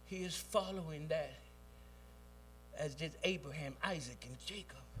is following that. As did Abraham, Isaac, and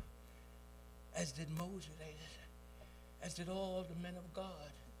Jacob. As did Moses. As did all the men of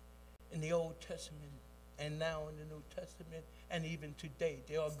God in the Old Testament and now in the New Testament. And even today,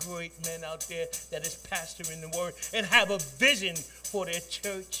 there are great men out there that is pastoring the word and have a vision for their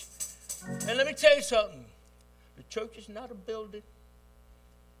church. And let me tell you something. The church is not a building.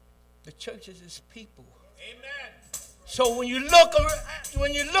 The church is his people. Amen. So when you look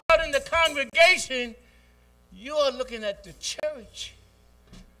out in the congregation, you are looking at the church.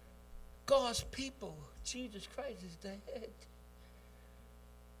 God's people. Jesus Christ is the head.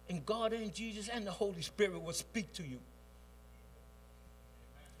 And God and Jesus and the Holy Spirit will speak to you.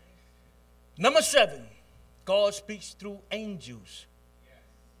 Number 7, God speaks through angels.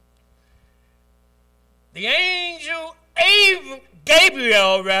 The angel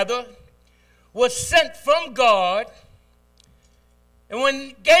Gabriel, was sent from God. And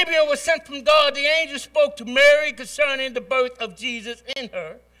when Gabriel was sent from God, the angel spoke to Mary concerning the birth of Jesus in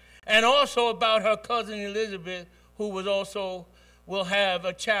her, and also about her cousin Elizabeth, who will have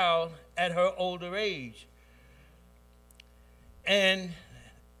a child at her older age. And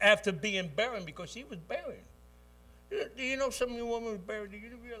after being barren, because she was barren. Do you know some of you women were barren? Do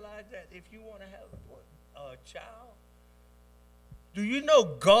you realize that if you want to have a child, do you know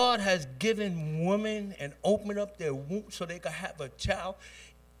God has given women and opened up their womb so they can have a child?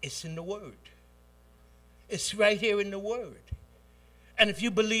 It's in the Word. It's right here in the Word. And if you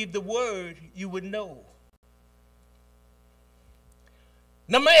believe the Word, you would know.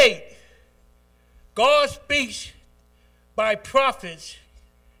 Number 8, God speaks by prophets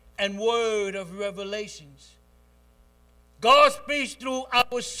and word of revelations. God speaks through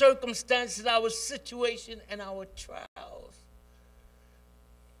our circumstances, our situation, and our trials.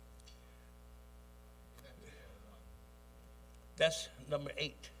 That's number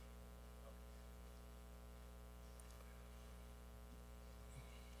 8.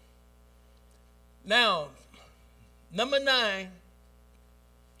 Now, number 9,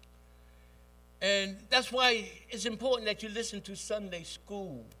 and that's why it's important that you listen to Sunday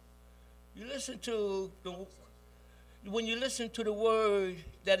school. You listen to when you listen to the word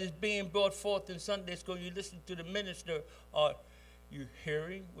that is being brought forth in Sunday school, you listen to the minister. Are you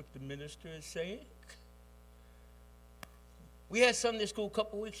hearing what the minister is saying? We had Sunday school a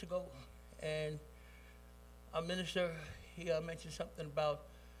couple weeks ago, and our minister, he mentioned something about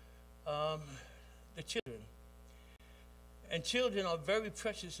the children. And children are very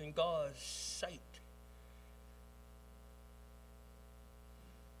precious in God's sight.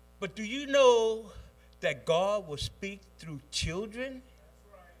 But do you know that God will speak through children?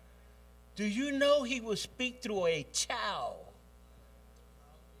 Do you know he will speak through a child?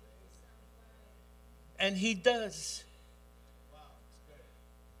 And he does.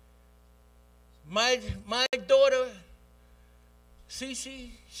 My daughter,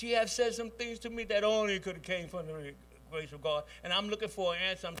 Cece, she has said some things to me that only could have came from the grace of God. And I'm looking for an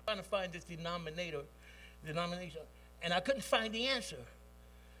answer. I'm trying to find this denomination, and I couldn't find the answer.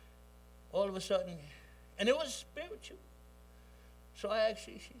 All of a sudden, and it was spiritual. So I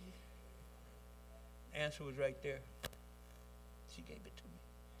actually, the answer was right there. She gave it to me.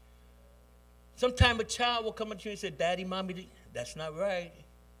 Sometime a child will come up to you and say, Daddy, Mommy, that's not right.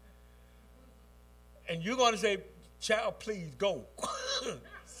 And you're going to say, child, please go.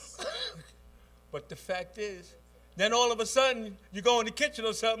 But the fact is, then all of a sudden, you go in the kitchen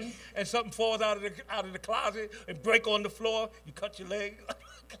or something, and something falls out of the closet and break on the floor. You cut your leg.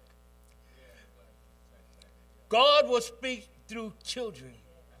 God will speak through children.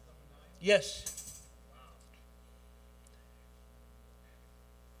 Yes.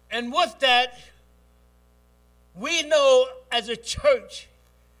 And with that, we know as a church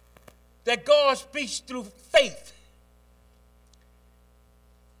that God speaks through faith.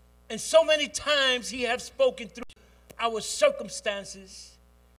 And so many times he has spoken through our circumstances.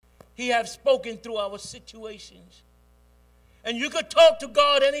 He has spoken through our situations. And you could talk to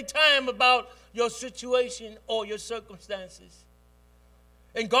God anytime about your situation or your circumstances.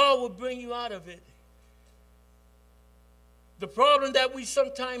 And God will bring you out of it. The problem that we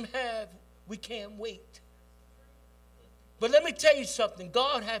sometimes have, we can't wait. But let me tell you something.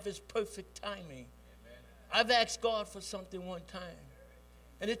 God has his perfect timing. I've asked God for something one time.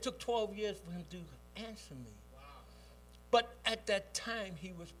 And it took 12 years for him to answer me. But at that time,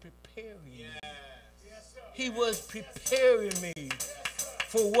 he was preparing me. He was preparing me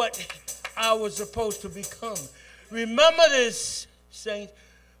for what I was supposed to become. Remember this, saints.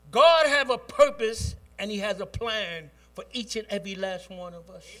 God has a purpose, and he has a plan for each and every last one of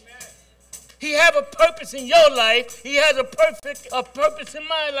us. Amen. He has a purpose in your life. He has a purpose in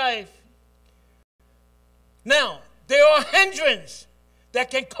my life. Now, there are hindrances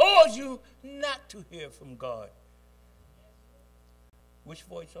that can cause you not to hear from God. Which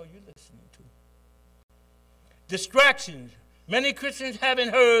voice are you listening to? Distractions. Many Christians haven't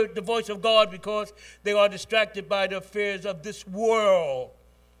heard the voice of God because they are distracted by the affairs of this world.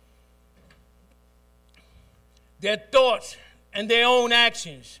 Their thoughts and their own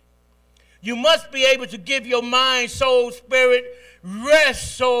actions. You must be able to give your mind, soul, spirit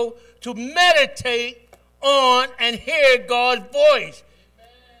rest so to meditate on and hear God's voice.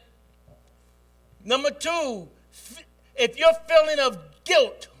 Amen. Number 2, if you're feeling of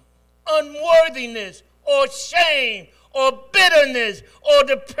guilt, unworthiness, or shame, or bitterness, or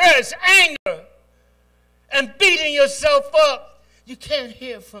depressed, anger, and beating yourself up, you can't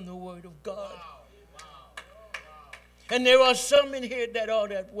hear from the word of God. Wow. And there are some in here that are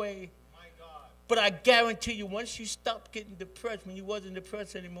that way. But I guarantee you, once you stop getting depressed, when you wasn't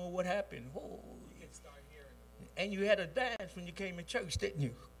depressed anymore, what happened? Oh, and you had a dance when you came in church, didn't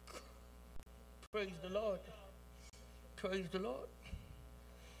you? Praise the Lord. Praise the Lord.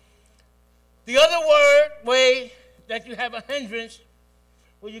 The other way that you have a hindrance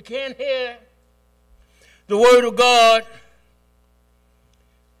where you can't hear the word of God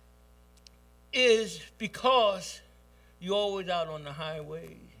is because you're always out on the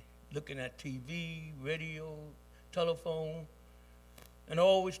highway looking at TV, radio, telephone, and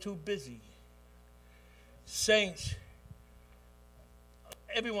always too busy. Saints,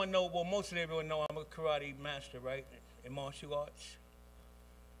 everyone know, well, mostly everyone know I'm a karate master, right, in martial arts.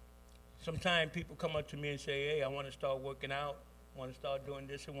 Sometimes people come up to me and say, hey, I want to start working out, I want to start doing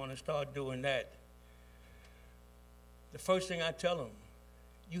this, I want to start doing that. The first thing I tell them,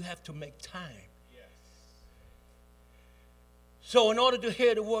 you have to make time. Yes. So in order to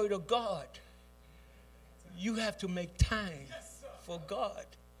hear the word of God, you have to make time for God.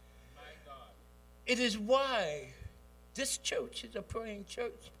 My God. It is why this church is a praying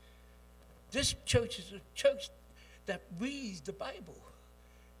church. This church is a church that reads the Bible.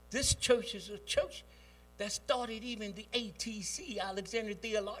 This church is a church that started even the ATC, Alexandria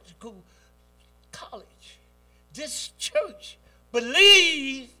Theological College. This church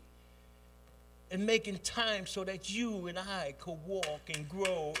believes in making time so that you and I could walk and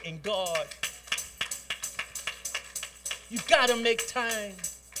grow in God. You got to make time.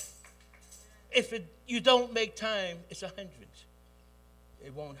 If you don't make time, it's a hindrance.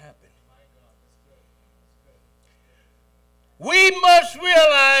 It won't happen. We must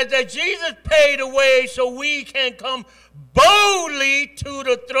realize that Jesus paid the way so we can come boldly to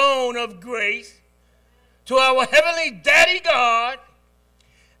the throne of grace, to our heavenly Daddy God,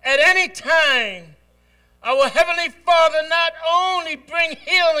 at any time. Our Heavenly Father not only bring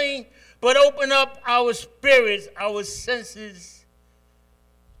healing, but open up our spirits, our senses,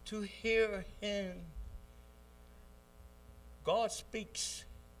 to hear Him. God speaks.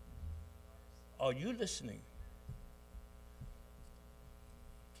 Are you listening?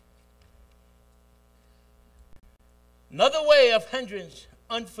 Another way of hindrance,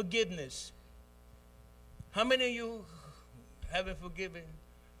 unforgiveness. How many of you haven't forgiven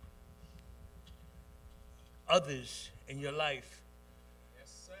others in your life?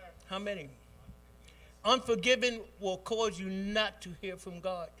 Yes, sir. How many? Unforgiving will cause you not to hear from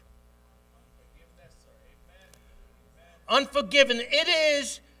God. Unforgiveness, sir. Amen. Unforgiven, it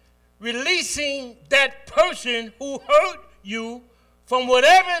is releasing that person who hurt you from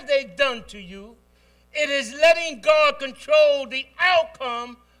whatever they've done to you. It is letting God control the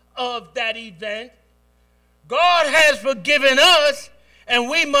outcome of that event. God has forgiven us, and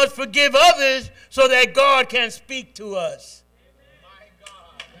we must forgive others so that God can speak to us. My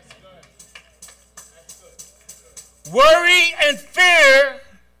God, that's good. That's good. Worry and fear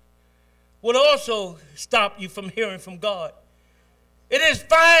will also stop you from hearing from God. It is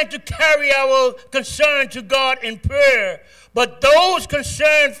fine to carry our concern to God in prayer, but those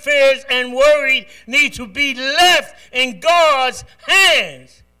concerned, fears, and worried need to be left in God's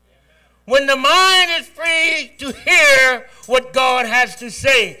hands. When the mind is free to hear what God has to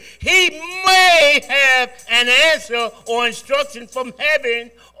say, He may have an answer or instruction from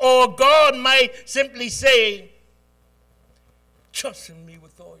heaven, or God might simply say, trust in me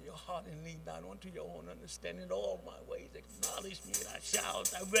with all your heart and lean not onto your own understanding. In all my ways acknowledge me, and I shall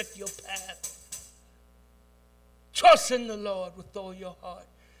direct your path. Trust in the Lord with all your heart.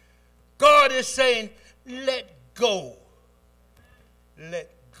 God is saying, let go. Let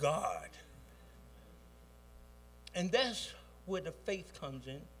God. And that's where the faith comes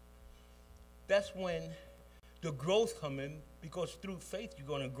in. That's when the growth comes in, because through faith you're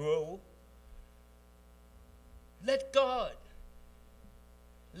going to grow. Let God.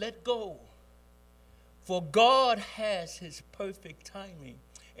 Let go. For God has His perfect timing.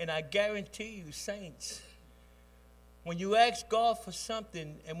 And I guarantee you, saints, when you ask God for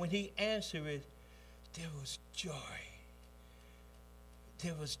something and when He answers it, there was joy.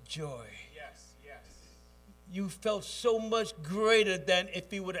 There was joy. Yes, yes. You felt so much greater than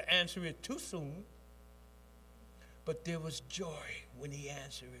if He would have answered it too soon. But there was joy when He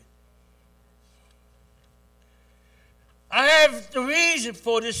answered it. I have the reason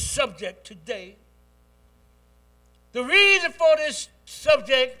for this subject today. The reason for this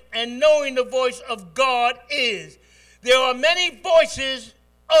subject and knowing the voice of God is there are many voices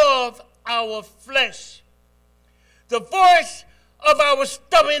of our flesh. The voice of our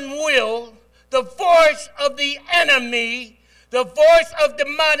stubborn will, the voice of the enemy, the voice of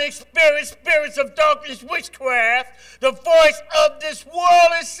demonic spirits, spirits of darkness, witchcraft, the voice of this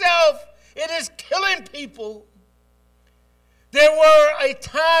world itself. It is killing people. There were a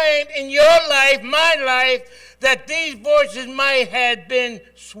time in your life, my life, that these voices might have been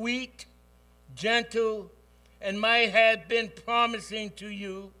sweet, gentle, and might have been promising to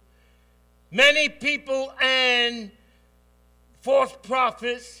you. Many people and false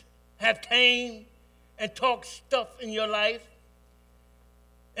prophets have came and talked stuff in your life.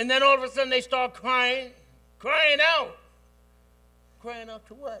 And then all of a sudden they start crying out. Crying out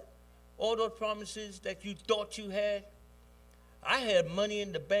to what? All those promises that you thought you had. I had money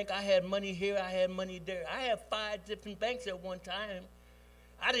in the bank. I had money here. I had money there. I had 5 different banks at one time.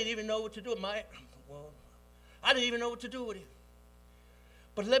 I didn't even know what to do with I didn't even know what to do with it.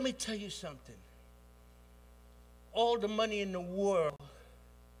 But let me tell you something. All the money in the world,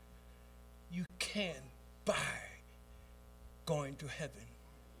 you can't buy going to heaven.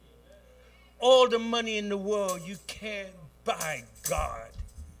 All the money in the world, you can't buy God.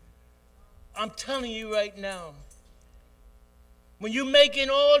 I'm telling you right now, when you're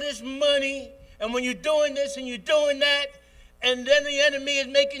making all this money, and when you're doing this and you're doing that, and then the enemy is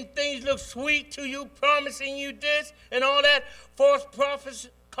making things look sweet to you, promising you this and all that, false prophets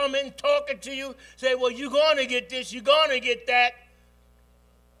come in talking to you, say, well, you're going to get this, you're going to get that.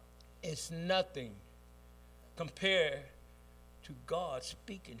 It's nothing compared to God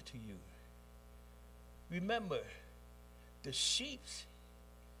speaking to you. Remember, the sheep,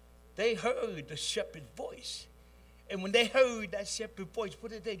 they heard the shepherd's voice. And when they heard that shepherd's voice,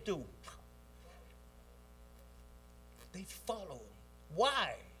 what did they do? They followed.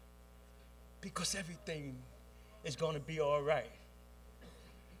 Why? Because everything is going to be all right.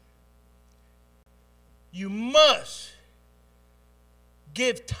 You must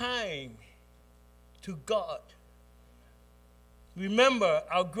give time to God. Remember,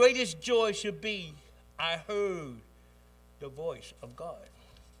 our greatest joy should be, I heard the voice of God.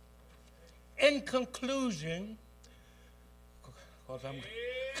 In conclusion, because I'm...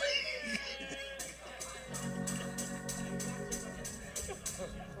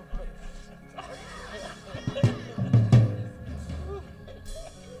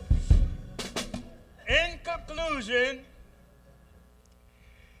 In conclusion,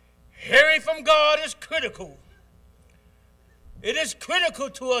 hearing from God is critical. It is critical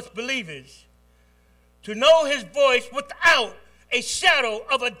to us believers to know his voice without a shadow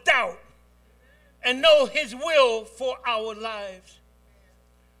of a doubt and know his will for our lives.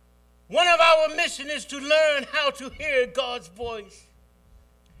 One of our missions is to learn how to hear God's voice.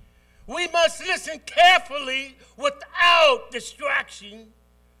 We must listen carefully without distraction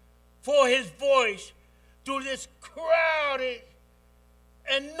for his voice through this crowded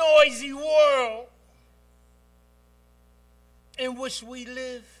and noisy world in which we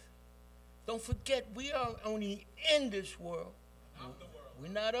live. Don't forget, we are only in this world. We're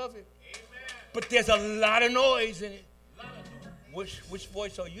not of it. Amen. But there's a lot of noise in it. Which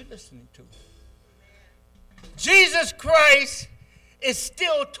voice are you listening to? Jesus Christ is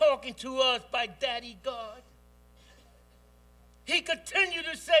still talking to us by Daddy God. He continued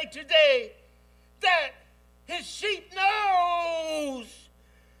to say today that his sheep knows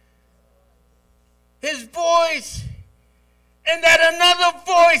his voice, and that another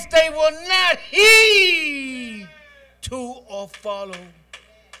voice they will not heed to or follow.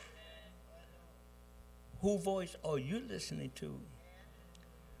 Whose voice are you listening to?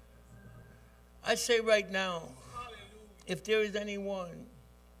 I say right now, if there is anyone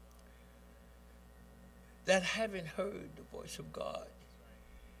that haven't heard the voice of God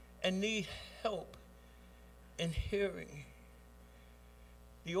and need help in hearing,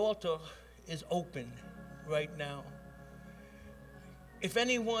 the altar is open right now. If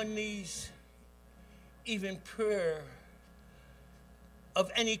anyone needs even prayer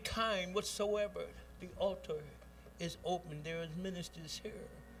of any kind whatsoever, the altar is open. There are ministers here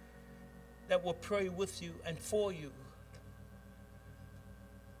that will pray with you and for you.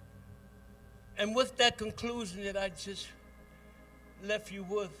 And with that conclusion that I just left you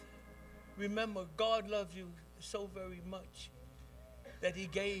with, remember, God loves you so very much that he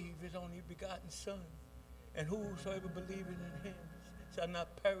gave his only begotten Son. And whosoever believeth in him shall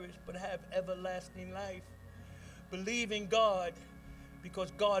not perish but have everlasting life. Believe in God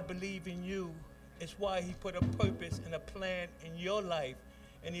because God believes in you. It's why he put a purpose and a plan in your life.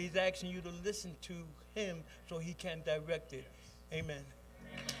 And he's asking you to listen to him so he can direct it. Amen.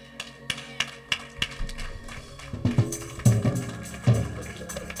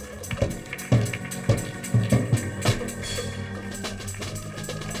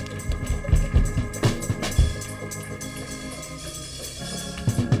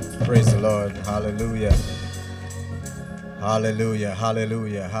 Praise the Lord. Hallelujah. Hallelujah.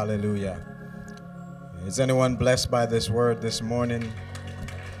 Hallelujah. Hallelujah. Is anyone blessed by this word this morning?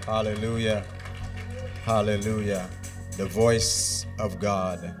 Hallelujah. Hallelujah. The voice of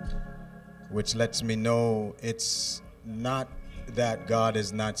God, which lets me know it's not that God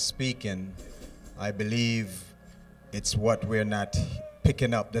is not speaking. I believe it's what we're not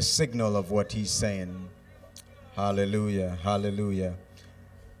picking up, the signal of what he's saying. Hallelujah. Hallelujah.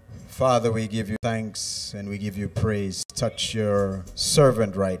 Father, we give you thanks and we give you praise. Touch your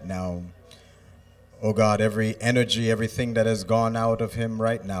servant right now. Oh God, every energy, everything that has gone out of him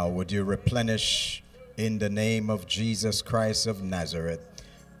right now, would you replenish in the name of Jesus Christ of Nazareth.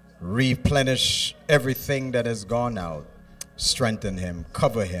 Replenish everything that has gone out. Strengthen him,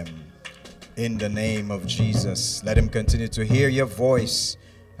 cover him in the name of Jesus. Let him continue to hear your voice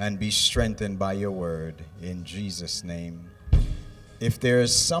and be strengthened by your word in Jesus' name. If there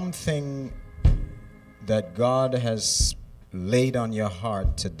is something that God has laid on your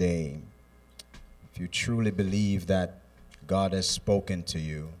heart today, if you truly believe that God has spoken to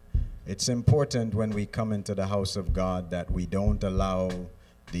you, it's important when we come into the house of God that we don't allow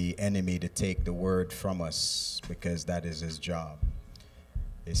the enemy to take the word from us, because that is his job.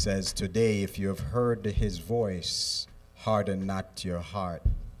 It says, today, if you have heard his voice, harden not your heart.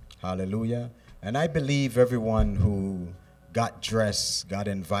 Hallelujah. And I believe everyone who got dressed, got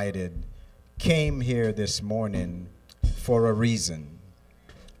invited, came here this morning for a reason.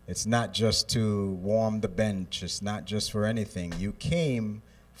 It's not just to warm the bench. It's not just for anything. You came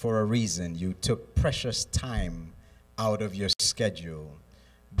for a reason. You took precious time out of your schedule.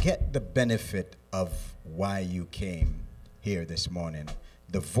 Get the benefit of why you came here this morning.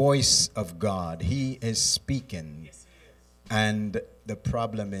 The voice of God, he is speaking. And the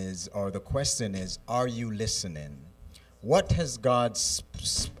problem is, or the question is, are you listening? What has God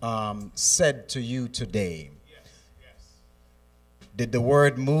said to you today? Did the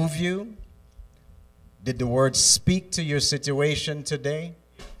word move you? Did the word speak to your situation today?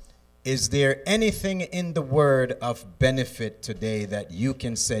 Is there anything in the word of benefit today that you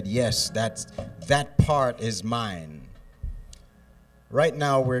can say, yes, that part is mine? Right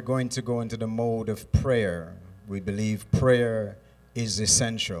now, we're going to go into the mode of prayer. We believe prayer is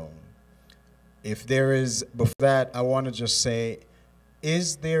essential. If there is, before that, I want to just say,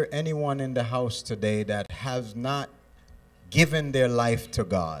 is there anyone in the house today that has not given their life to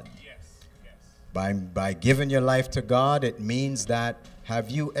God? Yes, yes. By giving your life to God, it means that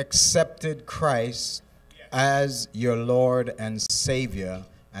have you accepted Christ as your Lord and Savior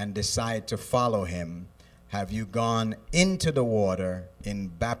and decide to follow him? Have you gone into the water in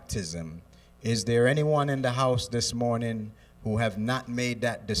baptism? Is there anyone in the house this morning who have not made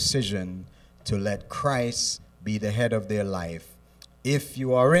that decision to let Christ be the head of their life? If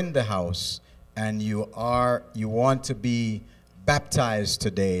you are in the house and you want to be baptized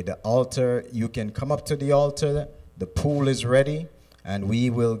today, the altar, you can come up to the altar. The pool is ready and we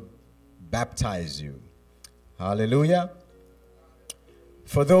will baptize you. Hallelujah.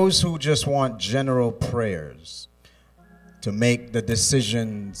 For those who just want general prayers to make the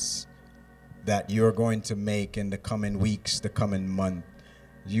decisions that you're going to make in the coming weeks, the coming month,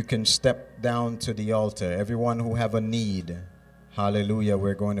 you can step down to the altar. Everyone who have a need, hallelujah,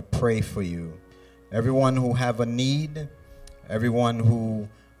 we're going to pray for you. Everyone who have a need, everyone who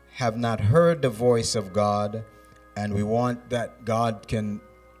have not heard the voice of God, and we want that God can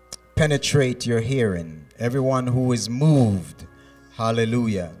penetrate your hearing. Everyone who is moved,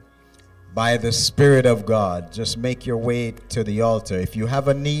 hallelujah, by the Spirit of God, just make your way to the altar. If you have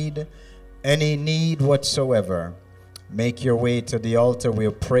a need, any need whatsoever, make your way to the altar.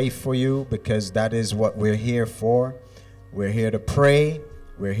 We'll pray for you because that is what we're here for. We're here to pray.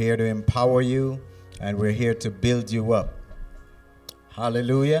 We're here to empower you. And we're here to build you up.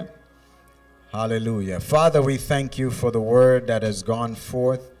 Hallelujah. Hallelujah. Father, we thank you for the word that has gone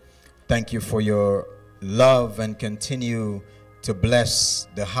forth. Thank you for your love and continue to bless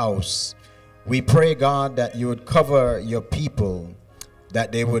the house. We pray, God, that you would cover your people,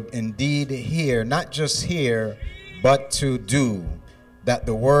 that they would indeed hear, not just hear, but to do, that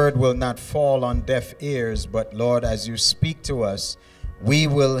the word will not fall on deaf ears, but Lord, as you speak to us, we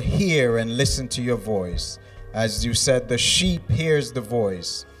will hear and listen to your voice. As you said, the sheep hears the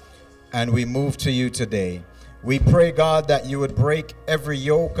voice, and we move to you today. We pray, God, that you would break every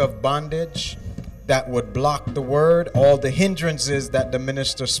yoke of bondage that would block the word, all the hindrances that the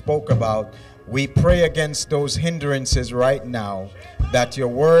minister spoke about. We pray against those hindrances right now, that your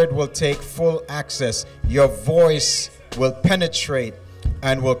word will take full access. Your voice will penetrate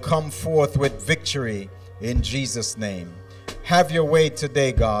and will come forth with victory in Jesus' name. Have your way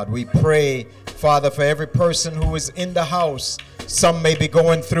today, God. We pray, Father, for every person who is in the house. Some may be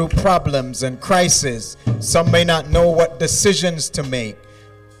going through problems and crises. Some may not know what decisions to make.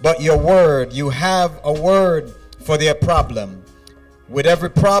 But your word, you have a word for their problem. With every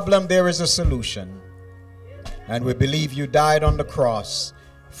problem, there is a solution. And we believe you died on the cross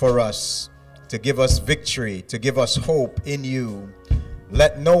for us, to give us victory, to give us hope in you.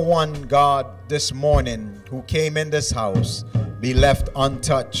 Let no one, God, this morning who came in this house be left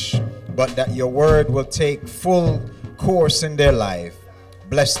untouched, but that your word will take full course in their life.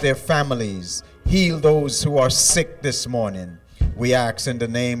 Bless their families. Heal those who are sick this morning. We ask in the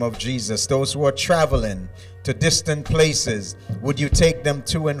name of Jesus. Those who are traveling to distant places, would you take them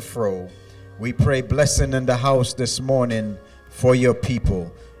to and fro? We pray blessing in the house this morning for your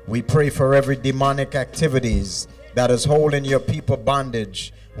people. We pray for every demonic activities that is holding your people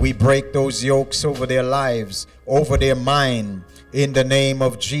bondage. We break those yokes over their lives, over their mind, in the name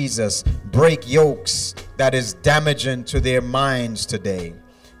of Jesus. Break yokes that is damaging to their minds today.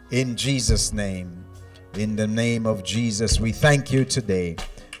 In Jesus' name. In the name of Jesus, we thank you today.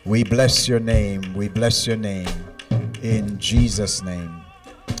 We bless your name. We bless your name. In Jesus' name.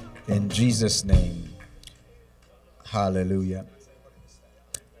 In Jesus' name. Hallelujah.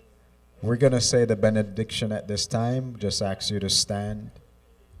 We're going to say the benediction at this time. Just ask you to stand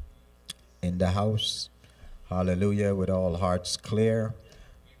in the house. Hallelujah. With all hearts clear.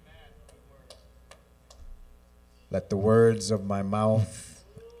 Let the words of my mouth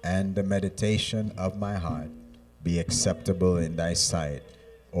and the meditation of my heart be acceptable in thy sight,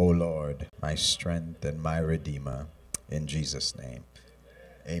 O Lord, my strength and my Redeemer. In Jesus' name.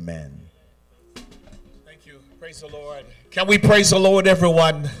 Amen. Thank you. Praise the Lord. Can we praise the Lord,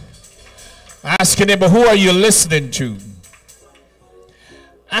 everyone? Asking him, who are you listening to?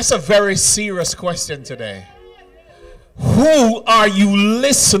 That's a very serious question today. Who are you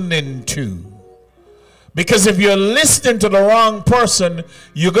listening to? Because if you're listening to the wrong person,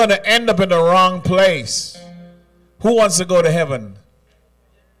 you're going to end up in the wrong place. Who wants to go to heaven?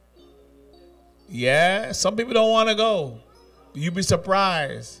 Yeah, some people don't want to go. You'd be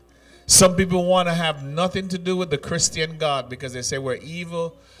surprised. Some people want to have nothing to do with the Christian God because they say we're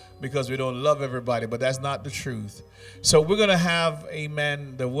evil, because we don't love everybody, but that's not the truth. So we're going to have,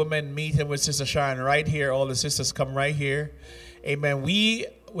 amen, the women meeting with Sister Sharon right here. All the sisters come right here. Amen. We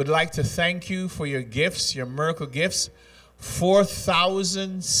would like to thank you for your gifts, your miracle gifts.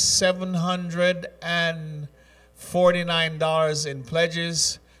 $4,749 in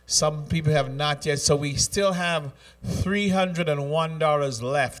pledges. Some people have not yet. So we still have $301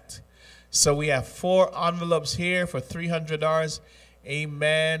 left. So we have 4 envelopes here for $300.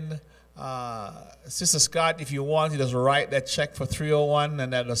 Amen. Sister Scott, if you want, you just write that check for 301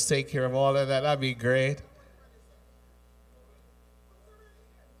 and that'll take care of all of that. That'd be great.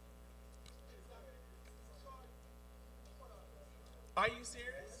 Are you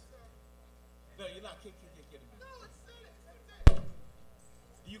serious? No, you're not kidding me.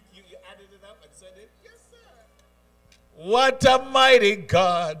 You added it up and said it? Yes, sir. What a mighty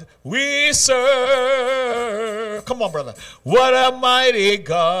God we serve. Come on, brother. What a mighty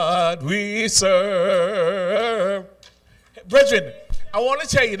God we serve. Brethren, I want to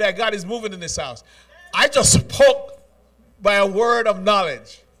tell you that God is moving in this house. I just spoke by a word of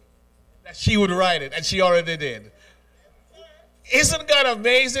knowledge that she would write it, and she already did. Isn't God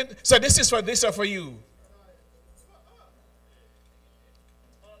amazing? So this is for this or for you?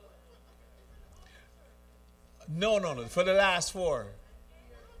 No. For the last 4.